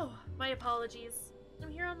 Oh, my apologies. I'm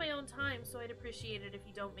here on my own time, so I'd appreciate it if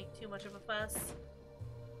you don't make too much of a fuss.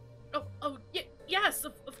 Yes,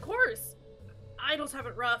 of course! Idols have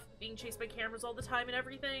it rough, being chased by cameras all the time and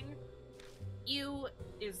everything. You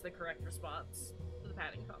is the correct response to the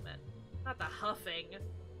padding comment. Not the huffing.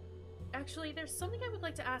 Actually, there's something I would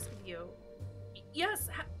like to ask of you. Yes,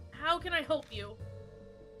 how can I help you?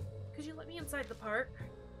 Could you let me inside the park?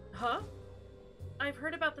 Huh? I've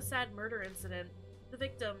heard about the sad murder incident. The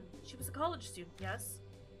victim, she was a college student, yes?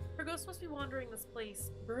 Her ghost must be wandering this place,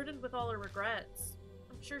 burdened with all her regrets.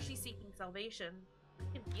 I'm sure she's seeking salvation. I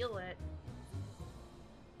can feel it.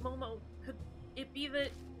 Momo, could it be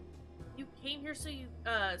that you came here so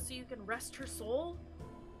you can rest her soul?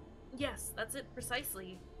 Yes, that's it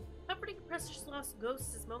precisely. Comforting a precious lost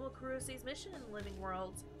ghost is Momo Kurose's mission in the living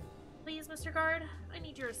world. Please, Mr. Guard, I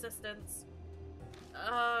need your assistance.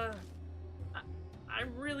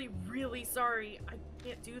 I'm really, really sorry. I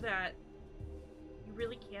can't do that. You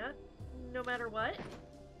really can't? No matter what?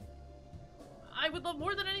 I would love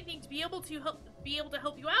more than anything to be able to help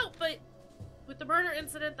you out, but with the murder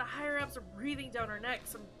incident, the higher-ups are breathing down our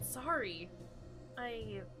necks. I'm sorry.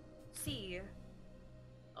 I see.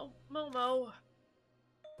 Oh, Momo.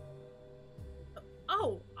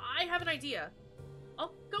 Oh, I have an idea.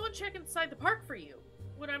 I'll go and check inside the park for you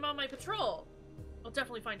when I'm on my patrol. I'll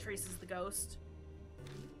definitely find traces of the ghost.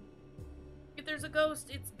 If there's a ghost,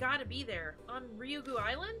 it's gotta be there. On Ryugu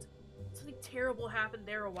Island? Something terrible happened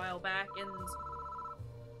there a while back, and...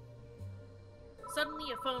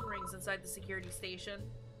 Suddenly a phone rings inside the security station.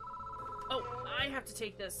 Oh, I have to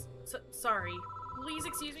take this. Sorry. Please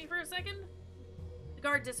excuse me for a second? The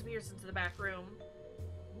guard disappears into the back room.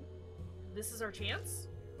 This is our chance?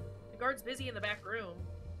 The guard's busy in the back room.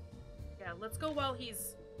 Yeah, let's go while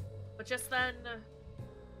he's... But just then...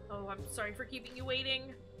 Oh, I'm sorry for keeping you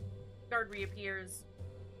waiting. Guard reappears.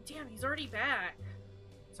 Damn, he's already back.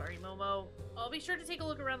 Sorry, Momo. I'll be sure to take a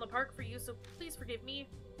look around the park for you, so please forgive me.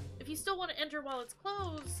 If you still want to enter while it's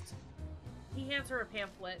closed... He hands her a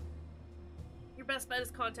pamphlet. Your best bet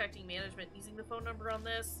is contacting management using the phone number on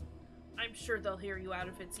this. I'm sure they'll hear you out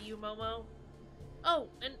if it's you, Momo. Oh,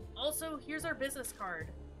 and also, here's our business card.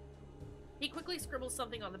 He quickly scribbles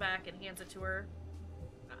something on the back and hands it to her.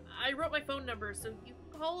 I wrote my phone number, so you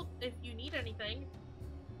can call if you need anything.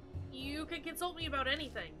 You can consult me about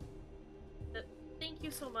anything. Thank you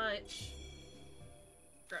so much.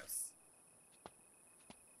 Gross.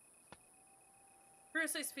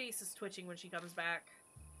 Kurose's face is twitching when she comes back.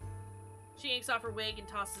 She yanks off her wig and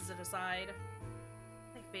tosses it aside.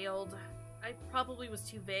 I failed. I probably was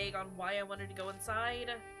too vague on why I wanted to go inside.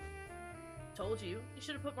 Told you. You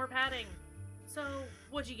should have put more padding. So,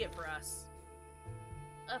 what'd you get for us?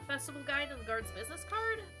 A festival guide and the guard's business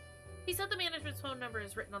card? He said the management's phone number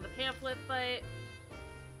is written on the pamphlet, but...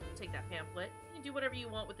 take that pamphlet. You can do whatever you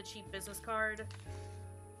want with the cheap business card.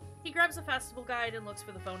 He grabs a festival guide and looks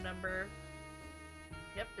for the phone number.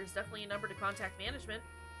 Yep, there's definitely a number to contact management.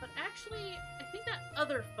 But actually, I think that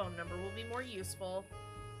other phone number will be more useful.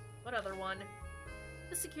 What other one?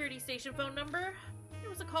 The security station phone number? There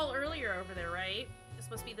was a call earlier over there, right? This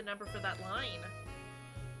must be the number for that line.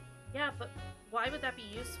 Yeah, but why would that be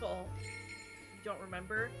useful? You don't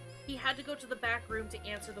remember? He had to go to the back room to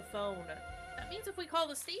answer the phone. That means if we call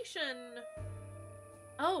the station...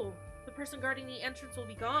 Oh, the person guarding the entrance will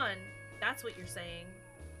be gone. That's what you're saying.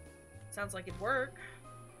 Sounds like it'd work.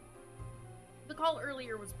 The call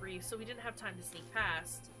earlier was brief, so we didn't have time to sneak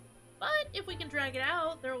past. But if we can drag it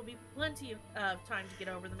out, there will be plenty of time to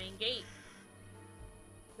get over the main gate.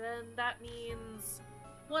 Then that means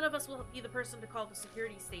one of us will be the person to call the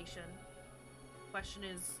security station. Question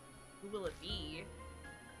is, who will it be?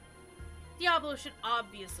 Diablo should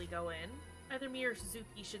obviously go in. Either me or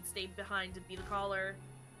Suzuki should stay behind to be the caller.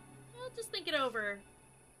 Well, just think it over.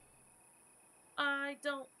 I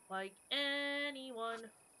don't like anyone.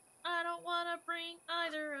 I don't want to bring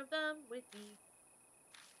either of them with me.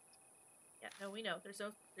 Yeah, no, we know. There's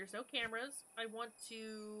no cameras. I want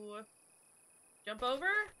to jump over.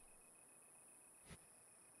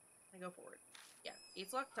 I go forward. Yeah,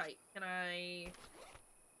 gate's locked tight. Can I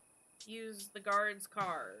use the guard's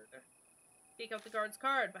card? Take out the guard's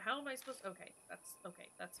card, but how am I supposed to... Okay, that's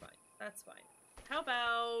fine. That's fine. How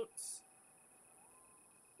about...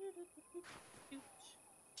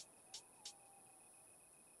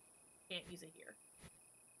 Can't use it here.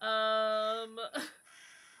 What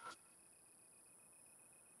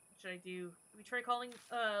should I do? Should we try calling,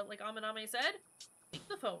 like Amaname said? Make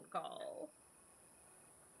the phone call.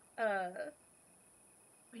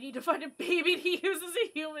 We need to find a baby to use as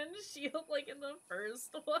a human shield, like in the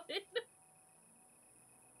first one.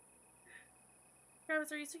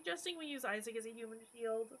 Travis, are you suggesting we use Isaac as a human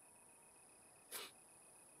shield?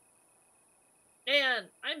 And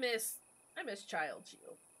I miss Child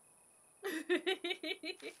Shield.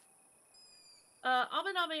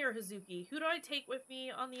 Amaname or Hazuki, who do I take with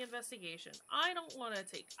me on the investigation? I don't want to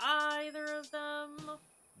take either of them.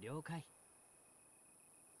 了解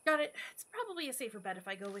Got it. It's probably a safer bet if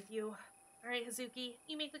I go with you. Alright, Hazuki,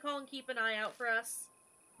 you make the call and keep an eye out for us.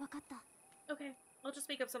 わかった。 Okay, I'll just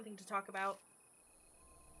make up something to talk about.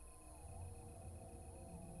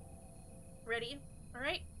 Ready?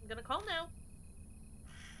 Alright, I'm gonna call now.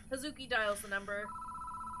 Hazuki dials the number.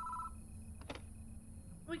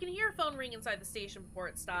 We can hear a phone ring inside the station before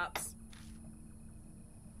it stops.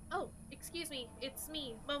 Oh, excuse me. It's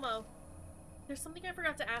me, Momo. There's something I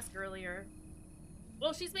forgot to ask earlier.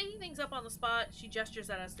 While she's making things up on the spot, she gestures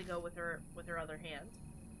at us to go with her other hand.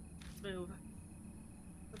 Let's move.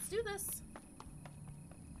 Let's do this.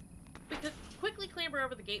 We could quickly clamber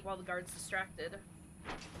over the gate while the guard's distracted.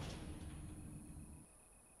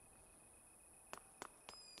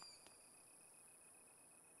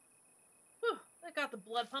 I got the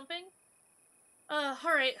blood pumping.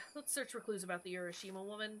 Alright, let's search for clues about the Urashima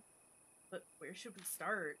woman. But where should we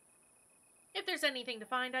start? If there's anything to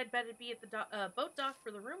find, I'd bet it'd be at the boat dock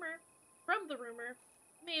from the rumor.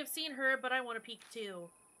 You may have seen her, but I want to peek too.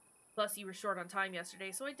 Plus, you were short on time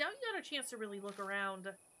yesterday, so I doubt you got a chance to really look around.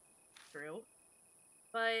 True.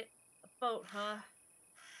 But, a boat, huh?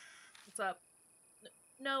 What's up?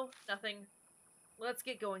 No, nothing. Let's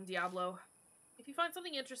get going, Diablo. If you find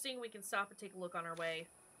something interesting, we can stop and take a look on our way.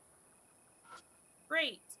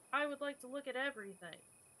 Great! I would like to look at everything.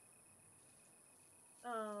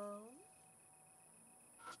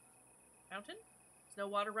 Fountain? There's no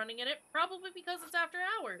water running in it, probably because it's after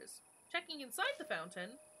hours. Checking inside the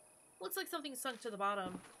fountain. Looks like something sunk to the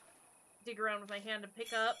bottom. Dig around with my hand and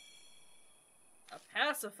pick up a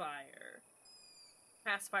pacifier.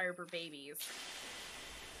 Pacifier for babies.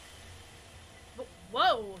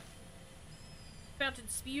 Whoa! Fountain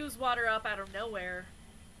spews water up out of nowhere.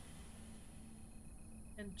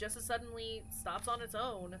 And just as suddenly stops on its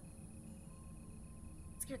own.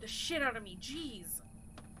 It scared the shit out of me, jeez.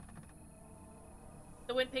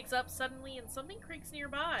 The wind picks up suddenly and something creaks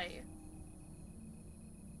nearby.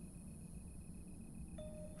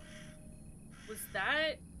 Was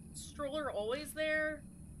that stroller always there?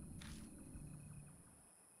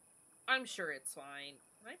 I'm sure it's fine.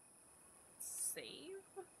 Can I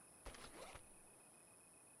save?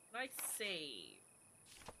 Can I save?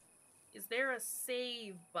 Is there a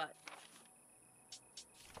save button?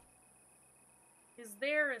 Is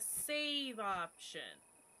there a save option?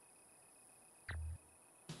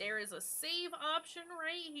 There is a save option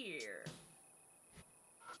right here.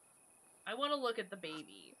 I want to look at the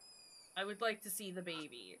baby. I would like to see the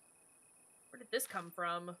baby. Where did this come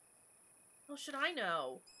from? How should I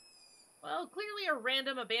know? Well, clearly a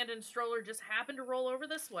random abandoned stroller just happened to roll over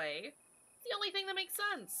this way. It's the only thing that makes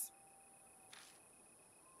sense.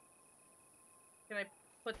 Can I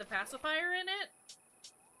put the pacifier in it?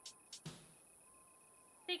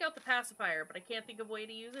 Take out the pacifier, but I can't think of a way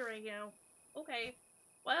to use it right now. Okay.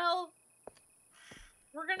 Well,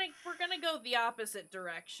 we're gonna go the opposite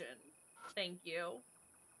direction. Thank you.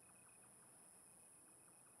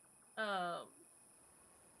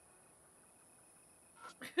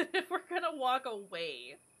 We're gonna walk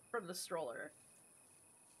away from the stroller.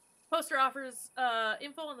 Poster offers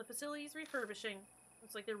info on the facility's refurbishing.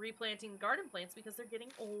 Looks like they're replanting garden plants because they're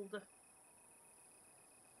getting old.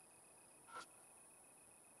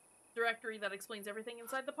 Directory that explains everything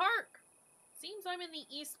inside the park. Seems I'm in the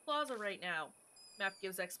East Plaza right now. Map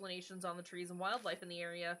gives explanations on the trees and wildlife in the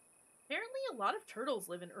area. Apparently a lot of turtles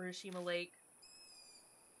live in Urashima Lake.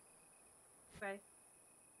 Okay.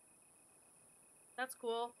 That's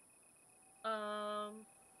cool.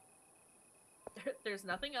 There's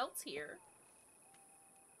nothing else here.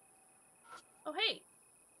 Oh, hey.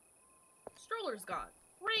 Stroller's gone.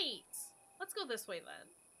 Great. Let's go this way, then.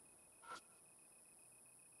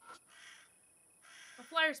 A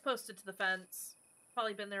flyer's posted to the fence.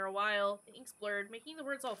 Probably been there a while. The ink's blurred, making the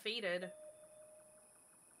words all faded.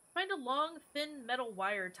 Find a long, thin metal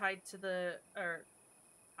wire tied to the...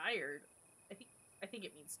 tired? I think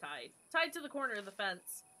it means tied. Tied to the corner of the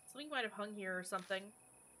fence. Something might have hung here or something.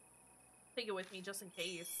 Take it with me just in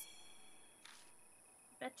case.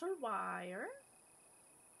 Metal wire?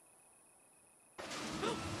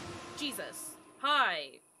 Jesus.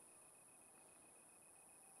 Hi.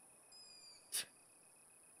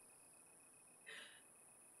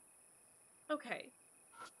 Okay.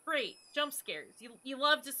 Great. Jump scares. You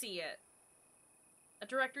love to see it. A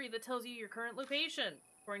directory that tells you your current location.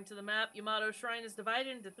 According to the map, Yamato Shrine is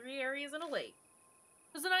divided into 3 areas and a lake.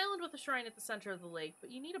 There's an island with a shrine at the center of the lake,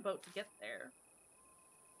 but you need a boat to get there.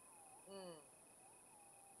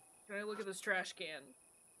 Can I look at this trash can?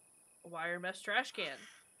 A wire mesh trash can.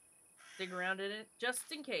 Dig around in it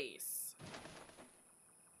just in case.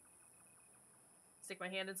 Stick my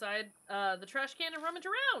hand inside the trash can and rummage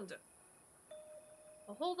around.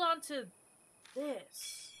 I'll hold on to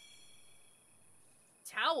this.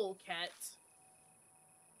 Towel cat.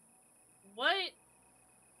 What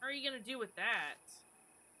are you gonna do with that?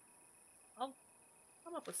 I'll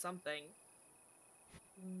come up with something.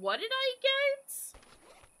 What did I get?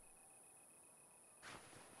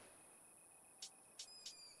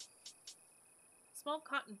 Small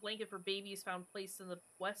cotton blanket for babies found placed in the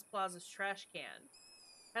West Plaza's trash can.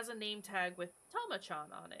 Has a name tag with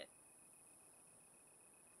Tama-chan on it.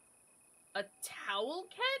 A towel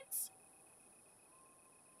kit?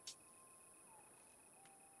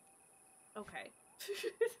 Okay.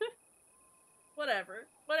 Whatever.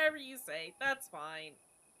 Whatever you say. That's fine.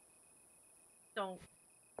 Don't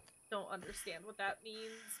understand what that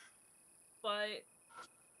means. But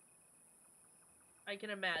I can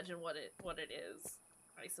imagine what it is,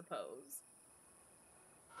 I suppose.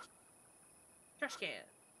 Trash can.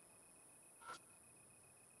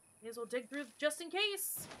 May as well dig through just in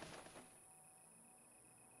case.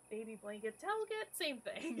 Baby blanket, towel kit, same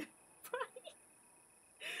thing.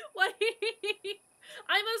 Like,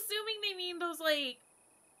 I'm assuming they mean those, like,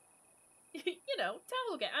 you know,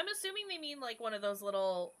 towel kit. I'm assuming they mean, like, one of those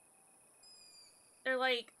little, they're,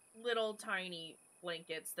 like, little tiny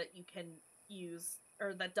blankets that you can use,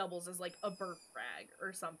 or that doubles as, like, a birth rag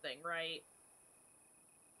or something, right?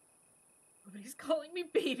 Nobody's calling me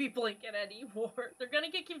baby blanket anymore. They're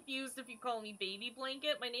gonna get confused if you call me baby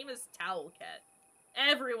blanket. My name is Towel Cat.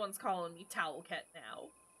 Everyone's calling me Towel Cat now.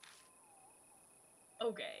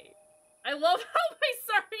 Okay. I love how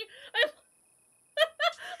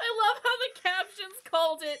I love how the captions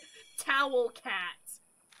called it Towel Cat.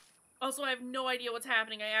 Also, I have no idea what's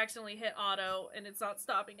happening. I accidentally hit auto and it's not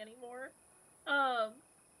stopping anymore. Cotton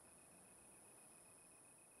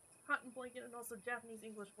blanket and also Japanese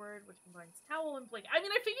English word which combines towel and blanket. I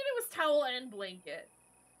mean, I figured it was towel and blanket.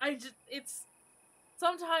 It's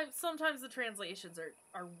sometimes the translations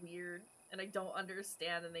are weird and I don't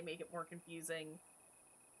understand and they make it more confusing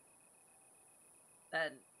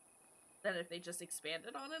than if they just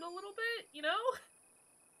expanded on it a little bit, you know?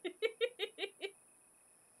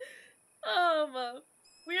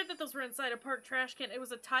 Weird that those were inside a park trash can. It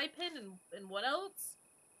was a tie pin and what else?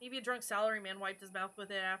 Maybe a drunk salaryman wiped his mouth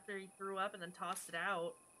with it after he threw up and then tossed it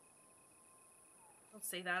out. Don't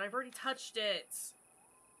say that. I've already touched it.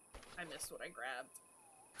 I missed what I grabbed.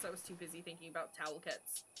 Because I was too busy thinking about towel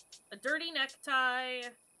kits. A dirty necktie.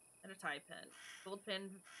 and a tie pin. Gold pin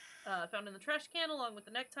found in the trash can along with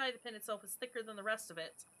the necktie. The pin itself is thicker than the rest of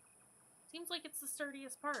it. Seems like it's the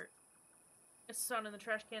sturdiest part. It's found in the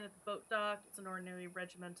trash can at the boat dock. It's an ordinary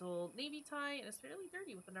regimental navy tie and it's fairly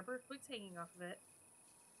dirty with a number of twigs hanging off of it.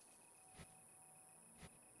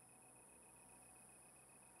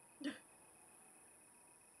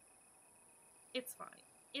 It's fine.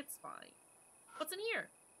 It's fine. What's in here?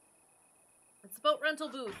 It's the boat rental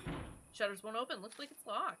booth. Shutters won't open. Looks like it's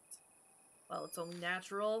locked. Well, it's only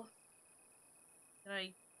natural. Can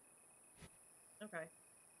I... Okay.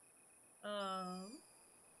 Can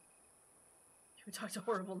we talk to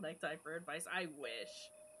Horrible Necktie for advice? I wish.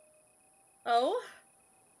 Oh?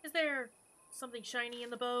 Is there something shiny in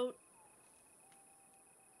the boat?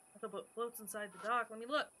 The boat floats inside the dock. Let me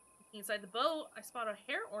look. Inside the boat, I spot a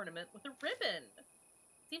hair ornament with a ribbon.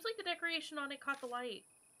 Seems like the decoration on it caught the light.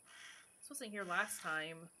 This wasn't here last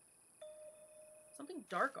time. Something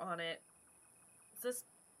dark on it. Is this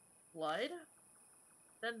blood?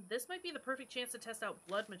 Then this might be the perfect chance to test out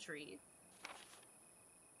bloodmetry.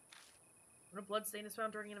 When a bloodstain is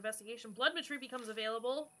found during an investigation, bloodmetry becomes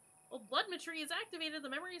available. Well, bloodmetry is activated. The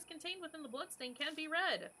memories contained within the bloodstain can be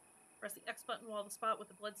read. Press the X button while the spot with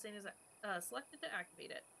the bloodstain is selected to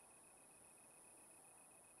activate it.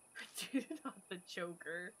 Dude, not the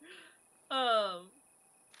choker.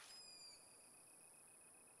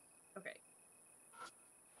 Okay.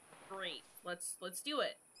 Great. Let's do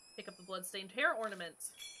it. Pick up the bloodstained hair ornament.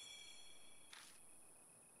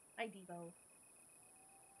 Hi, Devo.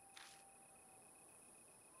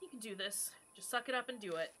 You can do this. Just suck it up and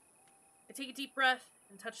do it. I take a deep breath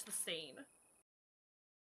and touch the stain.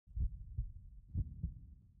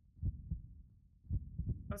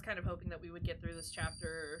 I was kind of hoping that we would get through this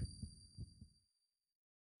chapter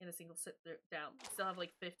in a single sit down. We still have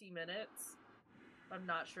like 50 minutes. I'm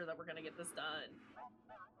not sure that we're gonna get this done.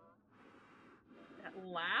 That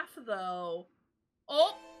laugh, though.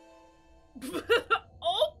 Oh!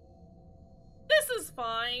 Oh! This is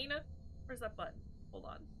fine. Where's that button? Hold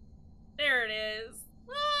on. There it is.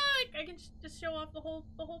 Look! I can just show off the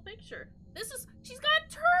whole picture. This is... She's got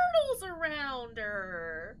turtles around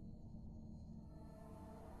her!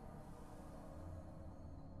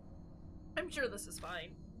 I'm sure this is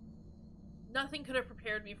fine. Nothing could have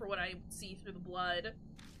prepared me for what I see through the blood.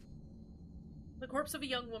 The corpse of a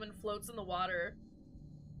young woman floats in the water.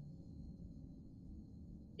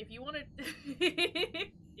 If you want to...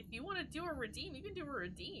 if you want to do a redeem, you can do a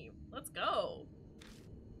redeem. Let's go.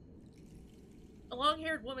 A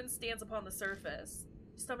long-haired woman stands upon the surface.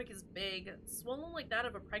 Her stomach is big, swollen like that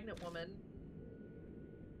of a pregnant woman.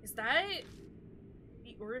 Is that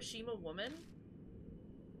the Urashima woman?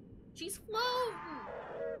 She's floating!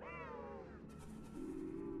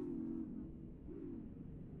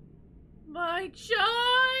 My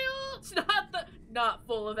child! Not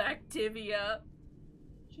full of Activia.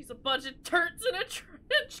 She's a bunch of turds in a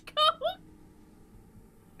trench coat.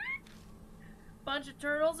 Bunch of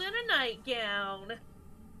turtles in a nightgown.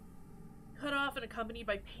 Cut off and accompanied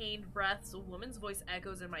by pained breaths, a woman's voice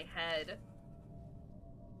echoes in my head.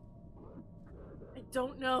 I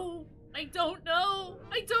don't know. I don't know.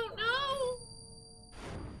 I don't know.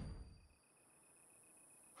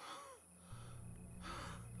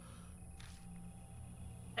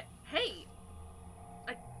 Hey,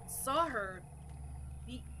 I saw her.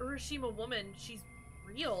 The Urashima woman, she's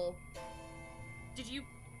real. Did you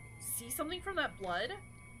see something from that blood?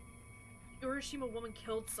 The Urashima woman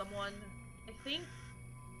killed someone. I think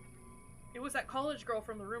it was that college girl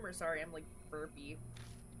from the rumor. Sorry, I'm like burpy.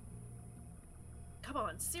 Come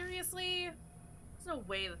on, seriously? There's no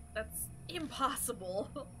way that's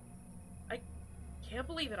impossible. I can't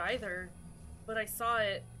believe it either, but I saw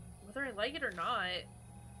it, whether I like it or not.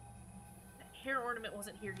 That hair ornament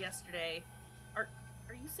wasn't here yesterday. Are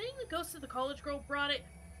you saying the ghost of the college girl brought it?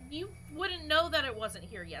 You wouldn't know that it wasn't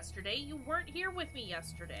here yesterday. You weren't here with me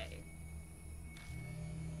yesterday.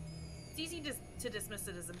 It's easy to dismiss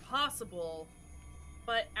it as impossible,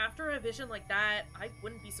 but after a vision like that, I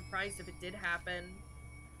wouldn't be surprised if it did happen.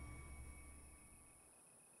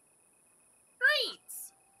 Great!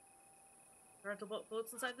 The rental boat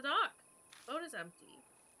floats inside the dock. The boat is empty.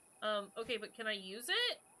 Okay, but can I use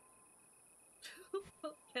it?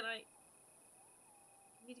 Can I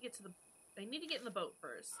need to get to the... I need to get in the boat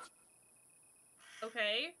first.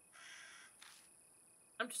 Okay.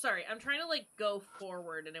 I'm sorry. I'm trying to, like, go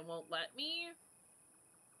forward and it won't let me.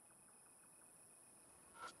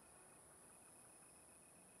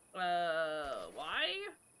 Why?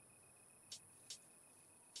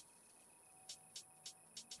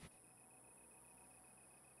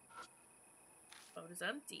 Boat is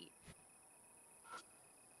empty.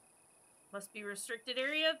 Must be restricted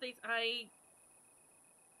area.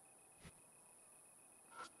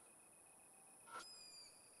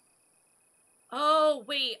 Oh,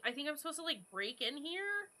 wait. I think I'm supposed to, like, break in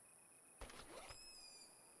here?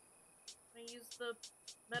 Can I use the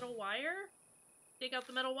metal wire? Take out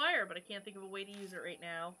the metal wire, but I can't think of a way to use it right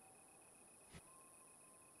now.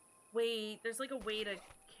 Wait, there's, like, a way to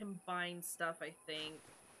combine stuff, I think.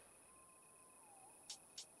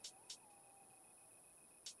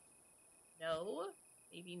 No?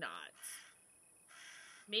 Maybe not.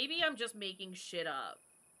 Maybe I'm just making shit up.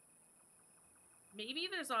 Maybe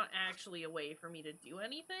there's not actually a way for me to do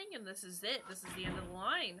anything, and this is it. This is the end of the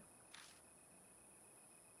line.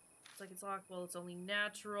 It's like it's locked. Well, it's only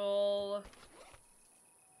natural.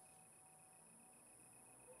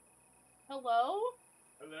 Hello?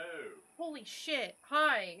 Hello. Holy shit.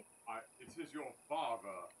 Hi. It is your father.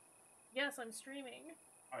 Yes, I'm streaming.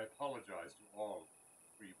 I apologize to all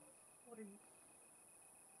streamers. What are you...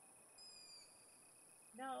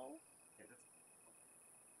 No. Okay, that's...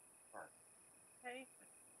 Alright. Okay.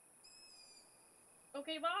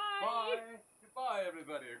 Okay, bye! Bye! Goodbye,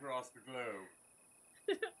 everybody across the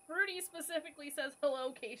globe. Rudy specifically says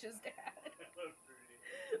hello, Kayshurr's dad. Hello,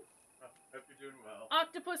 Fruity. Hope you're doing well.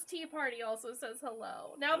 Octopus Tea Party also says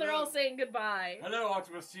hello. Now they're all saying goodbye. Hello,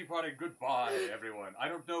 Octopus Tea Party. Goodbye, everyone. I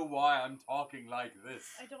don't know why I'm talking like this.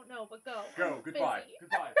 I don't know, but go. Go. I'm Goodbye. busy.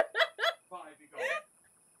 Goodbye. Bye. Be gone.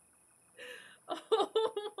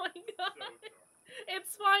 Oh my god. So sorry.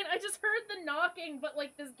 It's fine. I just heard the knocking, but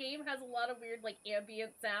like this game has a lot of weird like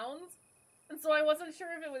ambient sounds. And so I wasn't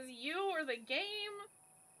sure if it was you or the game.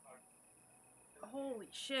 Holy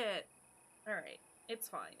shit. Alright. It's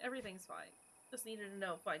fine. Everything's fine. Just needed to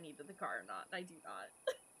know if I needed the car or not. I do not.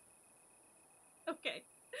 Okay.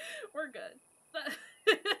 We're good.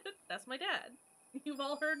 That's my dad. You've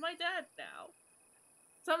all heard my dad now.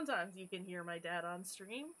 Sometimes you can hear my dad on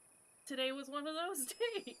stream. Today was one of those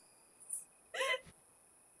days.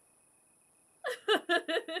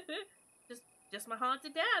 just my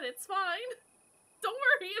haunted dad. It's fine. Don't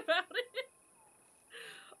worry about it.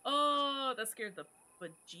 Oh, that scared the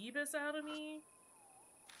bejeebus out of me.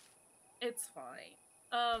 It's fine.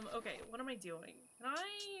 Okay, what am I doing? Can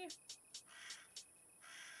I...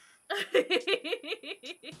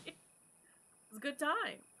 It's a good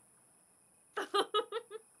time.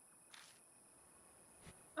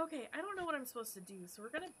 Okay, I don't know what I'm supposed to do, so we're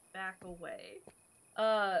gonna back away.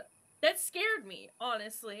 That scared me,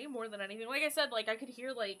 honestly, more than anything. Like I said, like, I could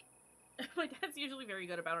hear, like... My dad's usually very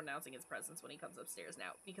good about announcing his presence when he comes upstairs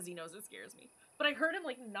now, because he knows it scares me. But I heard him,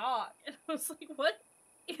 like, knock, and I was like, what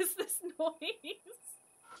is this noise?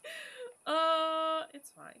 It's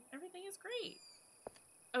fine. Everything is great.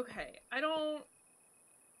 Okay, I don't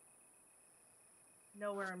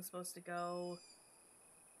know where I'm supposed to go.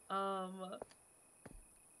 Oh,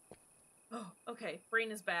 okay,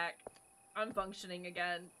 brain is back. I'm functioning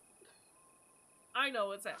again. I know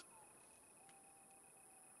what's happening.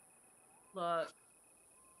 Look.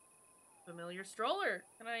 Familiar stroller.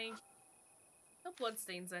 Can I... No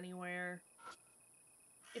bloodstains anywhere.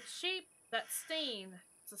 Its shape, that stain.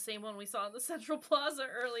 It's the same one we saw in the Central Plaza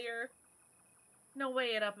earlier. No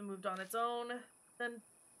way it up and moved on its own. Then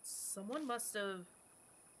someone must have...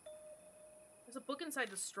 There's a book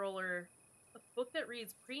inside the stroller. A book that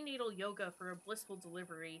reads Prenatal Yoga for a Blissful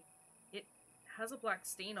Delivery. It has a black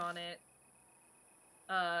stain on it.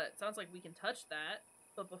 It sounds like we can touch that.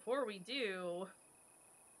 But before we do,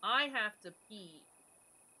 I have to pee.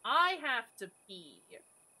 I have to pee.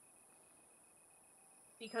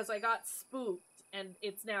 Because I got spooked, and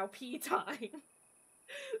it's now pee time.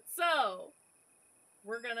 So,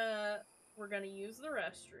 we're gonna use the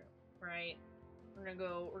restroom, right? We're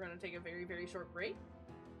gonna take a very, very short break.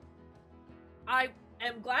 I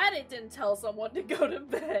am glad it didn't tell someone to go to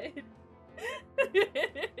bed.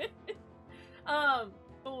 But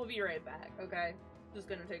we'll be right back, okay? Just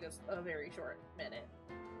gonna take us a very short minute.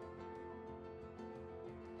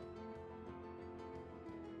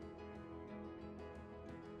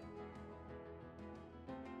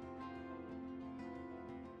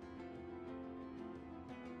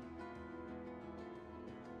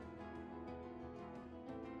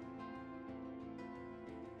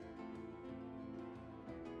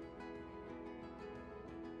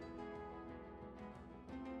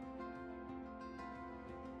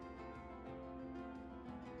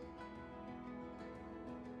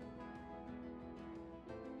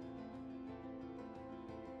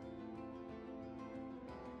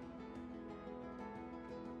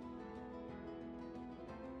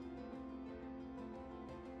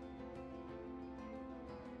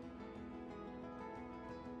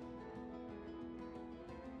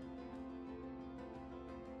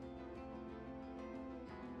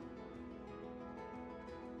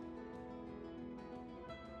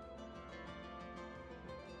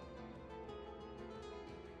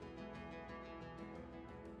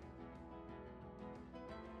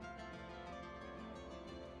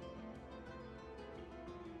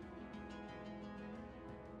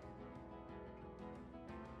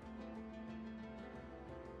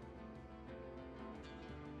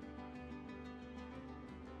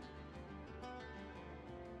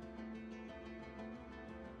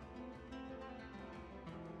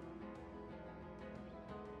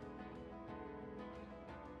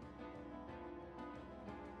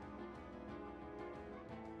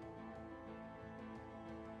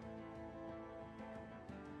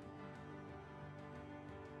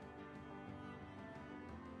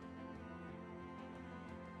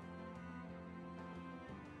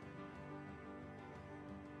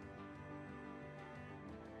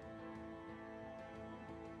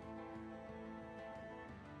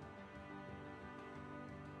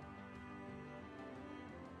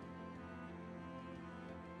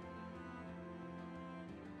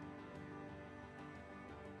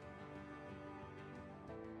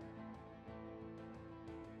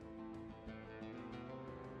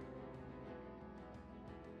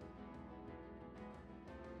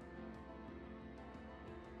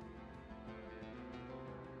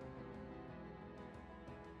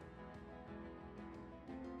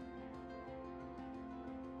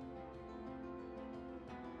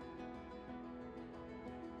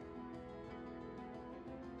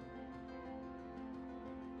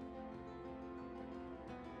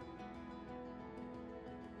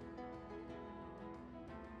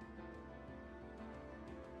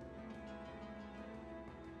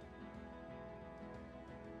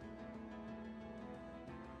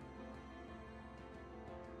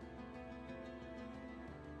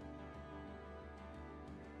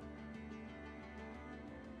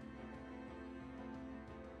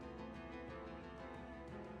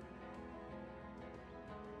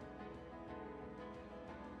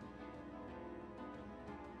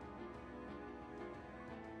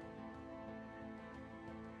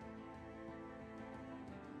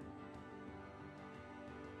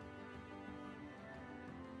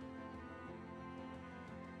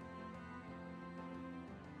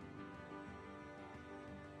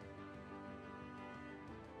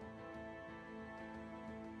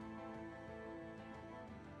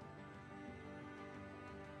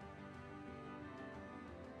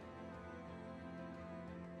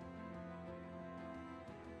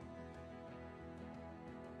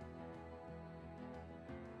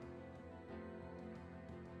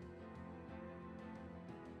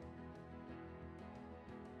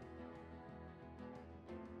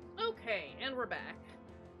 Okay, and we're back.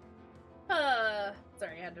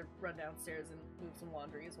 Sorry, I had to run downstairs and move some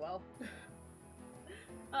laundry as well.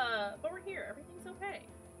 But we're here. Everything's okay.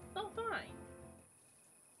 It's all fine.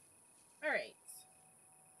 Alright.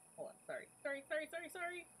 Hold on. Sorry.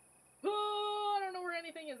 Oh, I don't know where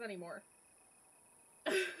anything is anymore.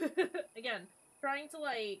 Again, trying to,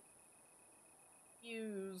 like,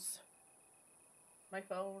 use my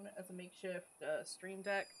phone as a makeshift stream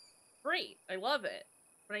deck. Great. I love it.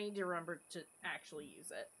 But I need to remember to actually use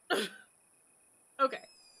it. Okay.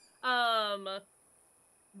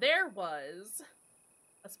 There was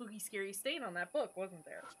a spooky, scary stain on that book, wasn't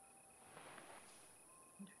there?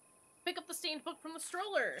 Pick up the stained book from the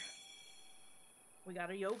stroller. We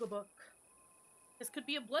got a yoga book. This could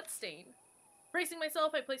be a blood stain. Bracing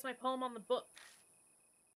myself, I place my poem on the book.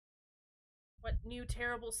 What new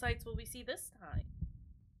terrible sights will we see this time?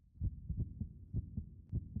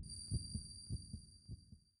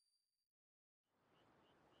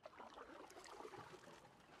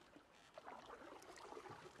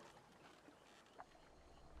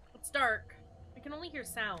 It's dark. I can only hear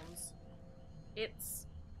sounds. It's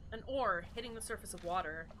an oar hitting the surface of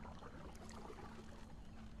water.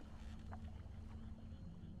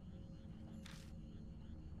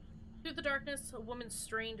 Through the darkness, a woman's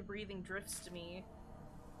strained breathing drifts to me.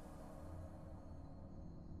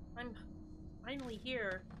 I'm finally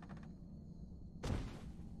here.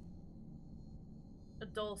 A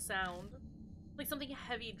dull sound, like something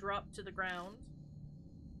heavy dropped to the ground.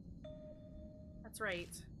 That's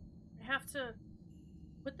right. I have to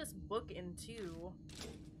put this book in too.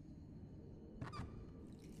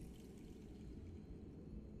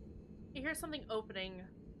 I hear something opening.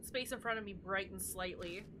 The space in front of me brightens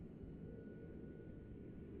slightly.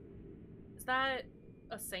 Is that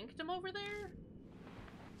a sanctum over there?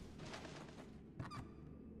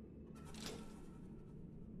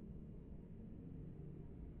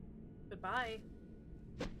 Goodbye.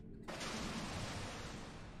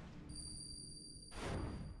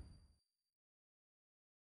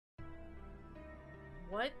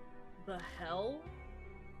 What the hell?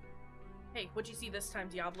 Hey, what'd you see this time,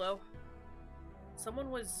 Diablo?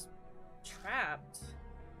 Someone was trapped.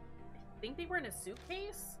 I think they were in a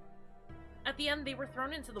suitcase? At the end, they were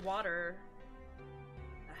thrown into the water.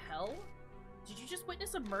 The hell? Did you just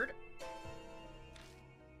witness a murder?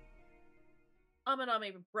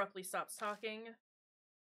 Amaname abruptly stops talking.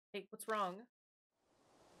 Hey, what's wrong?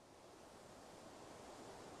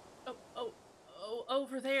 Oh,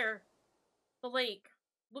 over there. The lake.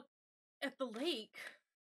 Look at the lake.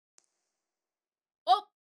 Oh!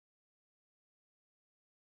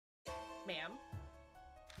 Ma'am?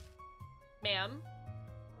 Ma'am?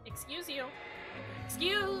 Excuse you.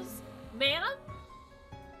 Excuse? Ma'am?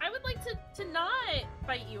 I would like to not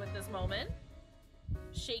fight you at this moment.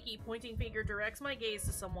 Shaky, pointing finger directs my gaze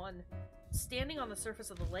to someone standing on the surface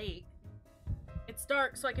of the lake. It's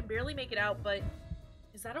dark, so I can barely make it out, but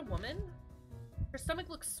is that a woman? Her stomach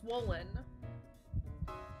looks swollen.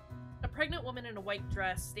 A pregnant woman in a white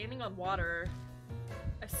dress standing on water.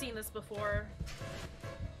 I've seen this before.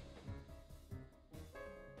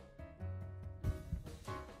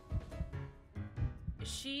 Is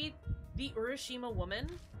she the Urashima woman?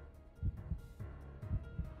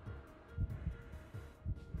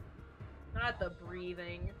 Not the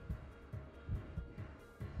breathing.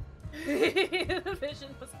 The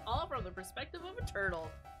vision was all from the perspective of a turtle.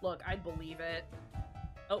 Look, I believe it.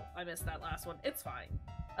 Oh, I missed that last one. It's fine.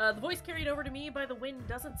 The voice carried over to me by the wind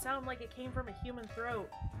doesn't sound like it came from a human throat.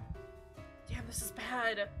 Damn, this is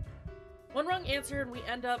bad. One wrong answer and we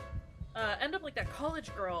end up like that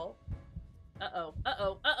college girl. Uh-oh,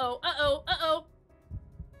 uh-oh, uh-oh, uh-oh, uh-oh.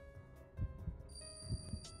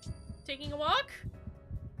 Taking a walk?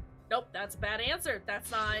 Nope, that's a bad answer. That's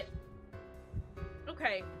not...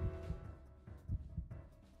 Okay.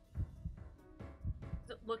 Is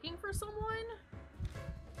it looking for someone?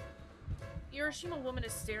 The Hiroshima woman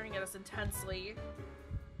is staring at us intensely.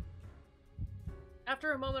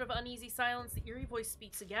 After a moment of uneasy silence, the eerie voice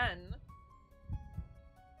speaks again.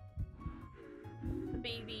 The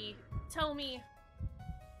baby, tell me...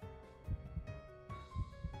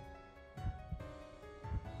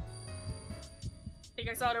 Think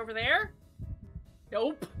I saw it over there?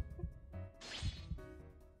 Nope.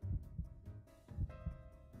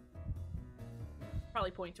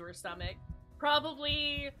 Probably point to her stomach.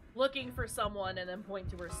 Probably looking for someone and then point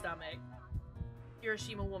to her stomach.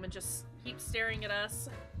 Hiroshima woman just keeps staring at us.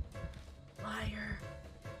 Liar.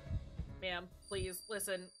 Ma'am, please,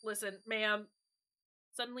 listen, ma'am.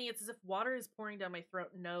 Suddenly, it's as if water is pouring down my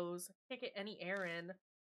throat and nose. I can't get any air in.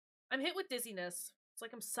 I'm hit with dizziness. It's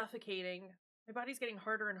like I'm suffocating. My body's getting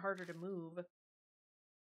harder and harder to move.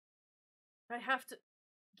 I have to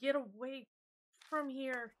get away from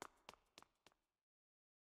here.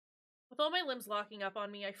 With all my limbs locking up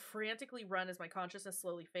on me, I frantically run as my consciousness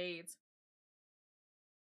slowly fades.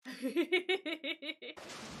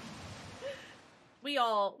 We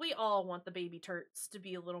all want the baby turts to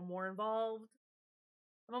be a little more involved.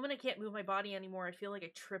 The moment I can't move my body anymore, I feel like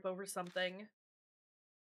I trip over something.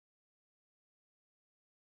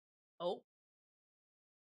 Oh.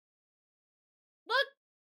 Look!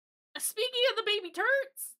 Speaking of the baby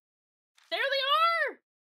turts! There they are!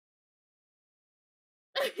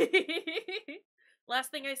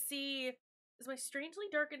 Last thing I see is my strangely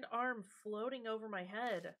darkened arm floating over my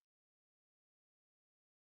head.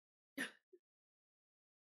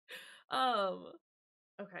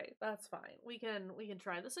 Okay, that's fine. We can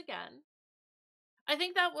try this again. I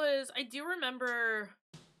think that was, I do remember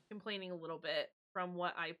complaining a little bit from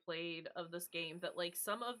what I played of this game that like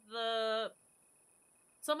some of the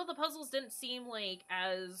puzzles didn't seem like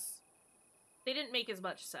they didn't make as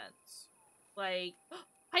much sense. Like,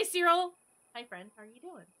 hi Cyril! Hi friend, how are you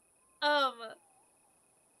doing?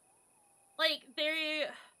 Like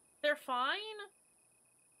they're fine.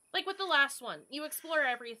 Like with the last one, you explore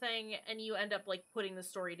everything and you end up like putting the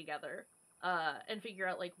story together and figure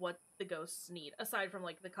out like what the ghosts need, aside from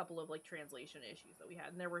like the couple of like translation issues that we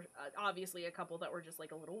had. And there were obviously a couple that were just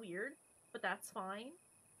like a little weird, but that's fine.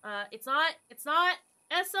 It's not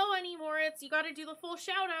SO anymore. It's, you gotta do the full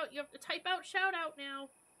shout out. You have to type out shout out now.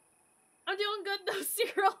 I'm doing good though,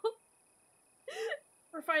 Cyril.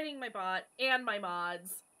 We're fighting my bot and my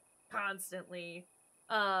mods constantly.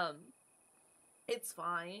 It's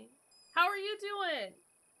fine. How are you doing?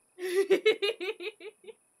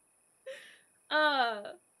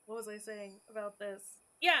 What was I saying about this?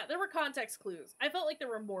 Yeah, there were context clues. I felt like there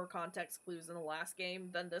were more context clues in the last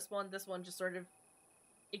game than this one. This one just sort of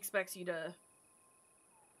expects you to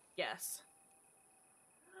guess.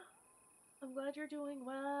 I'm glad you're doing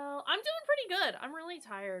well. I'm doing pretty good. I'm really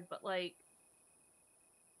tired, but like,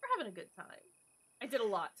 we're having a good time. I did a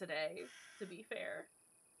lot today, to be fair.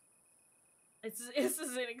 This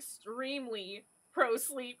is an extremely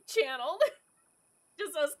pro-sleep channel.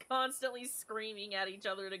 Just us constantly screaming at each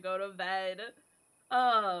other to go to bed.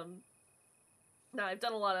 No, I've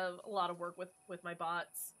done a lot of work with my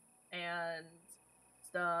bots and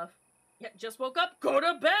stuff. Yeah, just woke up, go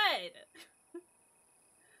to bed!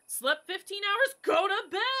 Slept 15 hours, go to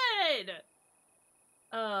bed!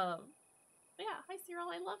 Yeah, hi Cyril,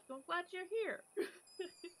 I love you. I'm glad you're here.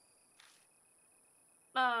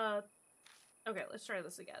 Okay, let's try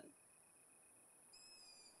this again.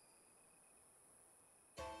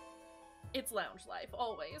 It's lounge life,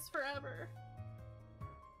 always, forever.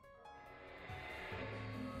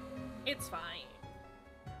 It's fine.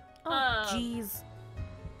 Oh, jeez.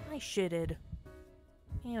 I shitted.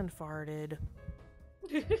 And farted.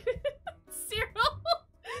 Cyril,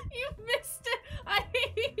 you missed it.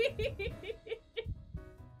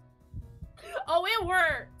 Oh, it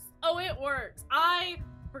works. Oh, it works. I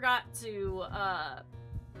forgot to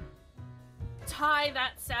tie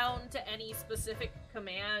that sound to any specific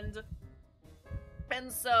command.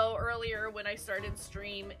 And so earlier when I started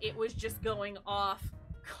stream, it was just going off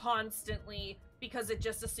constantly because it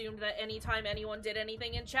just assumed that anytime anyone did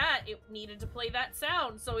anything in chat, it needed to play that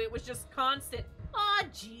sound. So it was just constant. Aw,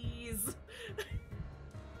 jeez.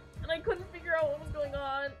 And I couldn't figure out what was going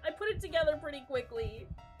on. I put it together pretty quickly,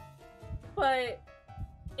 but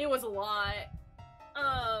it was a lot.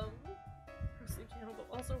 Sleep channel, but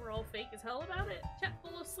also we're all fake as hell about it. Chat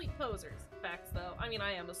full of sleep posers. Facts though. I mean,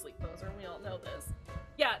 I am a sleep poser and we all know this.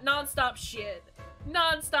 Yeah, non-stop shit.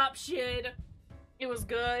 Non-stop shit. It was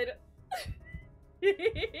good.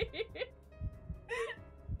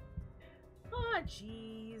 Aw,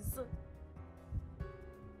 jeez.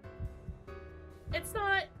 It's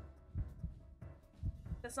not...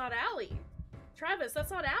 That's not Allie. Travis,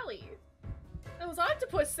 that's not Allie. That was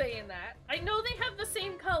Octopus saying that. I know they have the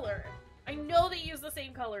same color. I know they use the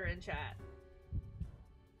same color in chat.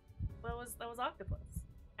 That was Octopus.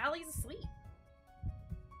 Allie's asleep.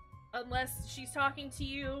 Unless she's talking to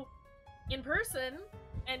you in person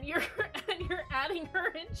and you're adding her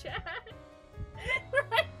in chat.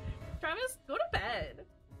 Right? Travis, go to bed.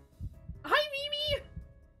 Hi, Mimi!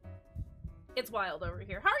 It's wild over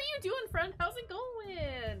here. How are you doing, friend? How's it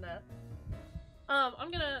going?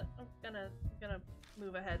 I'm gonna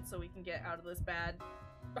move ahead so we can get out of this bad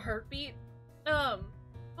heartbeat.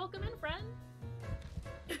 Welcome in, friend.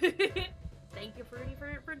 Thank you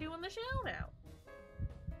for doing the show now.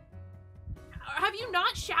 Have you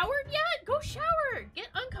not showered yet? Go shower! Get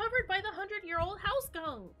uncovered by the 100-year-old house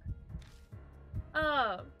gunk.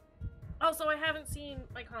 Also, I haven't seen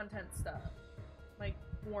my content stuff, like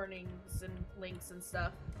warnings and links and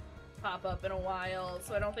stuff, pop up in a while,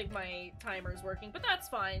 so I don't think my timer's working, but that's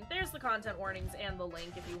fine. There's the content warnings and the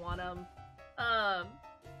link if you want them. I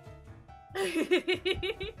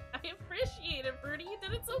appreciate it, Fruity. You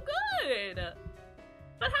did it so good.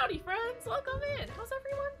 But howdy, friends. Welcome in. How's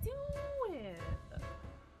everyone doing?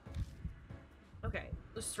 Okay,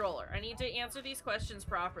 the stroller. I need to answer these questions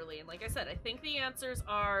properly, and like I said, I think the answers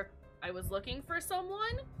are: I was looking for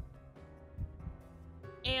someone,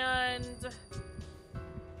 and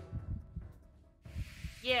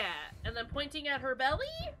yeah, and then pointing at her belly?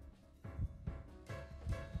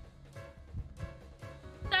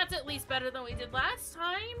 That's at least better than we did last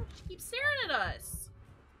time. She keeps staring at us.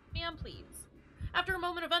 Ma'am, please. After a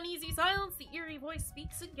moment of uneasy silence, the eerie voice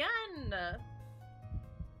speaks again.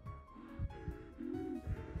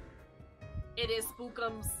 It is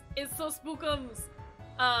spookums. It's so spookums.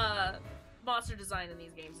 Monster design in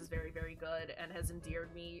these games is very, very good and has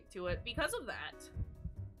endeared me to it because of that.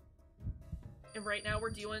 And right now we're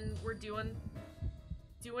doing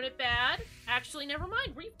it bad. Actually, never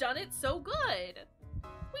mind. We've done it so good.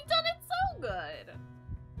 We've done it so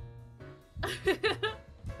good.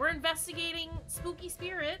 We're investigating spooky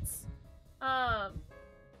spirits. Yeah.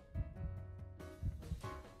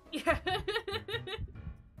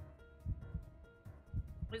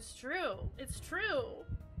 It's true. It's true.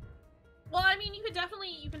 Well, I mean, you can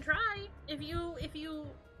try if you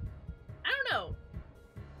I don't know.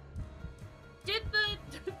 Did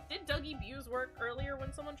Dougie Buse work earlier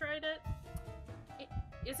when someone tried it?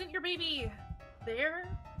 Isn't your baby there?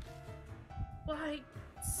 Why,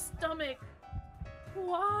 stomach?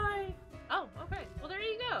 Why? Oh, okay. Well, there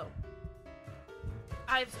you go.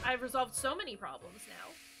 I've resolved so many problems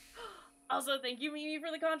now. Also, thank you, Mimi, for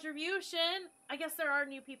the contribution. I guess there are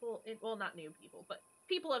new people, well, not new people, but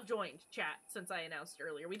people have joined chat since I announced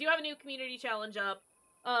earlier. We do have a new community challenge up,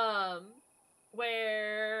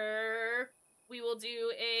 where we will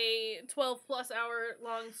do a 12+ hour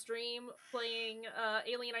long stream playing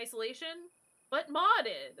Alien Isolation, but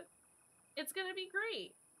modded. It's gonna be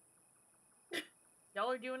great. Y'all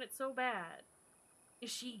are doing it so bad. Is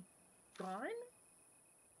she gone?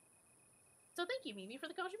 So thank you, Mimi, for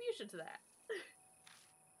the contribution to that.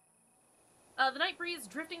 The night breeze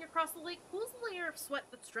drifting across the lake cools the layer of sweat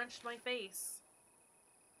that's drenched my face.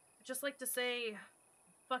 I'd just like to say,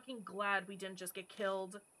 fucking glad we didn't just get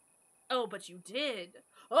killed. Oh, but you did.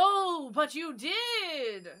 Oh, but you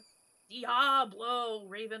did! Diablo,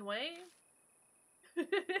 Ravenway.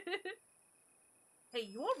 Hey,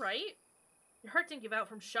 you alright? Your heart didn't give out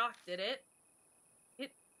from shock, did it?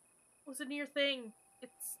 It was a near thing.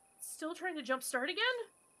 It's still trying to jumpstart again?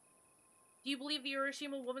 Do you believe the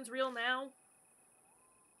Urashima woman's real now?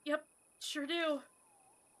 Yep, sure do.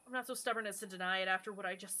 I'm not so stubborn as to deny it after what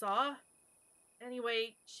I just saw.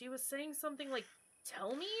 Anyway, she was saying something like,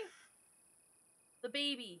 tell me? The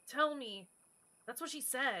baby, tell me. That's what she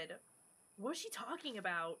said. What was she talking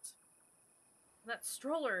about? That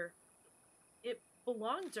stroller, it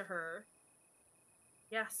belonged to her.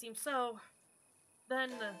 Yeah, seems so.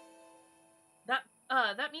 Then,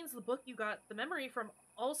 that means the book you got the memory from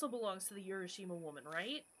also belongs to the Urashima woman,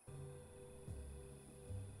 right?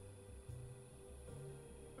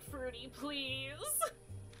 Fruity, please!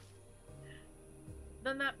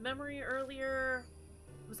 Then that memory earlier...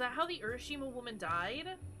 Was that how the Urashima woman died?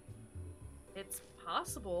 It's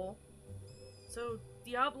possible. So,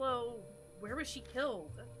 Diablo, where was she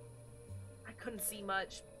killed? I couldn't see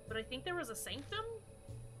much, but I think there was a sanctum?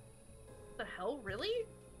 The hell, really?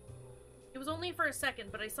 It was only for a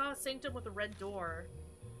second, but I saw a sanctum with a red door.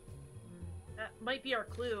 That might be our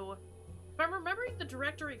clue. If I'm remembering the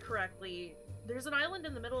directory correctly, there's an island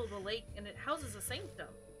in the middle of the lake, and it houses a sanctum.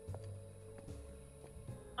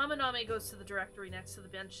 Amaname goes to the directory next to the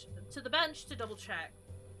bench to double check.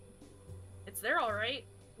 It's there, all right.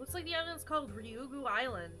 Looks like the island's called Ryugu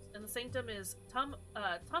Island, and the sanctum is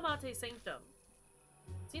Tamate Sanctum.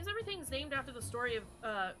 Seems everything's named after the story of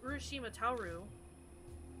Urashima Tauru.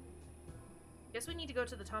 Guess we need to go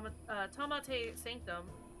to the Tamate Sanctum.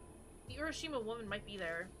 The Urashima woman might be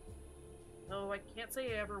there. Though I can't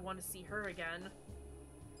say I ever want to see her again.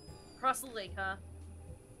 Cross the lake, huh?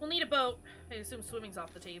 We'll need a boat. I assume swimming's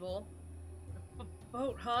off the table. A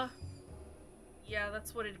boat, huh? Yeah,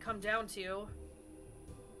 that's what it'd come down to.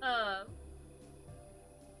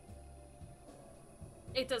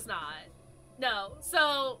 It does not. No.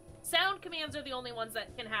 So, sound commands are the only ones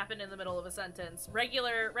that can happen in the middle of a sentence.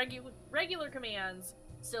 Regular commands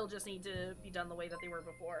still just need to be done the way that they were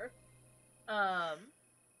before. Aw,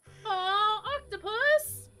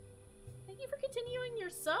 Octopus! Thank you for continuing your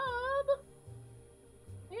sub.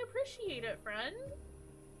 I appreciate it, friend.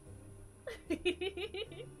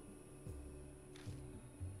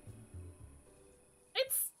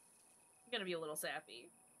 It's gonna be a little sappy.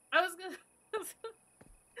 I was gonna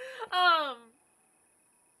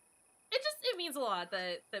it means a lot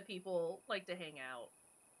that people like to hang out.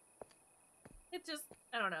 It just,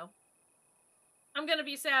 I don't know. I'm gonna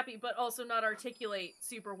be sappy, but also not articulate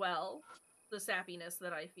super well the sappiness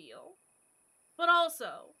that I feel. But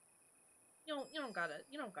also, you don't gotta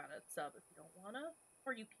sub if you don't wanna,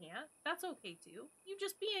 or you can't. That's okay too. You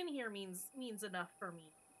just being here means enough for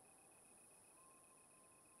me.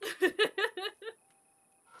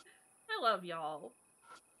 I love y'all.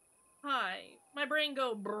 Hi. My brain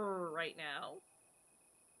go brrr right now.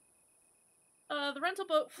 The rental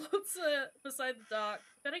boat floats beside the dock.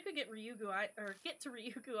 Bet I could get to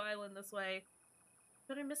Ryugu Island this way.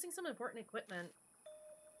 But I'm missing some important equipment.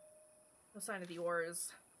 No sign of the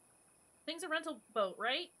oars. Thing's a rental boat,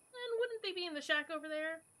 right? And wouldn't they be in the shack over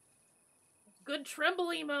there? Good tremble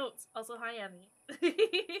emotes! Also, hi, Emmy.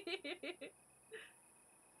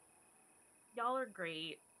 Y'all are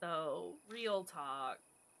great, though. Real talk.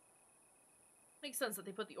 Makes sense that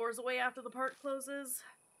they put the oars away after the park closes.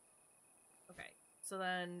 Okay, so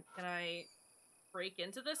then, can I break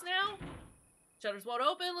into this now? Shutters won't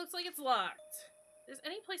open, looks like it's locked. If there's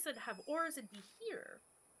any place that'd have oars, it'd be here.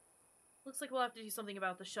 Looks like we'll have to do something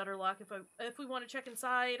about the shutter lock if we want to check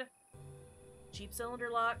inside. Cheap cylinder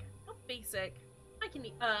lock. How basic. I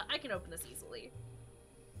can open this easily.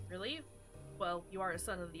 Really? Well, you are a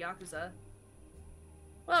son of the Yakuza.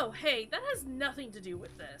 Whoa, hey, that has nothing to do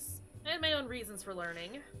with this. I had my own reasons for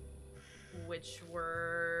learning. Which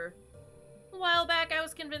were... A while back, I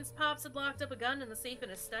was convinced Pops had locked up a gun in the safe in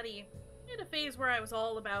his study. I had a phase where I was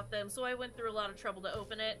all about them, so I went through a lot of trouble to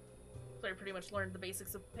open it. So I pretty much learned the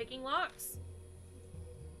basics of picking locks.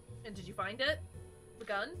 And did you find it? The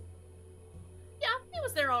gun? Yeah, it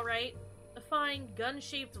was there alright. A fine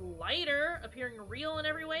gun-shaped lighter, appearing real in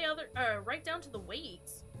every way right down to the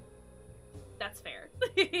weight. That's fair.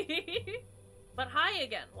 But hi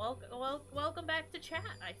again. Welcome back to chat,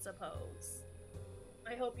 I suppose.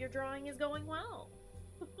 I hope your drawing is going well.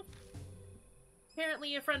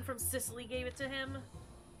 Apparently a friend from Sicily gave it to him.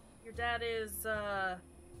 Your dad is,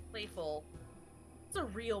 playful. It's a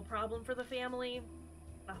real problem for the family.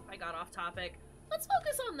 Oh, I got off topic. Let's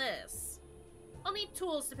focus on this. I'll need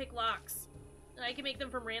tools to pick locks. I can make them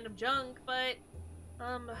from random junk, but,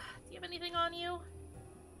 do you have anything on you?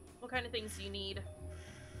 What kind of things do you need?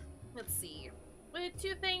 Let's see. With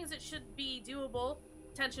 2 things, it should be doable.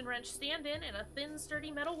 Tension wrench stand-in and a thin,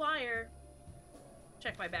 sturdy metal wire.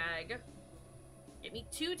 Check my bag. Get me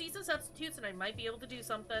 2 decent substitutes and I might be able to do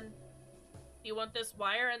something. Do you want this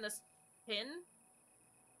wire and this pin?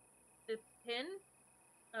 The pin?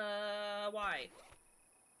 Why?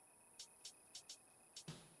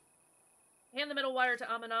 Hand the metal wire to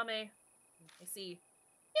Amaname. I see.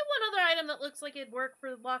 Get one other item that looks like it'd work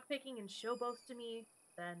for lockpicking and show both to me,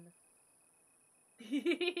 then.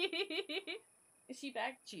 Is she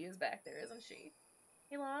back? She is back there, isn't she?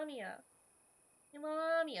 Hey, Lamia. Hey,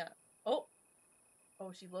 Lamia. Oh.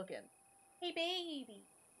 Oh, she's looking. Hey, baby.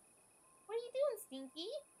 What are you doing, Stinky?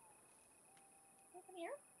 Come here.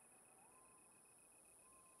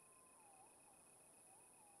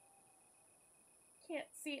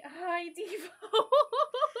 Can't see. Hi, Devo.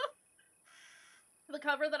 The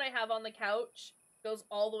cover that I have on the couch goes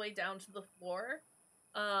all the way down to the floor.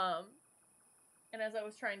 And as I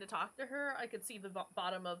was trying to talk to her, I could see the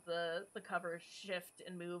bottom of the cover shift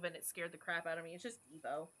and move, and it scared the crap out of me. It's just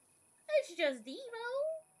Devo. It's just Devo.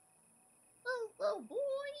 Oh boy.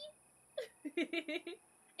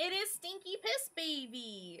 It is Stinky Piss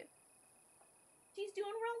Baby. She's doing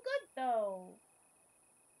real good, though.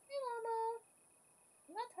 Hey, Mama.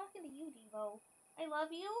 I'm not talking to you, Devo. I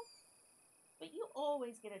love you, but you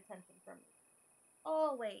always get attention from me.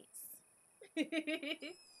 Always.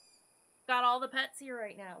 Got all the pets here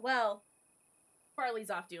right now. Well, Farley's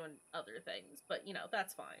off doing other things, but, you know,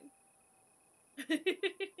 that's fine.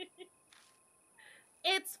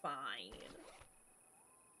 It's fine.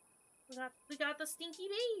 We got the stinky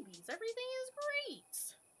babies. Everything is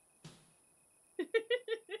great.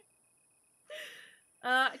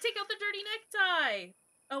 Take out the dirty necktie.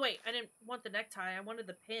 Oh, wait, I didn't want the necktie. I wanted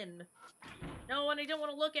the pin. No, and I don't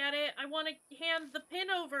want to look at it. I want to hand the pin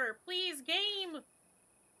over. Please, game.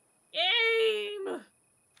 Game! I'm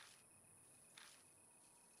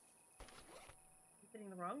hitting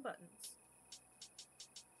the wrong buttons.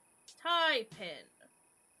 Tie pin.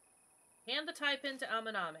 Hand the tie pin to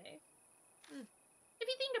Amaname. If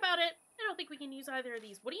you think about it, I don't think we can use either of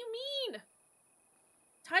these. What do you mean?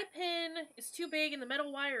 tie pin is too big and the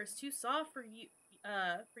metal wire is too soft for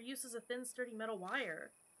use as a thin, sturdy metal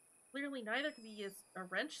wire. Clearly, neither can be a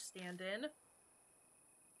wrench stand-in.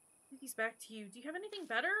 Give these back to you. Do you have anything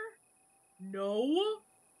better? No.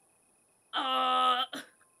 I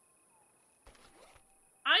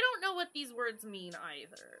don't know what these words mean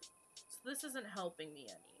either. So this isn't helping me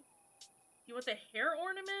any. You want the hair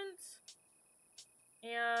ornament?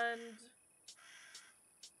 And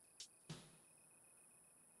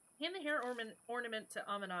hand the hair ornament to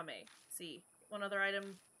Amaname. See, one other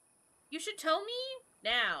item. You should tell me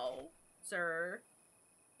now, sir,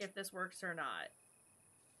 if this works or not.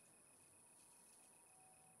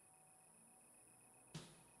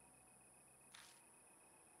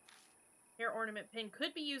 Hair ornament pin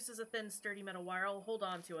could be used as a thin, sturdy metal wire. I'll hold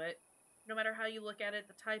on to it. No matter how you look at it,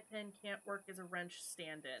 the tie pin can't work as a wrench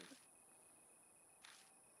stand-in.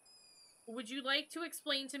 Would you like to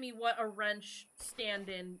explain to me what a wrench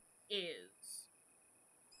stand-in is?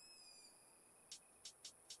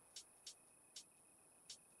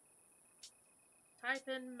 Tie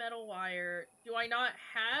pin, metal wire. Do I not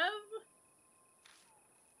have?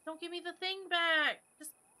 Don't give me the thing back!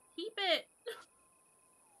 Just keep it!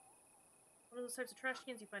 One of those types of trash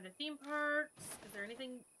cans you find at theme parks. Is there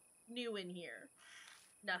anything new in here?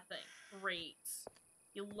 Nothing. Great.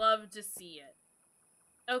 You love to see it.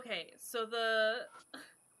 Okay, so the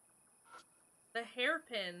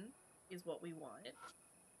hairpin is what we want.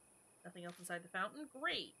 Nothing else inside the fountain?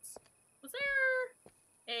 Great. Was there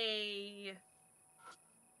a...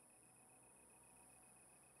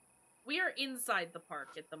 We are inside the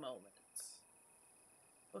park at the moment.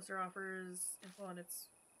 Poster offers info on its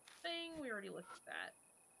thing. We already looked at that.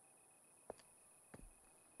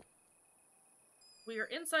 We are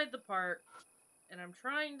inside the park, and I'm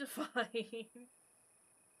trying to find...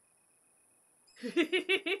 Do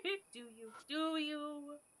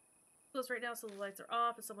you? Close right now so the lights are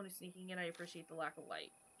off. As someone who's sneaking in, I appreciate the lack of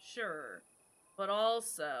light. Sure. But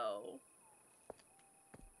also...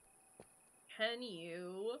 Can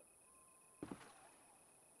you...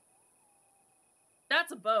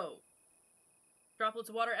 That's a boat. Droplets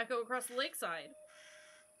of water echo across the lakeside.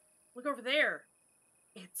 Look over there.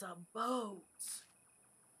 It's a boat.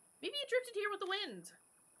 Maybe it drifted here with the wind.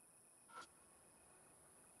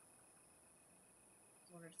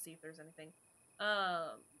 Just wanted to see if there's anything.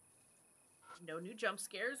 No new jump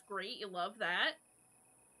scares. Great, you love that.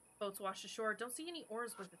 Boat's washed ashore. Don't see any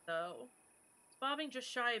oars with it, though. It's bobbing just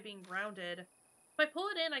shy of being grounded. If I pull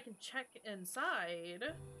it in, I can check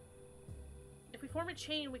inside. If we form a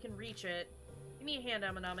chain, we can reach it. Give me a hand,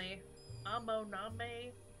 Amaname.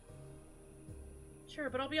 Amaname? Sure,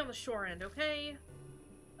 but I'll be on the shore end, okay?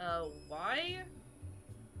 Why?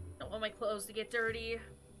 Don't want my clothes to get dirty.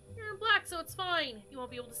 You're in black, so it's fine. You won't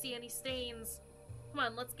be able to see any stains. Come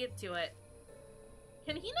on, let's get to it.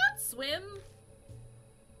 Can he not swim?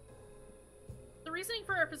 The reasoning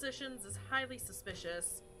for our positions is highly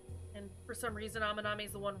suspicious. And for some reason,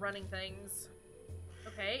 Amaname's the one running things.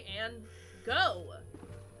 Okay, and go!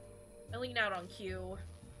 I lean out on cue.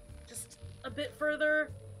 Just a bit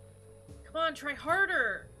further. Come on, try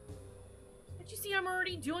harder! Can't you see I'm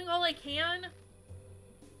already doing all I can?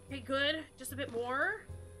 Okay, good. Just a bit more.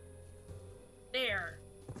 There.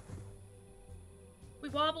 We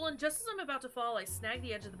wobble, and just as I'm about to fall, I snag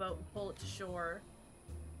the edge of the boat and pull it to shore.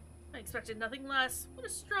 I expected nothing less. What a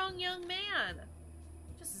strong young man!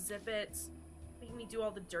 Just zip it. Making me do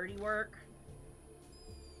all the dirty work.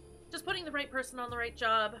 Just putting the right person on the right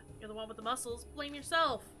job. You're the one with the muscles. Blame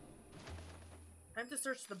yourself. Time to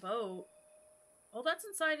search the boat. All that's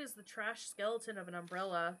inside is the trash skeleton of an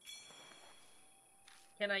umbrella.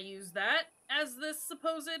 Can I use that as this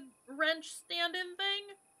supposed wrench stand-in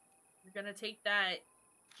thing? You're gonna take that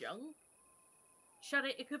junk? Shut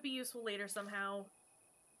it. It could be useful later somehow.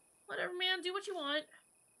 Whatever, man. Do what you want.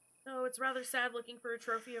 Though it's rather sad looking for a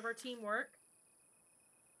trophy of our teamwork.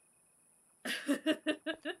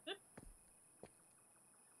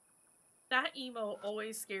 That emo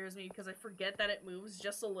always scares me because I forget that it moves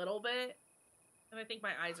just a little bit. And I think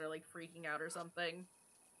my eyes are like freaking out or something.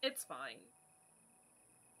 It's fine.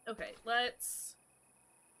 Okay, let's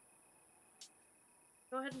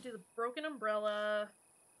go ahead and do the broken umbrella.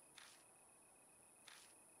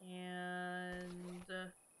 And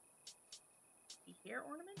the hair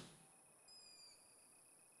ornament?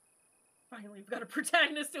 Finally, we've got a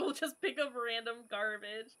protagonist who will just pick up random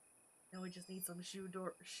garbage. Now we just need some shoe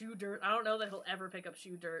dirt. I don't know that he'll ever pick up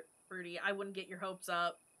shoe dirt, Birdie. I wouldn't get your hopes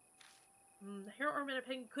up. The hair ornament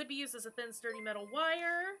pin could be used as a thin, sturdy metal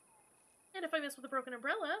wire. And if I mess with a broken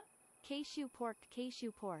umbrella... Kayshurrr pork,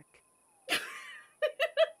 Kayshurrr pork.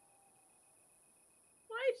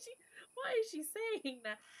 Why Why is she saying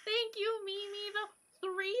that? Thank you, Mimi, the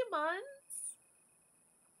 3 months.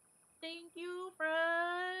 Thank you,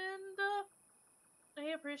 friend. I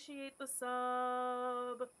appreciate the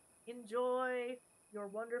sub. Enjoy your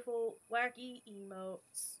wonderful, wacky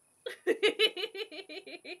emotes.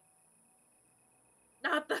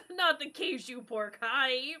 Not the Kayshurrr pork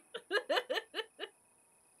hype.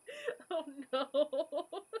 Oh no.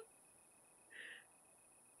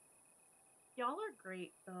 Y'all are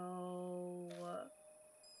great though.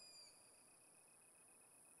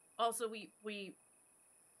 Also, we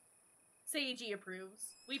Seiji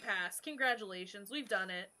approves. We passed. Congratulations, we've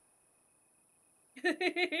done it.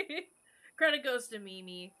 Credit goes to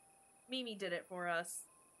Mimi. Mimi did it for us.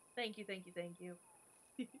 Thank you, thank you, thank you.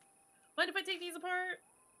 Mind if I take these apart?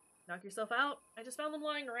 Knock yourself out. I just found them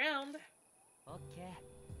lying around. Okay.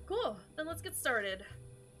 Cool, then let's get started.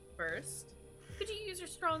 First, could you use your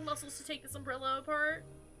strong muscles to take this umbrella apart?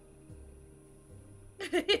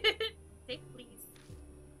 Take, please.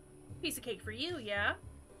 Piece of cake for you, yeah?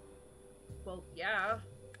 Well, yeah.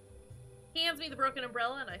 He hands me the broken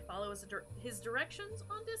umbrella and I follow his directions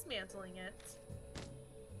on dismantling it.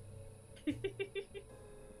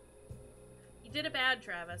 You did it bad,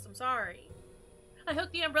 Travis. I'm sorry. I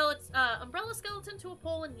hook the umbrella skeleton to a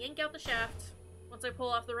pole and yank out the shaft. Once I pull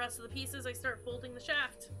off the rest of the pieces, I start folding the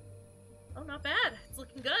shaft. Oh, not bad. It's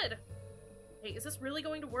looking good. Hey, is this really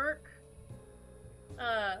going to work?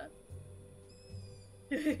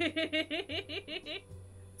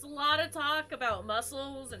 It's a lot of talk about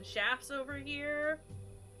muscles and shafts over here.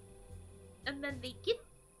 And then they get...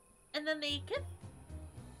 And then they get...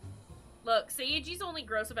 Look, Seiji's only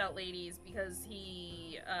gross about ladies because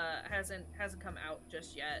he hasn't come out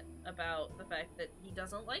just yet about the fact that he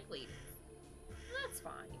doesn't like ladies. That's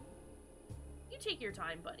fine. You take your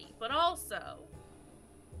time, buddy. But also,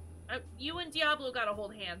 you and Diablo gotta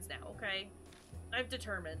hold hands now, okay? I've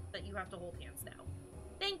determined that you have to hold hands now.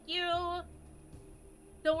 Thank you!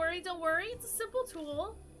 Don't worry, don't worry. It's a simple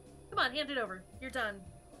tool. Come on, hand it over. You're done.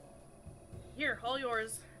 Here, all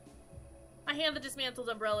yours. I hand the dismantled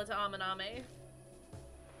umbrella to Amaname.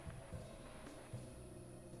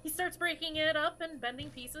 He starts breaking it up and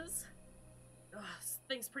bending pieces. Ugh, this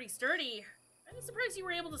thing's pretty sturdy. I'm surprised you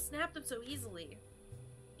were able to snap them so easily.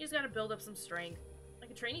 You just gotta build up some strength. I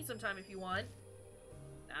can train you sometime if you want.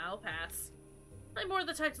 I'll pass. I'm more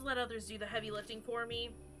the type to let others do the heavy lifting for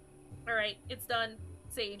me. Alright, it's done.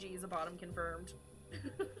 Seiji is a bottom confirmed.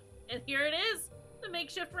 And here it is! The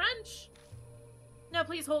makeshift wrench! Now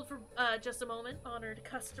please hold for just a moment, honored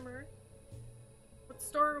customer. What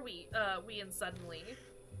store are we in suddenly?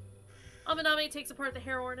 Amaname takes apart the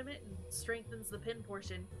hair ornament and strengthens the pin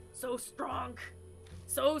portion. So strong!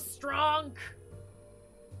 So strong!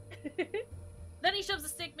 Then he shoves a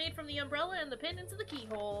stick made from the umbrella and the pin into the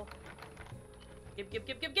keyhole. Gib, gib,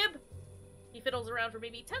 gib, gib, gib! He fiddles around for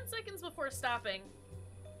maybe 10 seconds before stopping.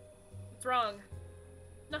 What's wrong?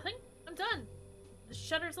 Nothing. I'm done. The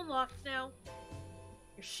shutter's unlocked now.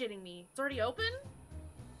 You're shitting me. It's already open?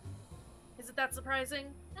 Is it that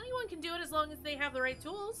surprising? Anyone can do it as long as they have the right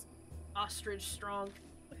tools. Ostrich strong.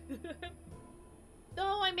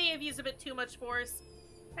 Though I may have used a bit too much force.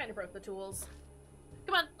 Kinda broke the tools.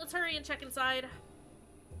 Come on, let's hurry and check inside.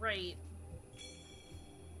 Right.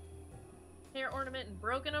 Hair ornament and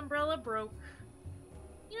broken umbrella broke.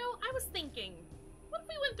 You know, I was thinking, what if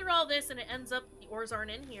we went through all this and it ends up the ores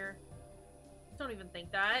aren't in here? Don't even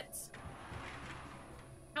think that.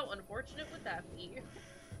 How unfortunate would that be?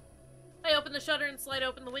 I open the shutter and slide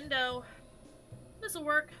open the window. This'll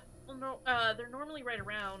work. Well, no, they're normally right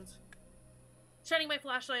around. Shining my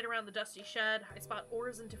flashlight around the dusty shed, I spot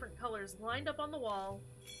ores in different colors lined up on the wall.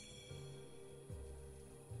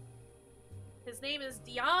 His name is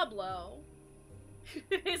Diablo.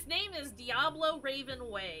 His name is Diablo Raven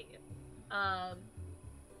Way.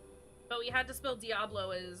 But we had to spell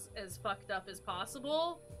Diablo as fucked up as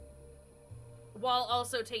possible, while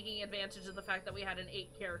also taking advantage of the fact that we had an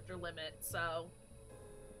 8-character limit, so...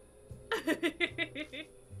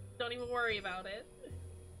 Don't even worry about it.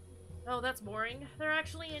 Oh, that's boring. They're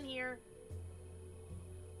actually in here.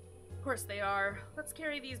 Of course they are. Let's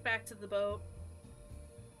carry these back to the boat.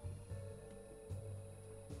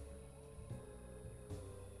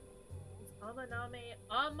 Is Amoname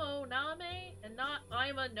and not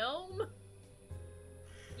I'm a gnome?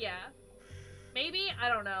 Yeah. Maybe? I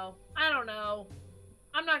don't know. I don't know.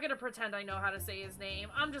 I'm not gonna pretend I know how to say his name.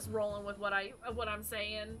 I'm just rolling with what I'm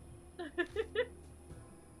saying.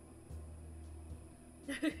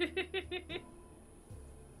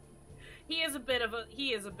 He is a bit of a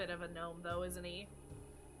gnome though, isn't he?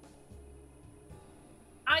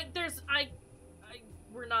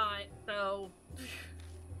 we're not, though.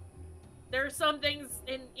 There are some things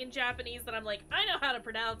in Japanese that I'm like, I know how to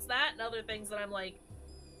pronounce that, and other things that I'm like,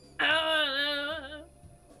 I'm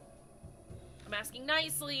asking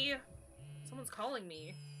nicely. Someone's calling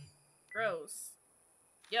me. Gross.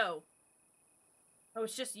 Yo. Oh,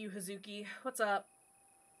 it's just you, Hazuki. What's up?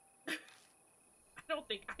 I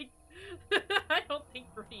don't think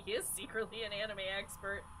Fruity is secretly an anime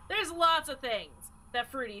expert. There's lots of things that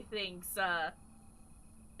Fruity thinks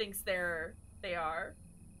they are.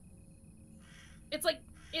 It's like,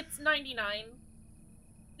 it's 99.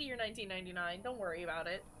 The year 1999. Don't worry about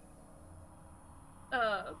it.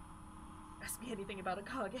 Ask me anything about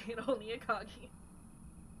Akage and only Akage.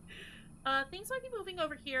 Things might be moving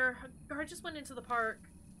over here. A guard just went into the park.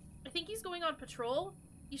 I think he's going on patrol.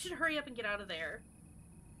 You should hurry up and get out of there.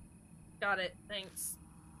 Got it. Thanks.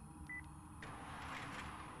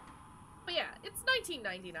 But yeah, it's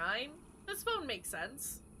 1999. This phone makes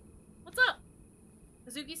sense. What's up?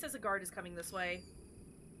 Hazuki says a guard is coming this way.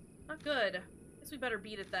 Not good. Guess we better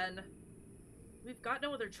beat it then. We've got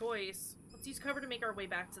no other choice. Let's use cover to make our way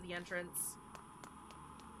back to the entrance.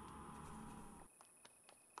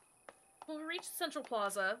 When we reach Central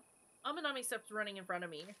Plaza, Amanami steps running in front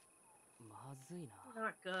of me.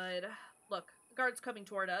 Not good. Look, the guard's coming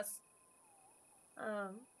toward us.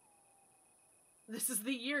 This is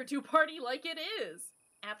the year to party like it is.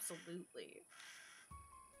 Absolutely.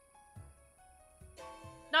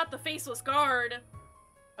 Not the faceless guard!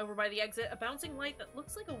 Over by the exit, a bouncing light that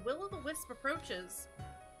looks like a will-o'-the-wisp approaches.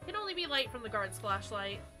 It can only be light from the guard's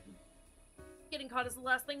flashlight. Getting caught is the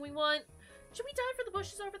last thing we want. Should we dive for the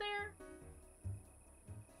bushes over there?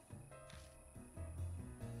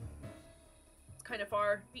 It's kind of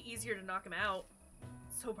far. Be easier to knock him out.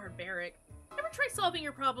 So barbaric. Ever try solving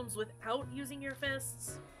your problems without using your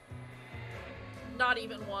fists? Not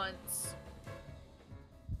even once.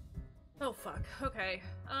 Oh fuck. Okay.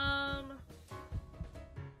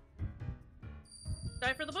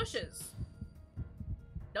 Dive for the bushes.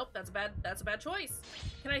 Nope, that's a bad choice.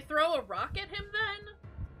 Can I throw a rock at him then?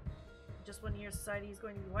 Just when your society is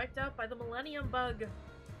going to be wiped out by the Millennium Bug.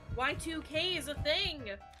 Y2K is a thing!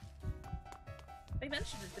 They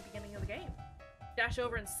mentioned it at the beginning of the game. Dash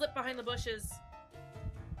over and slip behind the bushes.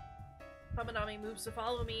 Pamanami moves to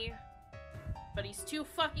follow me, but he's too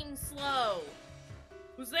fucking slow.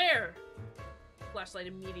 Who's there? Flashlight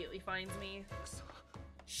immediately finds me.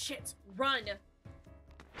 Shit, run!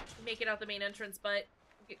 Make it out the main entrance, but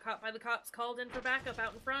get caught by the cops called in for backup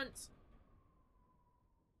out in front.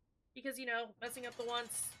 Because, you know, messing up the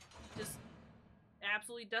once just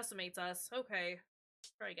absolutely decimates us. Okay,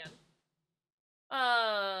 try again.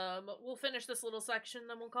 We'll finish this little section,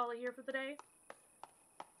 then we'll call it here for the day.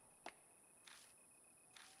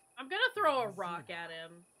 I'm gonna throw a rock at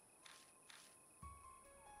him.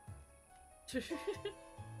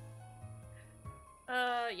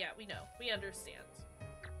 Yeah, we know. We understand.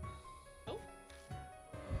 Oh.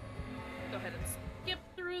 Go ahead and skip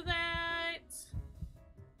through that.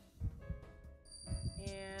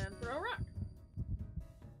 And throw a rock.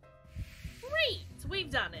 Great! We've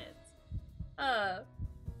done it.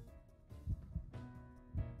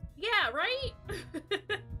 Yeah, right?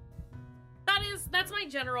 That's my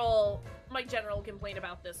general complaint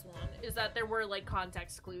about this one, is that there were, like,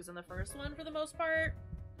 context clues in the first one for the most part.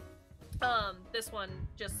 This one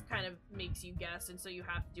just kind of makes you guess, and so you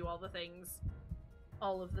have to do all the things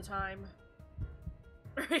all of the time.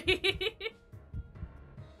 Right?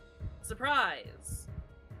 Surprise!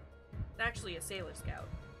 It's actually a Sailor Scout.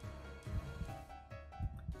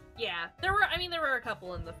 Yeah, there were a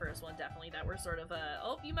couple in the first one, definitely, that were sort of,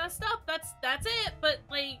 oh, you messed up, that's it, but,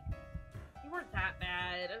 like, you weren't that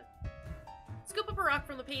bad. Scoop up a rock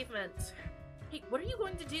from the pavement. Hey, what are you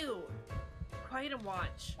going to do? Quiet and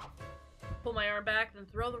watch. Pull my arm back, then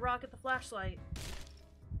throw the rock at the flashlight.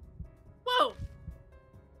 Whoa!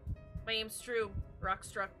 My aim's true. The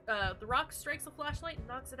rock strikes the flashlight and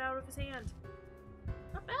knocks it out of his hand.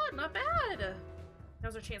 Not bad, not bad!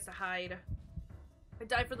 Now's our chance to hide. I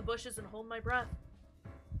dive for the bushes and hold my breath.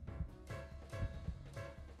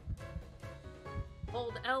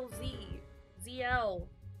 Hold LZ, ZL,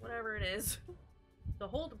 whatever it is. To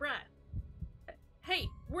hold breath. Hey,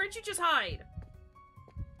 where'd you just hide?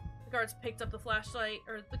 The guards picked up the flashlight,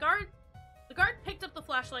 or the guard picked up the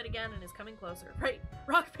flashlight again and is coming closer. Right,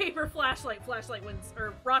 rock, paper, flashlight wins,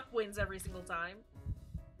 or rock wins every single time.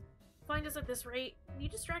 Find us at this rate. Can you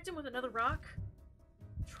distract him with another rock?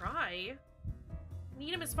 Try.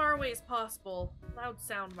 Need him as far away as possible. Loud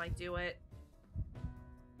sound might do it.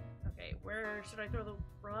 Okay, where should I throw the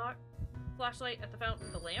rock? Flashlight at the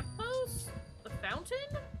fountain. The lamppost? The fountain?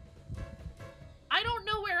 I don't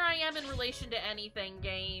know where I am in relation to anything,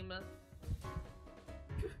 game.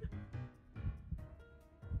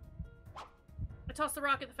 I tossed the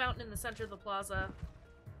rock at the fountain in the center of the plaza.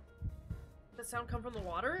 Did the sound come from the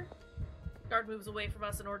water? The guard moves away from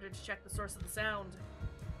us in order to check the source of the sound.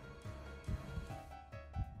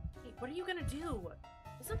 Hey, what are you gonna do?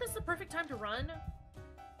 Isn't this the perfect time to run?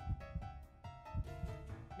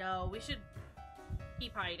 No, we should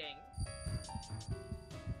keep hiding.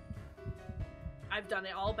 I've done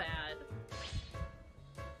it all bad.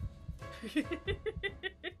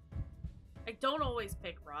 I don't always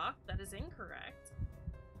pick rock. That is incorrect.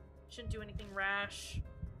 Shouldn't do anything rash.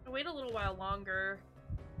 I'll wait a little while longer.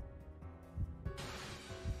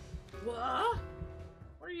 What?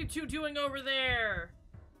 What are you two doing over there?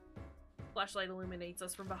 Flashlight illuminates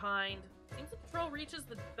us from behind. Seems the patrol reaches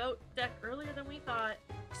the boat deck earlier than we thought.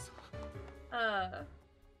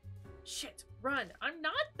 Shit, run. I'm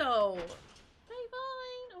not, though. Okay,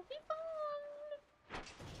 fine. Okay, fine.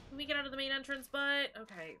 Can we get out of the main entrance, but...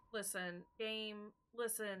 Okay, listen, game.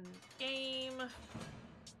 Listen, game.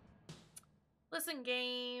 Listen,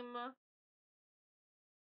 game.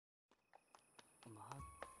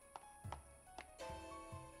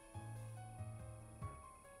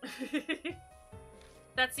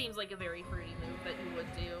 That seems like a very fruity move that you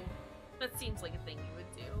would do. That seems like a thing you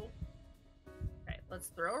would do. Okay, let's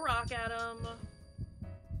throw a rock at him.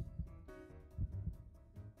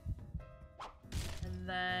 And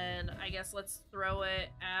then, I guess let's throw it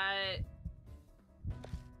at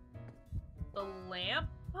the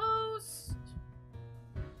lamppost?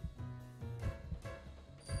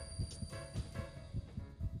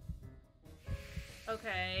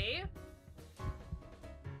 Okay.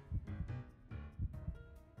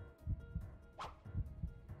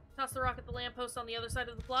 Toss the rock at the lamppost on the other side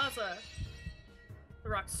of the plaza. The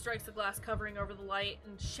rock strikes the glass covering over the light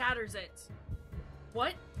and shatters it.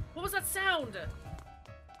 What? What was that sound?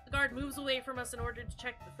 The guard moves away from us in order to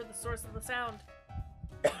check for the source of the sound.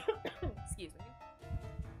 Excuse me.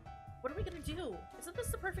 What are we gonna do? Isn't this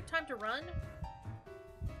the perfect time to run?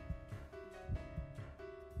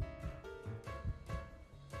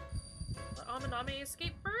 Let Amaname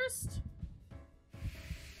escape first?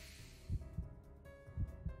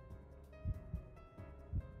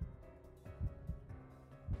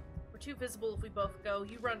 We're too visible if we both go.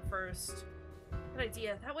 You run first. Good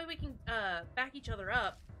idea. That way we can back each other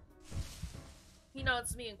up. He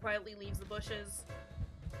nods to me and quietly leaves the bushes.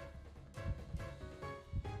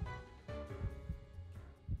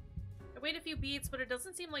 I wait a few beats, but it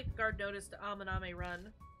doesn't seem like the guard noticed Amaname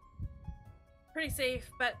run. Pretty safe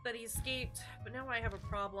bet that he escaped, but now I have a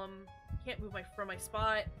problem. Can't move from my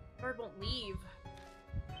spot. The guard won't leave.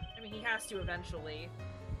 I mean, he has to eventually.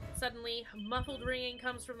 Suddenly, a muffled ringing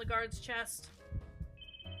comes from the guard's chest.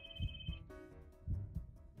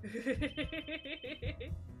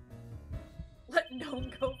 Let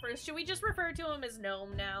Gnome go first. Should we just refer to him as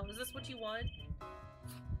Gnome now? Is this what you want?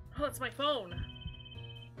 Oh, that's my phone.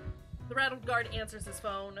 The rattled guard answers his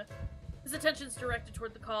phone. His attention's directed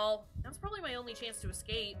toward the call. That's probably my only chance to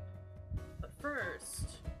escape. But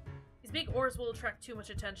first... These big oars will attract too much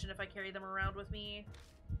attention if I carry them around with me.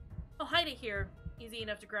 I'll hide it here. Easy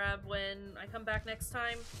enough to grab when I come back next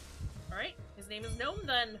time. Alright, his name is Gnome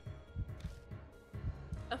then.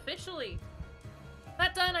 Officially.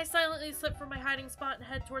 That done, I silently slip from my hiding spot and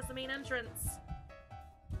head towards the main entrance.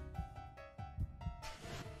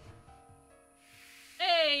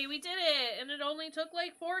 Hey, we did it! And it only took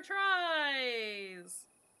like 4 tries!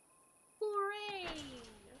 Hooray!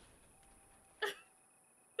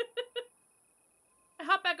 I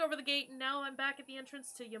hop back over the gate and now I'm back at the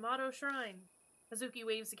entrance to Yamato Shrine. Hazuki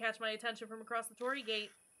waves to catch my attention from across the torii gate.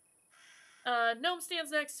 Gnome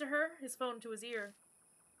stands next to her, his phone to his ear.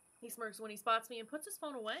 He smirks when he spots me and puts his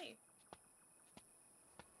phone away.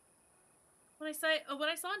 When I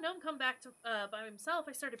saw Gnome come back to by himself,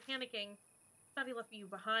 I started panicking. Thought he left me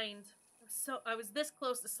behind. I was this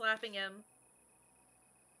close to slapping him.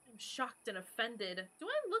 I'm shocked and offended. Do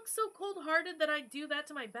I look so cold-hearted that I'd do that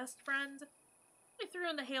to my best friend? I threw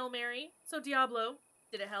in the Hail Mary. So Diablo,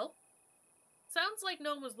 did it help? Sounds like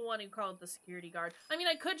Gnome was the one who called the security guard. I mean,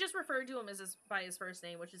 I could just refer to him as by his first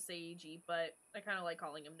name, which is Seiji, but I kind of like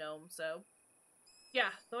calling him Gnome, so...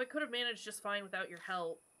 Yeah, though I could have managed just fine without your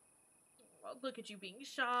help. Well, look at you being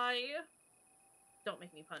shy. Don't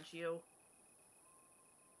make me punch you.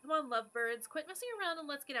 Come on, lovebirds. Quit messing around and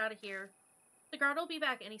let's get out of here. The guard will be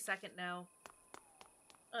back any second now.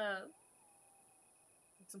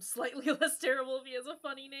 Some slightly less terrible if he has a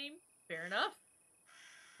funny name. Fair enough.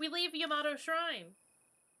 We leave Yamato Shrine.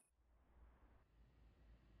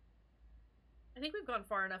 I think we've gone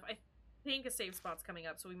far enough. think a save spot's coming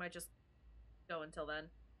up, so we might just go until then.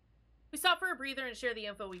 We stop for a breather and share the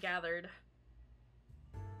info we gathered.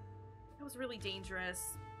 That was really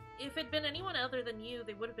dangerous. If it'd been anyone other than you,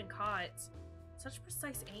 they would have been caught. Such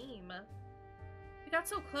precise aim. We got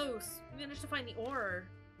so close. We managed to find the ore.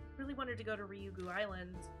 Really wanted to go to Ryugu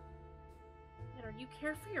Island. Man, are you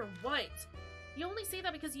carefree or what? You only say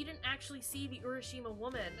that because you didn't actually see the Urashima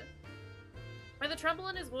woman. By the tremble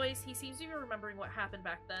in his voice, he seems to be remembering what happened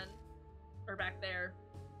back then. Or back there.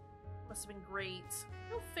 Must have been great.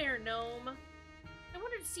 No fair, gnome. I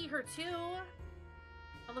wanted to see her too.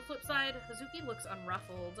 On the flip side, Hazuki looks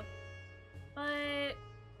unruffled. But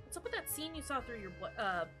what's up with that scene you saw through your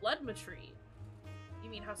bloodmetry? You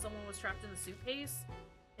mean how someone was trapped in the suitcase?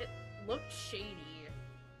 It looked shady.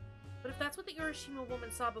 But if that's what the Urashima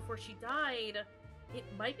woman saw before she died, it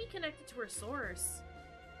might be connected to her source.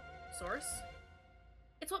 Source?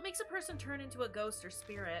 It's what makes a person turn into a ghost or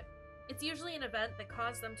spirit. It's usually an event that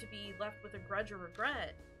caused them to be left with a grudge or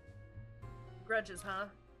regret. Grudges, huh?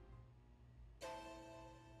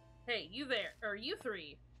 Hey, you there, or you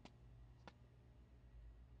three.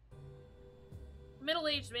 A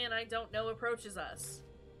middle-aged man I don't know approaches us.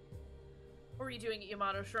 What are you doing at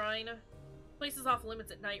Yamato Shrine? Place is off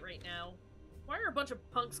limits at night right now. Why are a bunch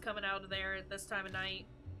of punks coming out of there at this time of night?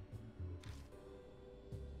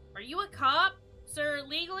 Are you a cop? Sir,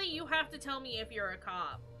 legally you have to tell me if you're a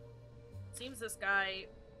cop. Seems this guy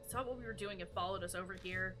saw what we were doing and followed us over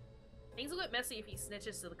here. Things will get messy if he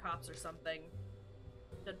snitches to the cops or something.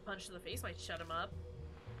 Good punch to the face might shut him up.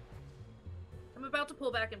 I'm about to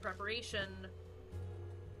pull back in preparation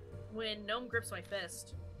when Gnome grips my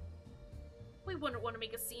fist. We wouldn't want to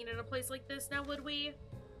make a scene in a place like this, now would we?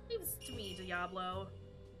 Leave this to me, Diablo.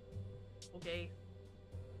 Okay.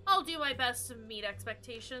 I'll do my best to meet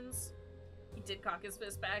expectations. He did cock his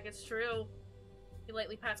fist back, it's true. He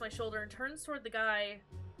lightly pats my shoulder and turns toward the guy.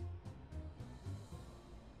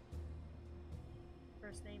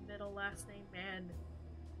 First name, middle, last name, man.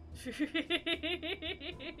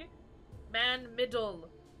 Man, middle.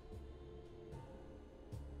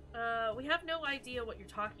 We have no idea what you're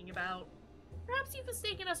talking about. Perhaps you've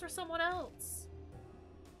mistaken us for someone else.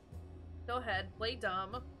 Go ahead, play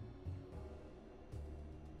dumb.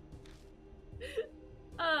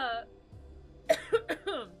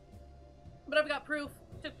 But I've got proof.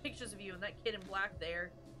 Took pictures of you and that kid in black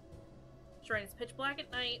there. Shrine is pitch black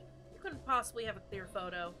at night. You couldn't possibly have a clear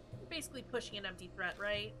photo. You're basically pushing an empty threat,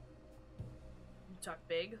 right? You talk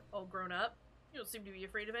big, all grown up. You don't seem to be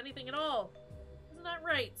afraid of anything at all. Isn't that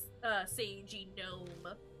right, sagey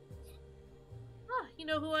gnome? Ah, you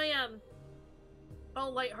know who I am.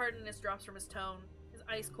 All lightheartedness drops from his tone. He's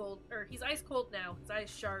ice cold now. His eyes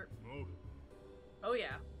sharp. Oh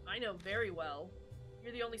yeah, I know very well.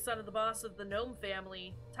 You're the only son of the boss of the gnome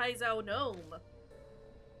family, Taizao Gnome.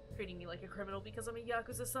 Treating me like a criminal because I'm a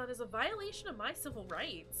Yakuza son is a violation of my civil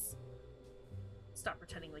rights. Stop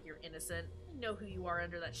pretending like you're innocent. I know who you are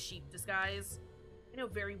under that sheep disguise. I know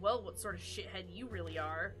very well what sort of shithead you really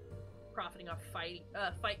are. Profiting off fight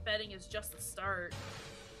betting is just the start.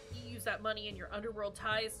 You use that money and your underworld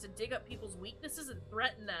ties to dig up people's weaknesses and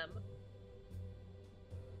threaten them.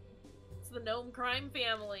 It's the gnome crime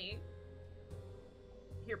family.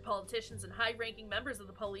 Here, politicians and high-ranking members of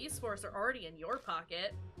the police force are already in your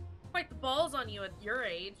pocket. Quite the balls on you at your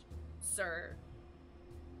age, sir.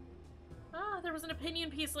 Ah, there was an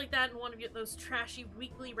opinion piece like that in one of those trashy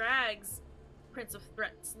weekly rags. Prince of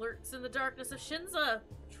Threats lurks in the darkness of Shinza.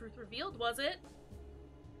 Truth revealed, was it?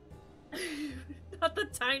 Not the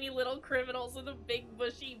tiny little criminals with the big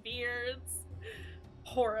bushy beards.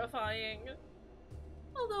 Horrifying.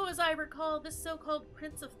 Although, as I recall, this so-called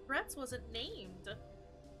Prince of Threats wasn't named.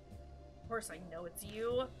 Of course I know it's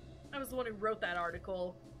you. I was the one who wrote that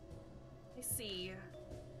article. I see.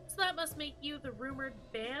 So that must make you the rumored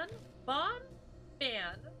Ban?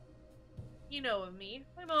 You know of me.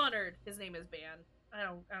 I'm honored. His name is Ban. I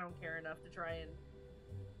don't care enough to try and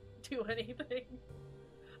do anything.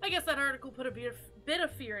 I guess that article put a bit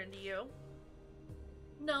of fear into you.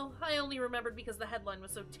 No, I only remembered because the headline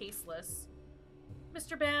was so tasteless.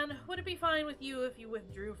 Mr. Ban, would it be fine with you if you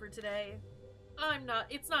withdrew for today?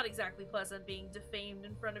 It's not exactly pleasant being defamed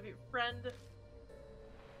in front of your friend.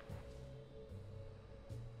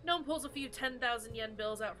 Gnome pulls a few 10,000 yen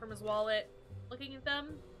bills out from his wallet. Looking at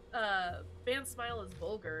them, Ban's smile is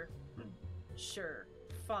vulgar. Sure,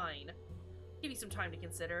 fine. Give you some time to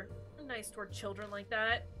consider. I'm nice toward children like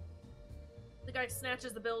that. The guy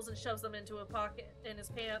snatches the bills and shoves them into a pocket in his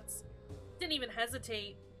pants. Didn't even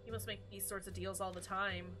hesitate. He must make these sorts of deals all the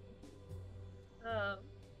time.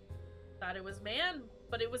 Thought it was Man,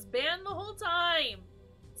 but it was Ban the whole time.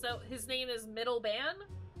 So his name is Middle Ban?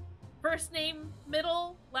 First name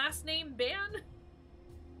Middle, last name Ban?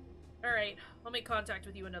 Alright, I'll make contact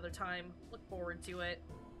with you another time. Look forward to it.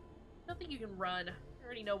 I don't think you can run. I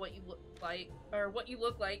already know what you look like. Or what you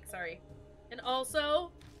look like, sorry. And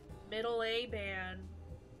also, Middle A Ban.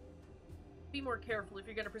 Be more careful if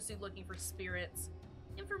you're gonna pursue looking for spirits.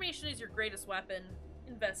 Information is your greatest weapon.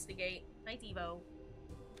 Investigate. Hi, Devo.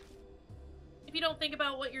 If you don't think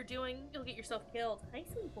about what you're doing, you'll get yourself killed. Hi,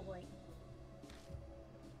 sweet boy.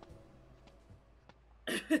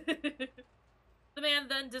 The man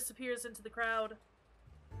then disappears into the crowd.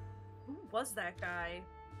 Who was that guy?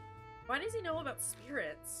 Why does he know about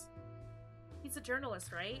spirits? He's a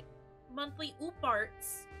journalist, right? Monthly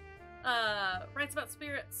Ooparts. Writes about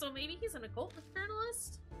spirits, so maybe he's an occult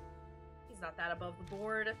journalist? He's not that above the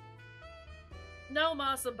board. No,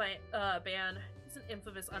 Masa Ban. He's an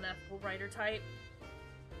infamous, unethical writer type.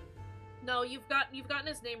 No, you've gotten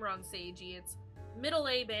his name wrong, Seiji. It's Middle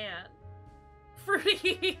A Ban.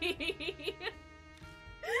 Fruity!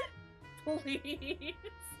 Please.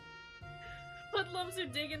 Hoodlums who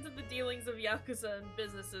dig into the dealings of Yakuza and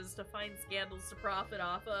businesses to find scandals to profit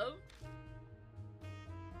off of.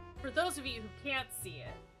 For those of you who can't see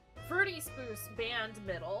it, Fruity spoofs banned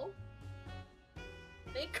Middle.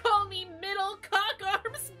 They call me Middle Cock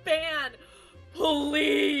Arms Ban!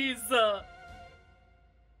 Please!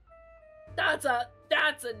 That's a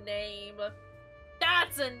name.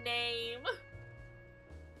 That's a name!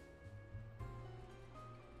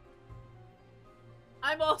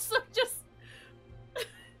 I'm also just...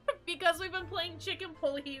 because we've been playing Chicken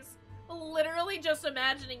Police, literally just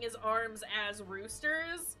imagining his arms as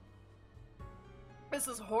roosters. This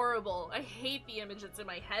is horrible. I hate the image that's in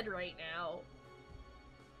my head right now.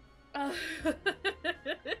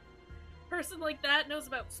 Person like that knows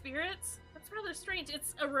about spirits? That's rather strange.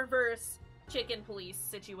 It's a reverse Chicken Police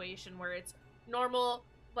situation where it's normal,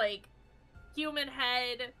 like, human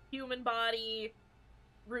head, human body,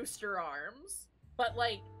 rooster arms. But,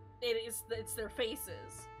 like, it's their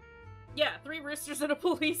faces. Yeah, 3 roosters in a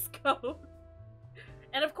police coat.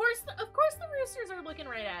 And of course the roosters are looking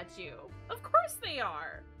right at you. Of course they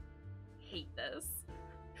are. Hate this.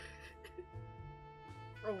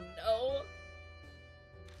 Oh no.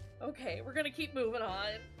 Okay, we're gonna keep moving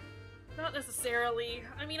on. Not necessarily.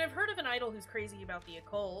 I mean, I've heard of an idol who's crazy about the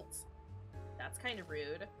occult. That's kind of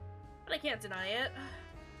rude. But I can't deny it.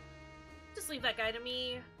 Just leave that guy to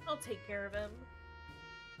me. I'll take care of him.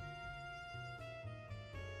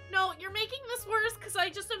 No, you're making this worse because I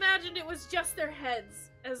just imagined it was just their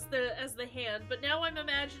heads as the hand, but now I'm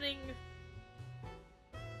imagining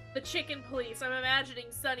the Chicken Police. I'm imagining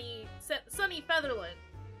Sunny Featherland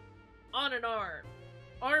on an arm,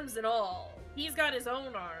 arms and all. He's got his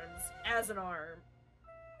own arms as an arm.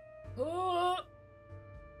 Oh,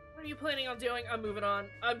 what are you planning on doing? I'm moving on.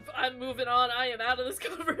 I'm moving on. I am out of this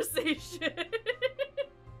conversation.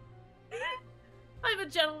 I'm a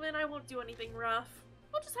gentleman. I won't do anything rough.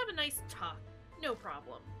 We'll just have a nice talk. No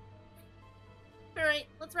problem. Alright,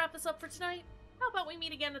 let's wrap this up for tonight. How about we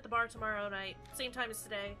meet again at the bar tomorrow night? Same time as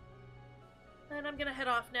today. And I'm gonna head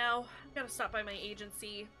off now. I've gotta stop by my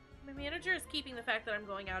agency. My manager is keeping the fact that I'm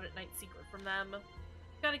going out at night secret from them.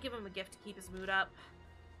 Gotta give him a gift to keep his mood up.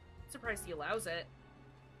 Surprised he allows it.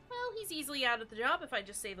 Well, he's easily out of the job if I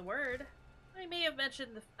just say the word. I may have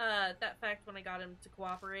mentioned that fact when I got him to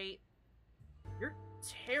cooperate. You're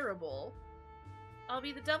terrible. I'll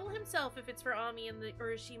be the devil himself if it's for Ami and the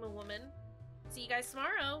Urashima woman. See you guys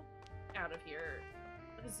tomorrow. Out of here.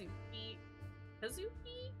 Hazuki.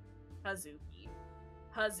 Hazuki? Hazuki.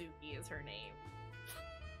 Hazuki is her name.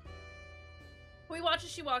 We watch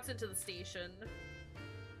as she walks into the station.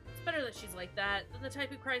 It's better that she's like that than the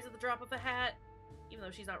type who cries at the drop of a hat, even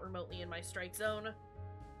though she's not remotely in my strike zone.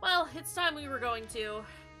 Well, it's time we were going to. You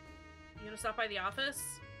gonna stop by the office?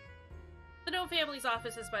 The No Family's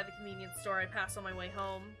office is by the convenience store I pass on my way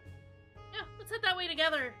home. Yeah, let's head that way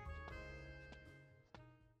together.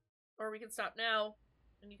 Or we can stop now,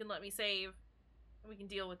 and you can let me save, and we can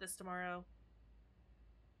deal with this tomorrow.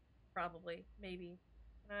 Probably. Maybe.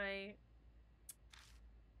 I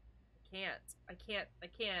can't,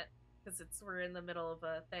 because we're in the middle of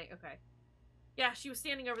a thing. Okay. Yeah, she was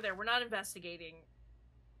standing over there. We're not investigating,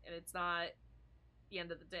 and it's not the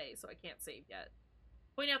end of the day, so I can't save yet.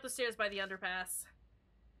 Pointing out the stairs by the underpass.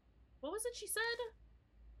 What was it she said?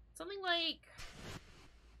 Something like...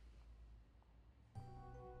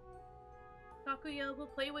 Kakuya will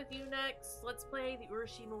play with you next. Let's play the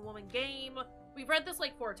Urashima Woman game. We've read this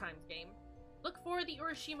like 4 times, game. Look for the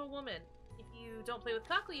Urashima Woman. If you don't play with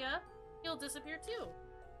Kakuya, he'll disappear too.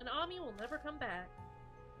 And Ami will never come back.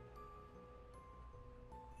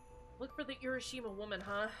 Look for the Urashima woman,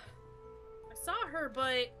 huh? I saw her, but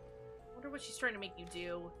I wonder what she's trying to make you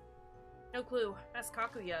do. No clue. Ask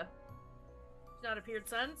Kakuya. She's not appeared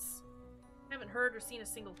since. Haven't heard or seen a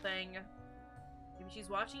single thing. Maybe she's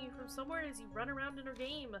watching you from somewhere as you run around in her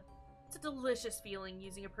game. It's a delicious feeling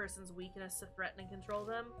using a person's weakness to threaten and control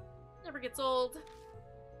them. Never gets old.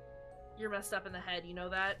 You're messed up in the head, you know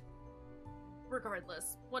that?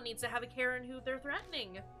 Regardless, one needs to have a care in who they're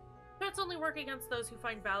threatening. Threats only work against those who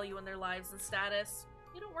find value in their lives and status.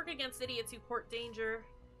 You don't work against idiots who court danger.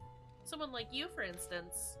 Someone like you, for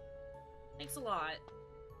instance. Thanks a lot.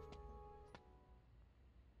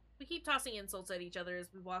 We keep tossing insults at each other as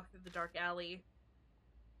we walk through the dark alley.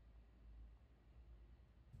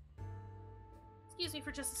 Excuse me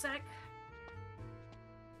for just a sec.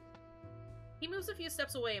 He moves a few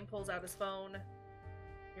steps away and pulls out his phone.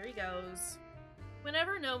 Here he goes.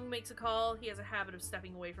 Whenever Gnome makes a call, he has a habit of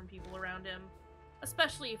stepping away from people around him.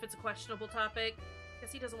 Especially if it's a questionable topic,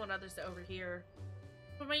 because he doesn't want others to overhear.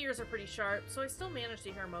 But my ears are pretty sharp, so I still manage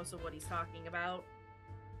to hear most of what he's talking about.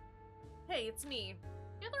 Hey, it's me.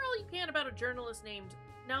 Gather all you can about a journalist named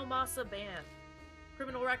Naomasa Ban.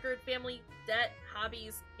 Criminal record, family, debt,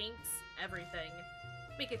 hobbies, kinks, everything.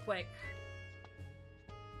 Make it quick.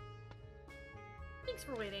 Thanks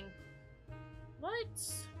for waiting. What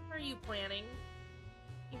are you planning?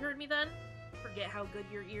 You heard me then? Forget how good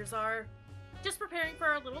your ears are. Just preparing for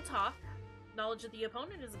our little talk. Knowledge of the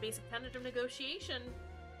opponent is a basic tenet of negotiation.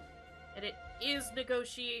 And it is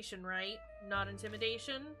negotiation, right? Not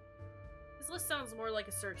intimidation? His list sounds more like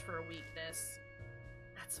a search for a weakness.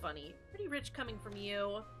 That's funny. Pretty rich coming from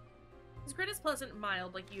you. His grin is pleasant and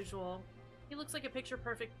mild, like usual. He looks like a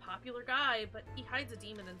picture-perfect popular guy, but he hides a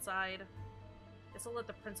demon inside. Guess I'll let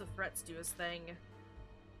the Prince of Threats do his thing.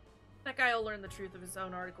 That guy will learn the truth of his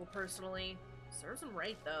own article personally. Serves him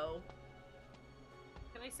right, though.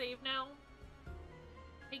 Can I save now?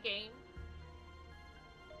 Hey, game.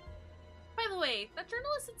 By the way, that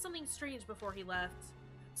journalist said something strange before he left.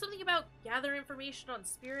 Something about gather information on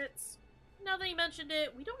spirits. Now that he mentioned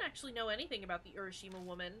it, we don't actually know anything about the Urashima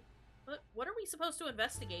woman. But what are we supposed to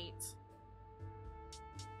investigate?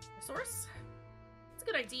 The source? It's a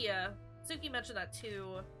good idea. Suki mentioned that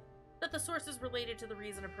too. That the source is related to the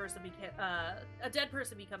reason a dead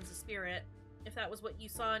person becomes a spirit. If that was what you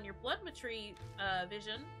saw in your bloodmetry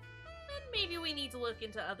vision, then maybe we need to look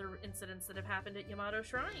into other incidents that have happened at Yamato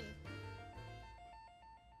Shrine.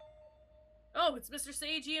 Oh, it's Mr.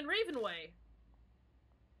 Seiji and Ravenway.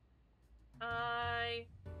 Out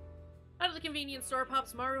of the convenience store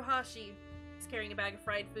pops Maruhashi. He's carrying a bag of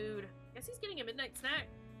fried food. Guess he's getting a midnight snack.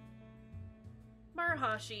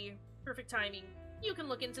 Maruhashi. Perfect timing. You can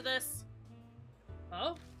look into this.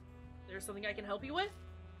 Oh? There's something I can help you with?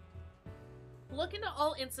 Look into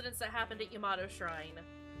all incidents that happened at Yamato Shrine.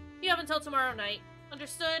 You have until tomorrow night.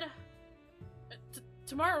 Understood?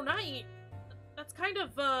 Tomorrow night? That's kind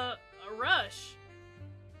of, a rush.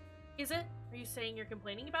 Is it? Are you saying you're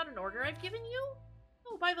complaining about an order I've given you?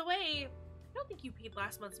 Oh, by the way, I don't think you paid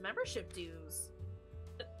last month's membership dues.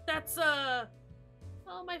 That's, well,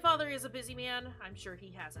 my father is a busy man. I'm sure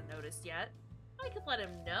he hasn't noticed yet. I could let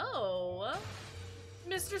him know.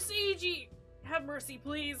 Mr. Seiji! Have mercy,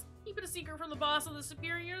 please. Keep it a secret from the boss and the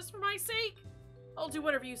superiors for my sake. I'll do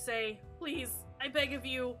whatever you say. Please, I beg of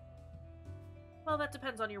you. Well, that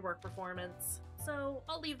depends on your work performance. So,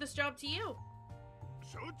 I'll leave this job to you.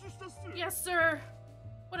 Yes, sir.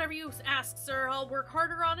 Whatever you ask, sir. I'll work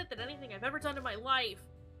harder on it than anything I've ever done in my life.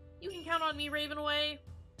 You can count on me, Ravenway.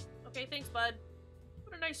 Okay, thanks, bud.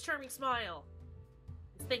 What a nice, charming smile.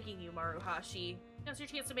 He's thanking you, Maruhashi. Now's your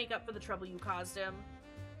chance to make up for the trouble you caused him.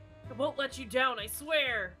 I won't let you down, I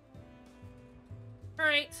swear.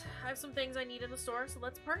 Alright, I have some things I need in the store, so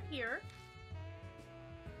let's part here.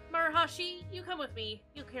 Maruhashi, you come with me.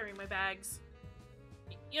 You'll carry my bags.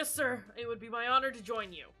 Yes, sir. It would be my honor to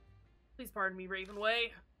join you. Please pardon me,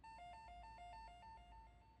 Ravenway.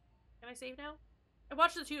 Can I save now? I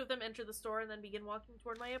watched the two of them enter the store and then begin walking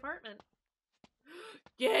toward my apartment.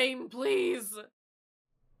 Game, please!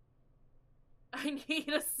 I need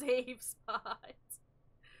a save spot.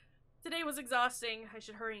 Today was exhausting. I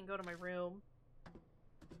should hurry and go to my room.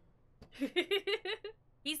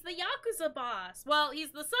 He's the Yakuza boss. Well,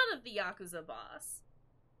 he's the son of the Yakuza boss.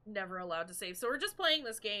 Never allowed to save. So we're just playing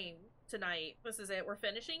this game tonight. This is it. We're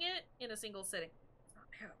finishing it in a single sitting. It's not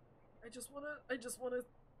happening. I just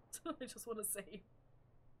wanna save.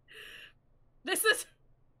 This is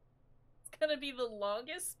it's gonna be the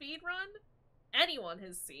longest speed run anyone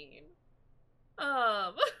has seen.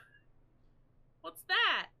 What's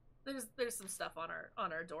that? There's some stuff on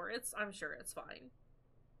our door. I'm sure it's fine.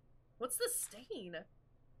 What's the stain?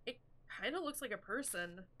 kind of looks like a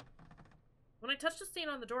person. When I touch the stain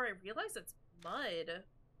on the door, I realize it's mud.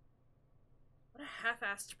 What a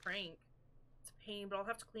half-assed prank. It's a pain, but I'll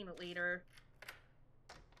have to clean it later.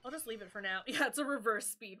 I'll just leave it for now. Yeah, it's a reverse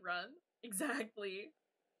speed run. Exactly.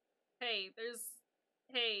 Hey, there's...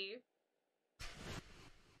 Hey.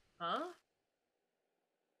 Huh?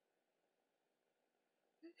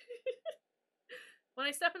 When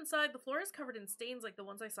I step inside, the floor is covered in stains like the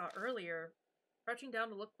ones I saw earlier. Crouching down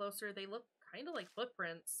to look closer, they look kind of like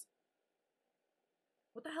footprints.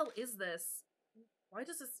 What the hell is this? Why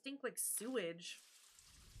does it stink like sewage?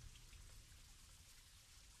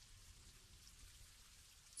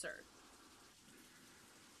 Sir.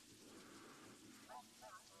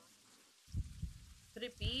 Could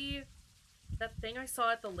it be that thing I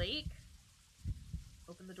saw at the lake?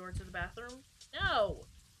 Open the door to the bathroom? No!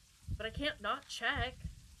 But I can't not check.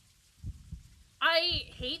 I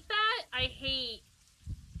hate that. I hate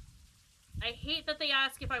that they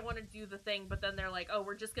ask if I want to do the thing, but then they're like, oh,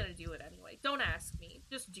 we're just gonna do it anyway. Don't ask me.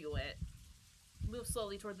 Just do it. Move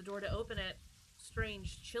slowly toward the door to open it.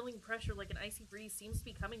 Strange, chilling pressure like an icy breeze seems to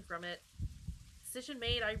be coming from it. Decision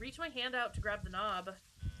made, I reach my hand out to grab the knob.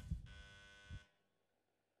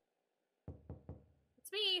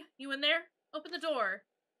 It's me. You in there? Open the door.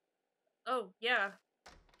 Oh, yeah.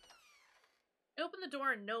 I open the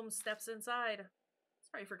door and Gnome steps inside.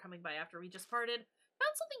 Sorry for coming by after we just parted.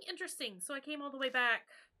 Found something interesting, so I came all the way back.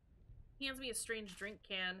 He hands me a strange drink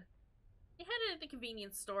can. They had it at the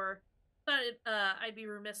convenience store. Thought I'd be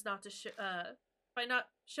remiss not to by not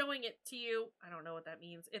showing it to you. I don't know what that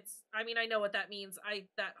means. I mean, I know what that means.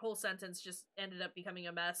 That whole sentence just ended up becoming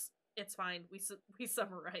a mess. It's fine. We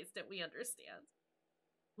summarized it. We understand.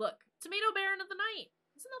 Look, Tomato Baron of the Night.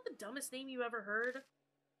 Isn't that the dumbest name you ever heard?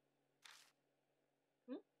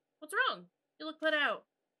 What's wrong? You look put out.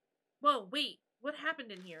 Whoa, wait. What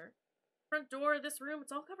happened in here? Front door, this room,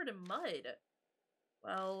 it's all covered in mud.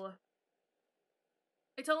 Well...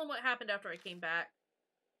 I tell him what happened after I came back.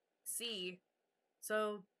 See.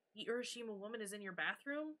 So, the Urashima woman is in your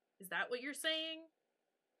bathroom? Is that what you're saying?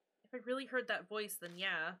 If I really heard that voice, then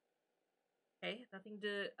yeah. Okay, nothing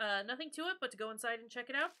to it but to go inside and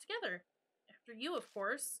check it out together. After you, of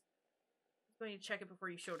course. I was going to check it before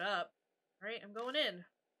you showed up. Alright, I'm going in.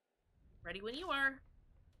 Ready when you are.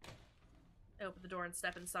 I open the door and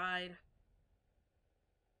step inside.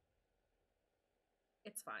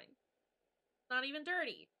 It's fine. It's not even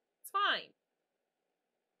dirty. It's fine.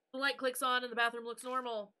 The light clicks on and the bathroom looks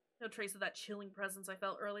normal. No trace of that chilling presence I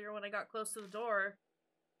felt earlier when I got close to the door.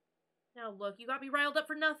 Now look, you got me riled up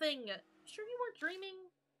for nothing. Sure you weren't dreaming?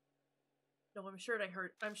 No, I'm sure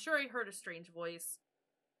I heard a strange voice.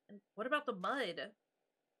 And what about the mud?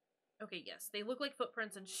 Okay, yes, they look like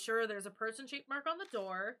footprints, and sure, there's a person-shaped mark on the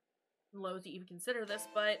door. I'm loath to even consider this,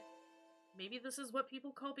 but maybe this is what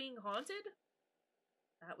people call being haunted?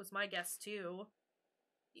 That was my guess, too.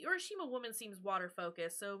 The Urashima woman seems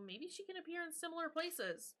water-focused, so maybe she can appear in similar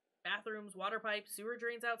places. Bathrooms, water pipes, sewer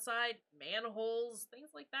drains outside, manholes, things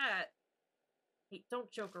like that. Hey, don't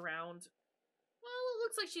joke around. Well, it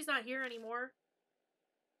looks like she's not here anymore.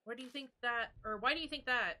 Why do you think that?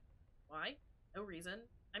 Why? No reason.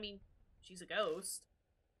 I mean, she's a ghost.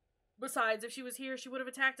 Besides, if she was here, she would have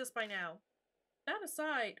attacked us by now. That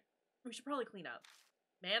aside, we should probably clean up.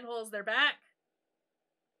 Manholes, they're back.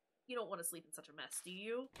 You don't want to sleep in such a mess, do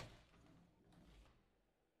you?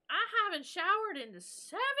 I haven't showered in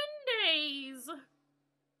 7 days.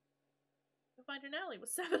 You'll find an alley with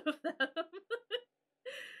 7 of them.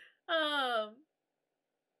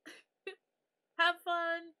 Have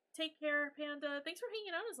fun. Take care, Panda. Thanks for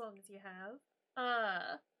hanging out as long as you have.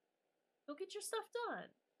 Go get your stuff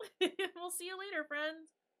done. We'll see you later, friend.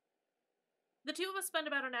 The two of us spend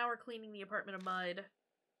about an hour cleaning the apartment of mud.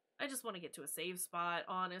 I just want to get to a safe spot,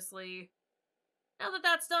 honestly. Now that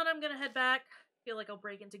that's done, I'm gonna head back. Feel like I'll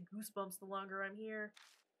break into goosebumps the longer I'm here.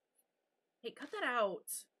 Hey, cut that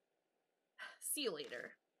out. See you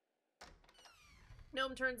later.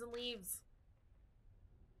 Gnome turns and leaves.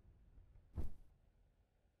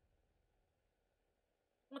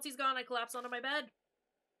 Once he's gone, I collapse onto my bed.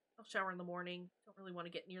 I'll shower in the morning. Don't really want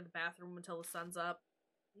to get near the bathroom until the sun's up.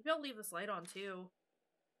 Maybe I'll leave this light on, too.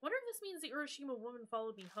 Wonder if this means the Urashima woman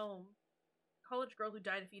followed me home. The college girl who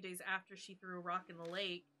died a few days after she threw a rock in the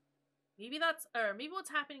lake. Maybe what's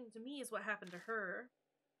happening to me is what happened to her.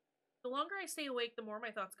 The longer I stay awake, the more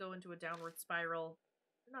my thoughts go into a downward spiral.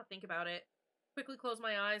 Do not think about it. Quickly close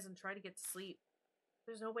my eyes and try to get to sleep.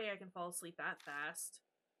 There's no way I can fall asleep that fast.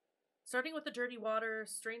 Starting with the dirty water,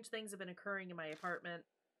 strange things have been occurring in my apartment.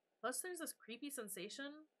 Plus, there's this creepy sensation,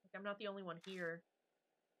 like I'm not the only one here.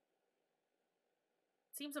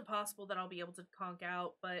 It seems impossible that I'll be able to conk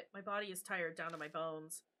out, but my body is tired down to my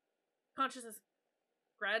bones. Consciousness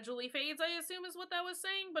gradually fades, I assume is what that was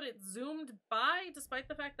saying, but it zoomed by despite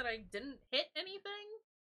the fact that I didn't hit anything.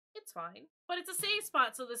 It's fine. But it's a save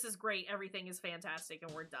spot, so this is great. Everything is fantastic,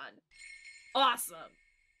 and we're done. Awesome.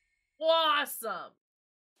 Awesome.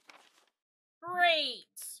 Great.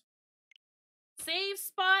 Save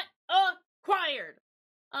spot acquired.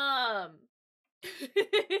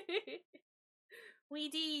 We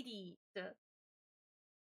did it.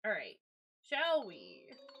 Alright. Shall we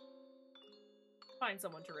find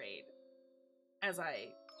someone to raid? As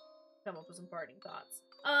I come up with some parting thoughts.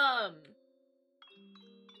 I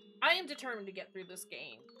am determined to get through this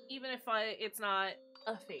game, even if it's not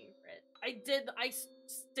a favorite. I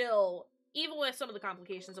still, even with some of the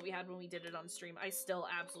complications that we had when we did it on stream, I still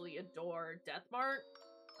absolutely adore Deathmart.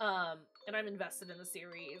 And I'm invested in the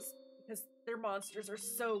series, because their monsters are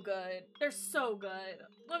so good. They're so good.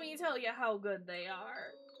 Let me tell you how good they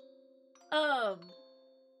are.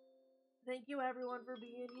 Thank you everyone for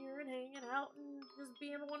being here and hanging out and just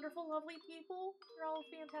being wonderful, lovely people. You're all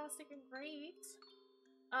fantastic and great.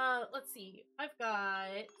 Let's see. I've got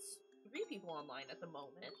 3 people online at the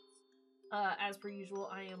moment. As per usual,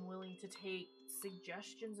 I am willing to take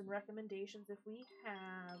suggestions and recommendations if we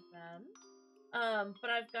have them. But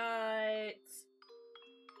I've got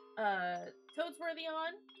Toadsworthy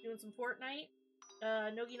on, doing some Fortnite.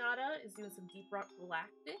 Noginata is doing some Deep Rock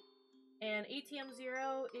Galactic. And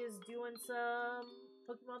ATM0 is doing some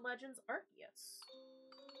Pokemon Legends Arceus.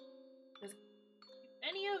 Does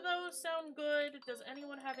any of those sound good? Does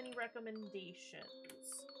anyone have any recommendations?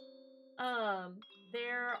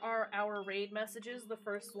 There are our raid messages. The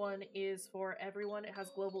first one is for everyone. It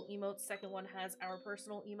has global emotes. Second one has our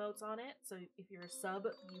personal emotes on it. So if you're a sub,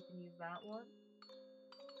 you can use that one.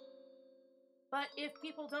 But if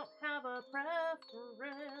people don't have a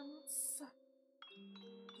preference,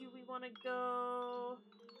 do we want to go?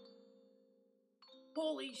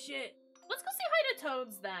 Holy shit! Let's go say hi to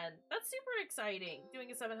Toads then. That's super exciting.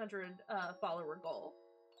 Doing a 700 follower goal.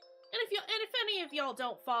 And if any of y'all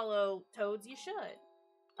don't follow Toads, you should.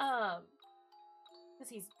 Because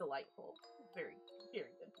he's delightful. Very,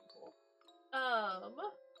 very good people.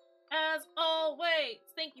 As always,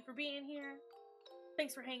 thank you for being here.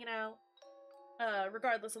 Thanks for hanging out.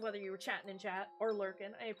 Regardless of whether you were chatting in chat or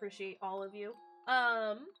lurking, I appreciate all of you.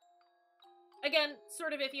 Again,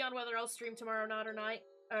 sort of iffy on whether I'll stream tomorrow night or not.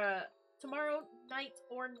 Tomorrow night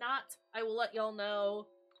or not, I will let y'all know,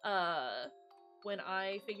 when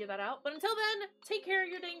I figure that out. But until then, take care of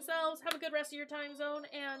your dang selves, have a good rest of your time zone,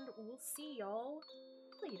 and we'll see y'all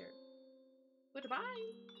later.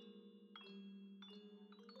 Goodbye!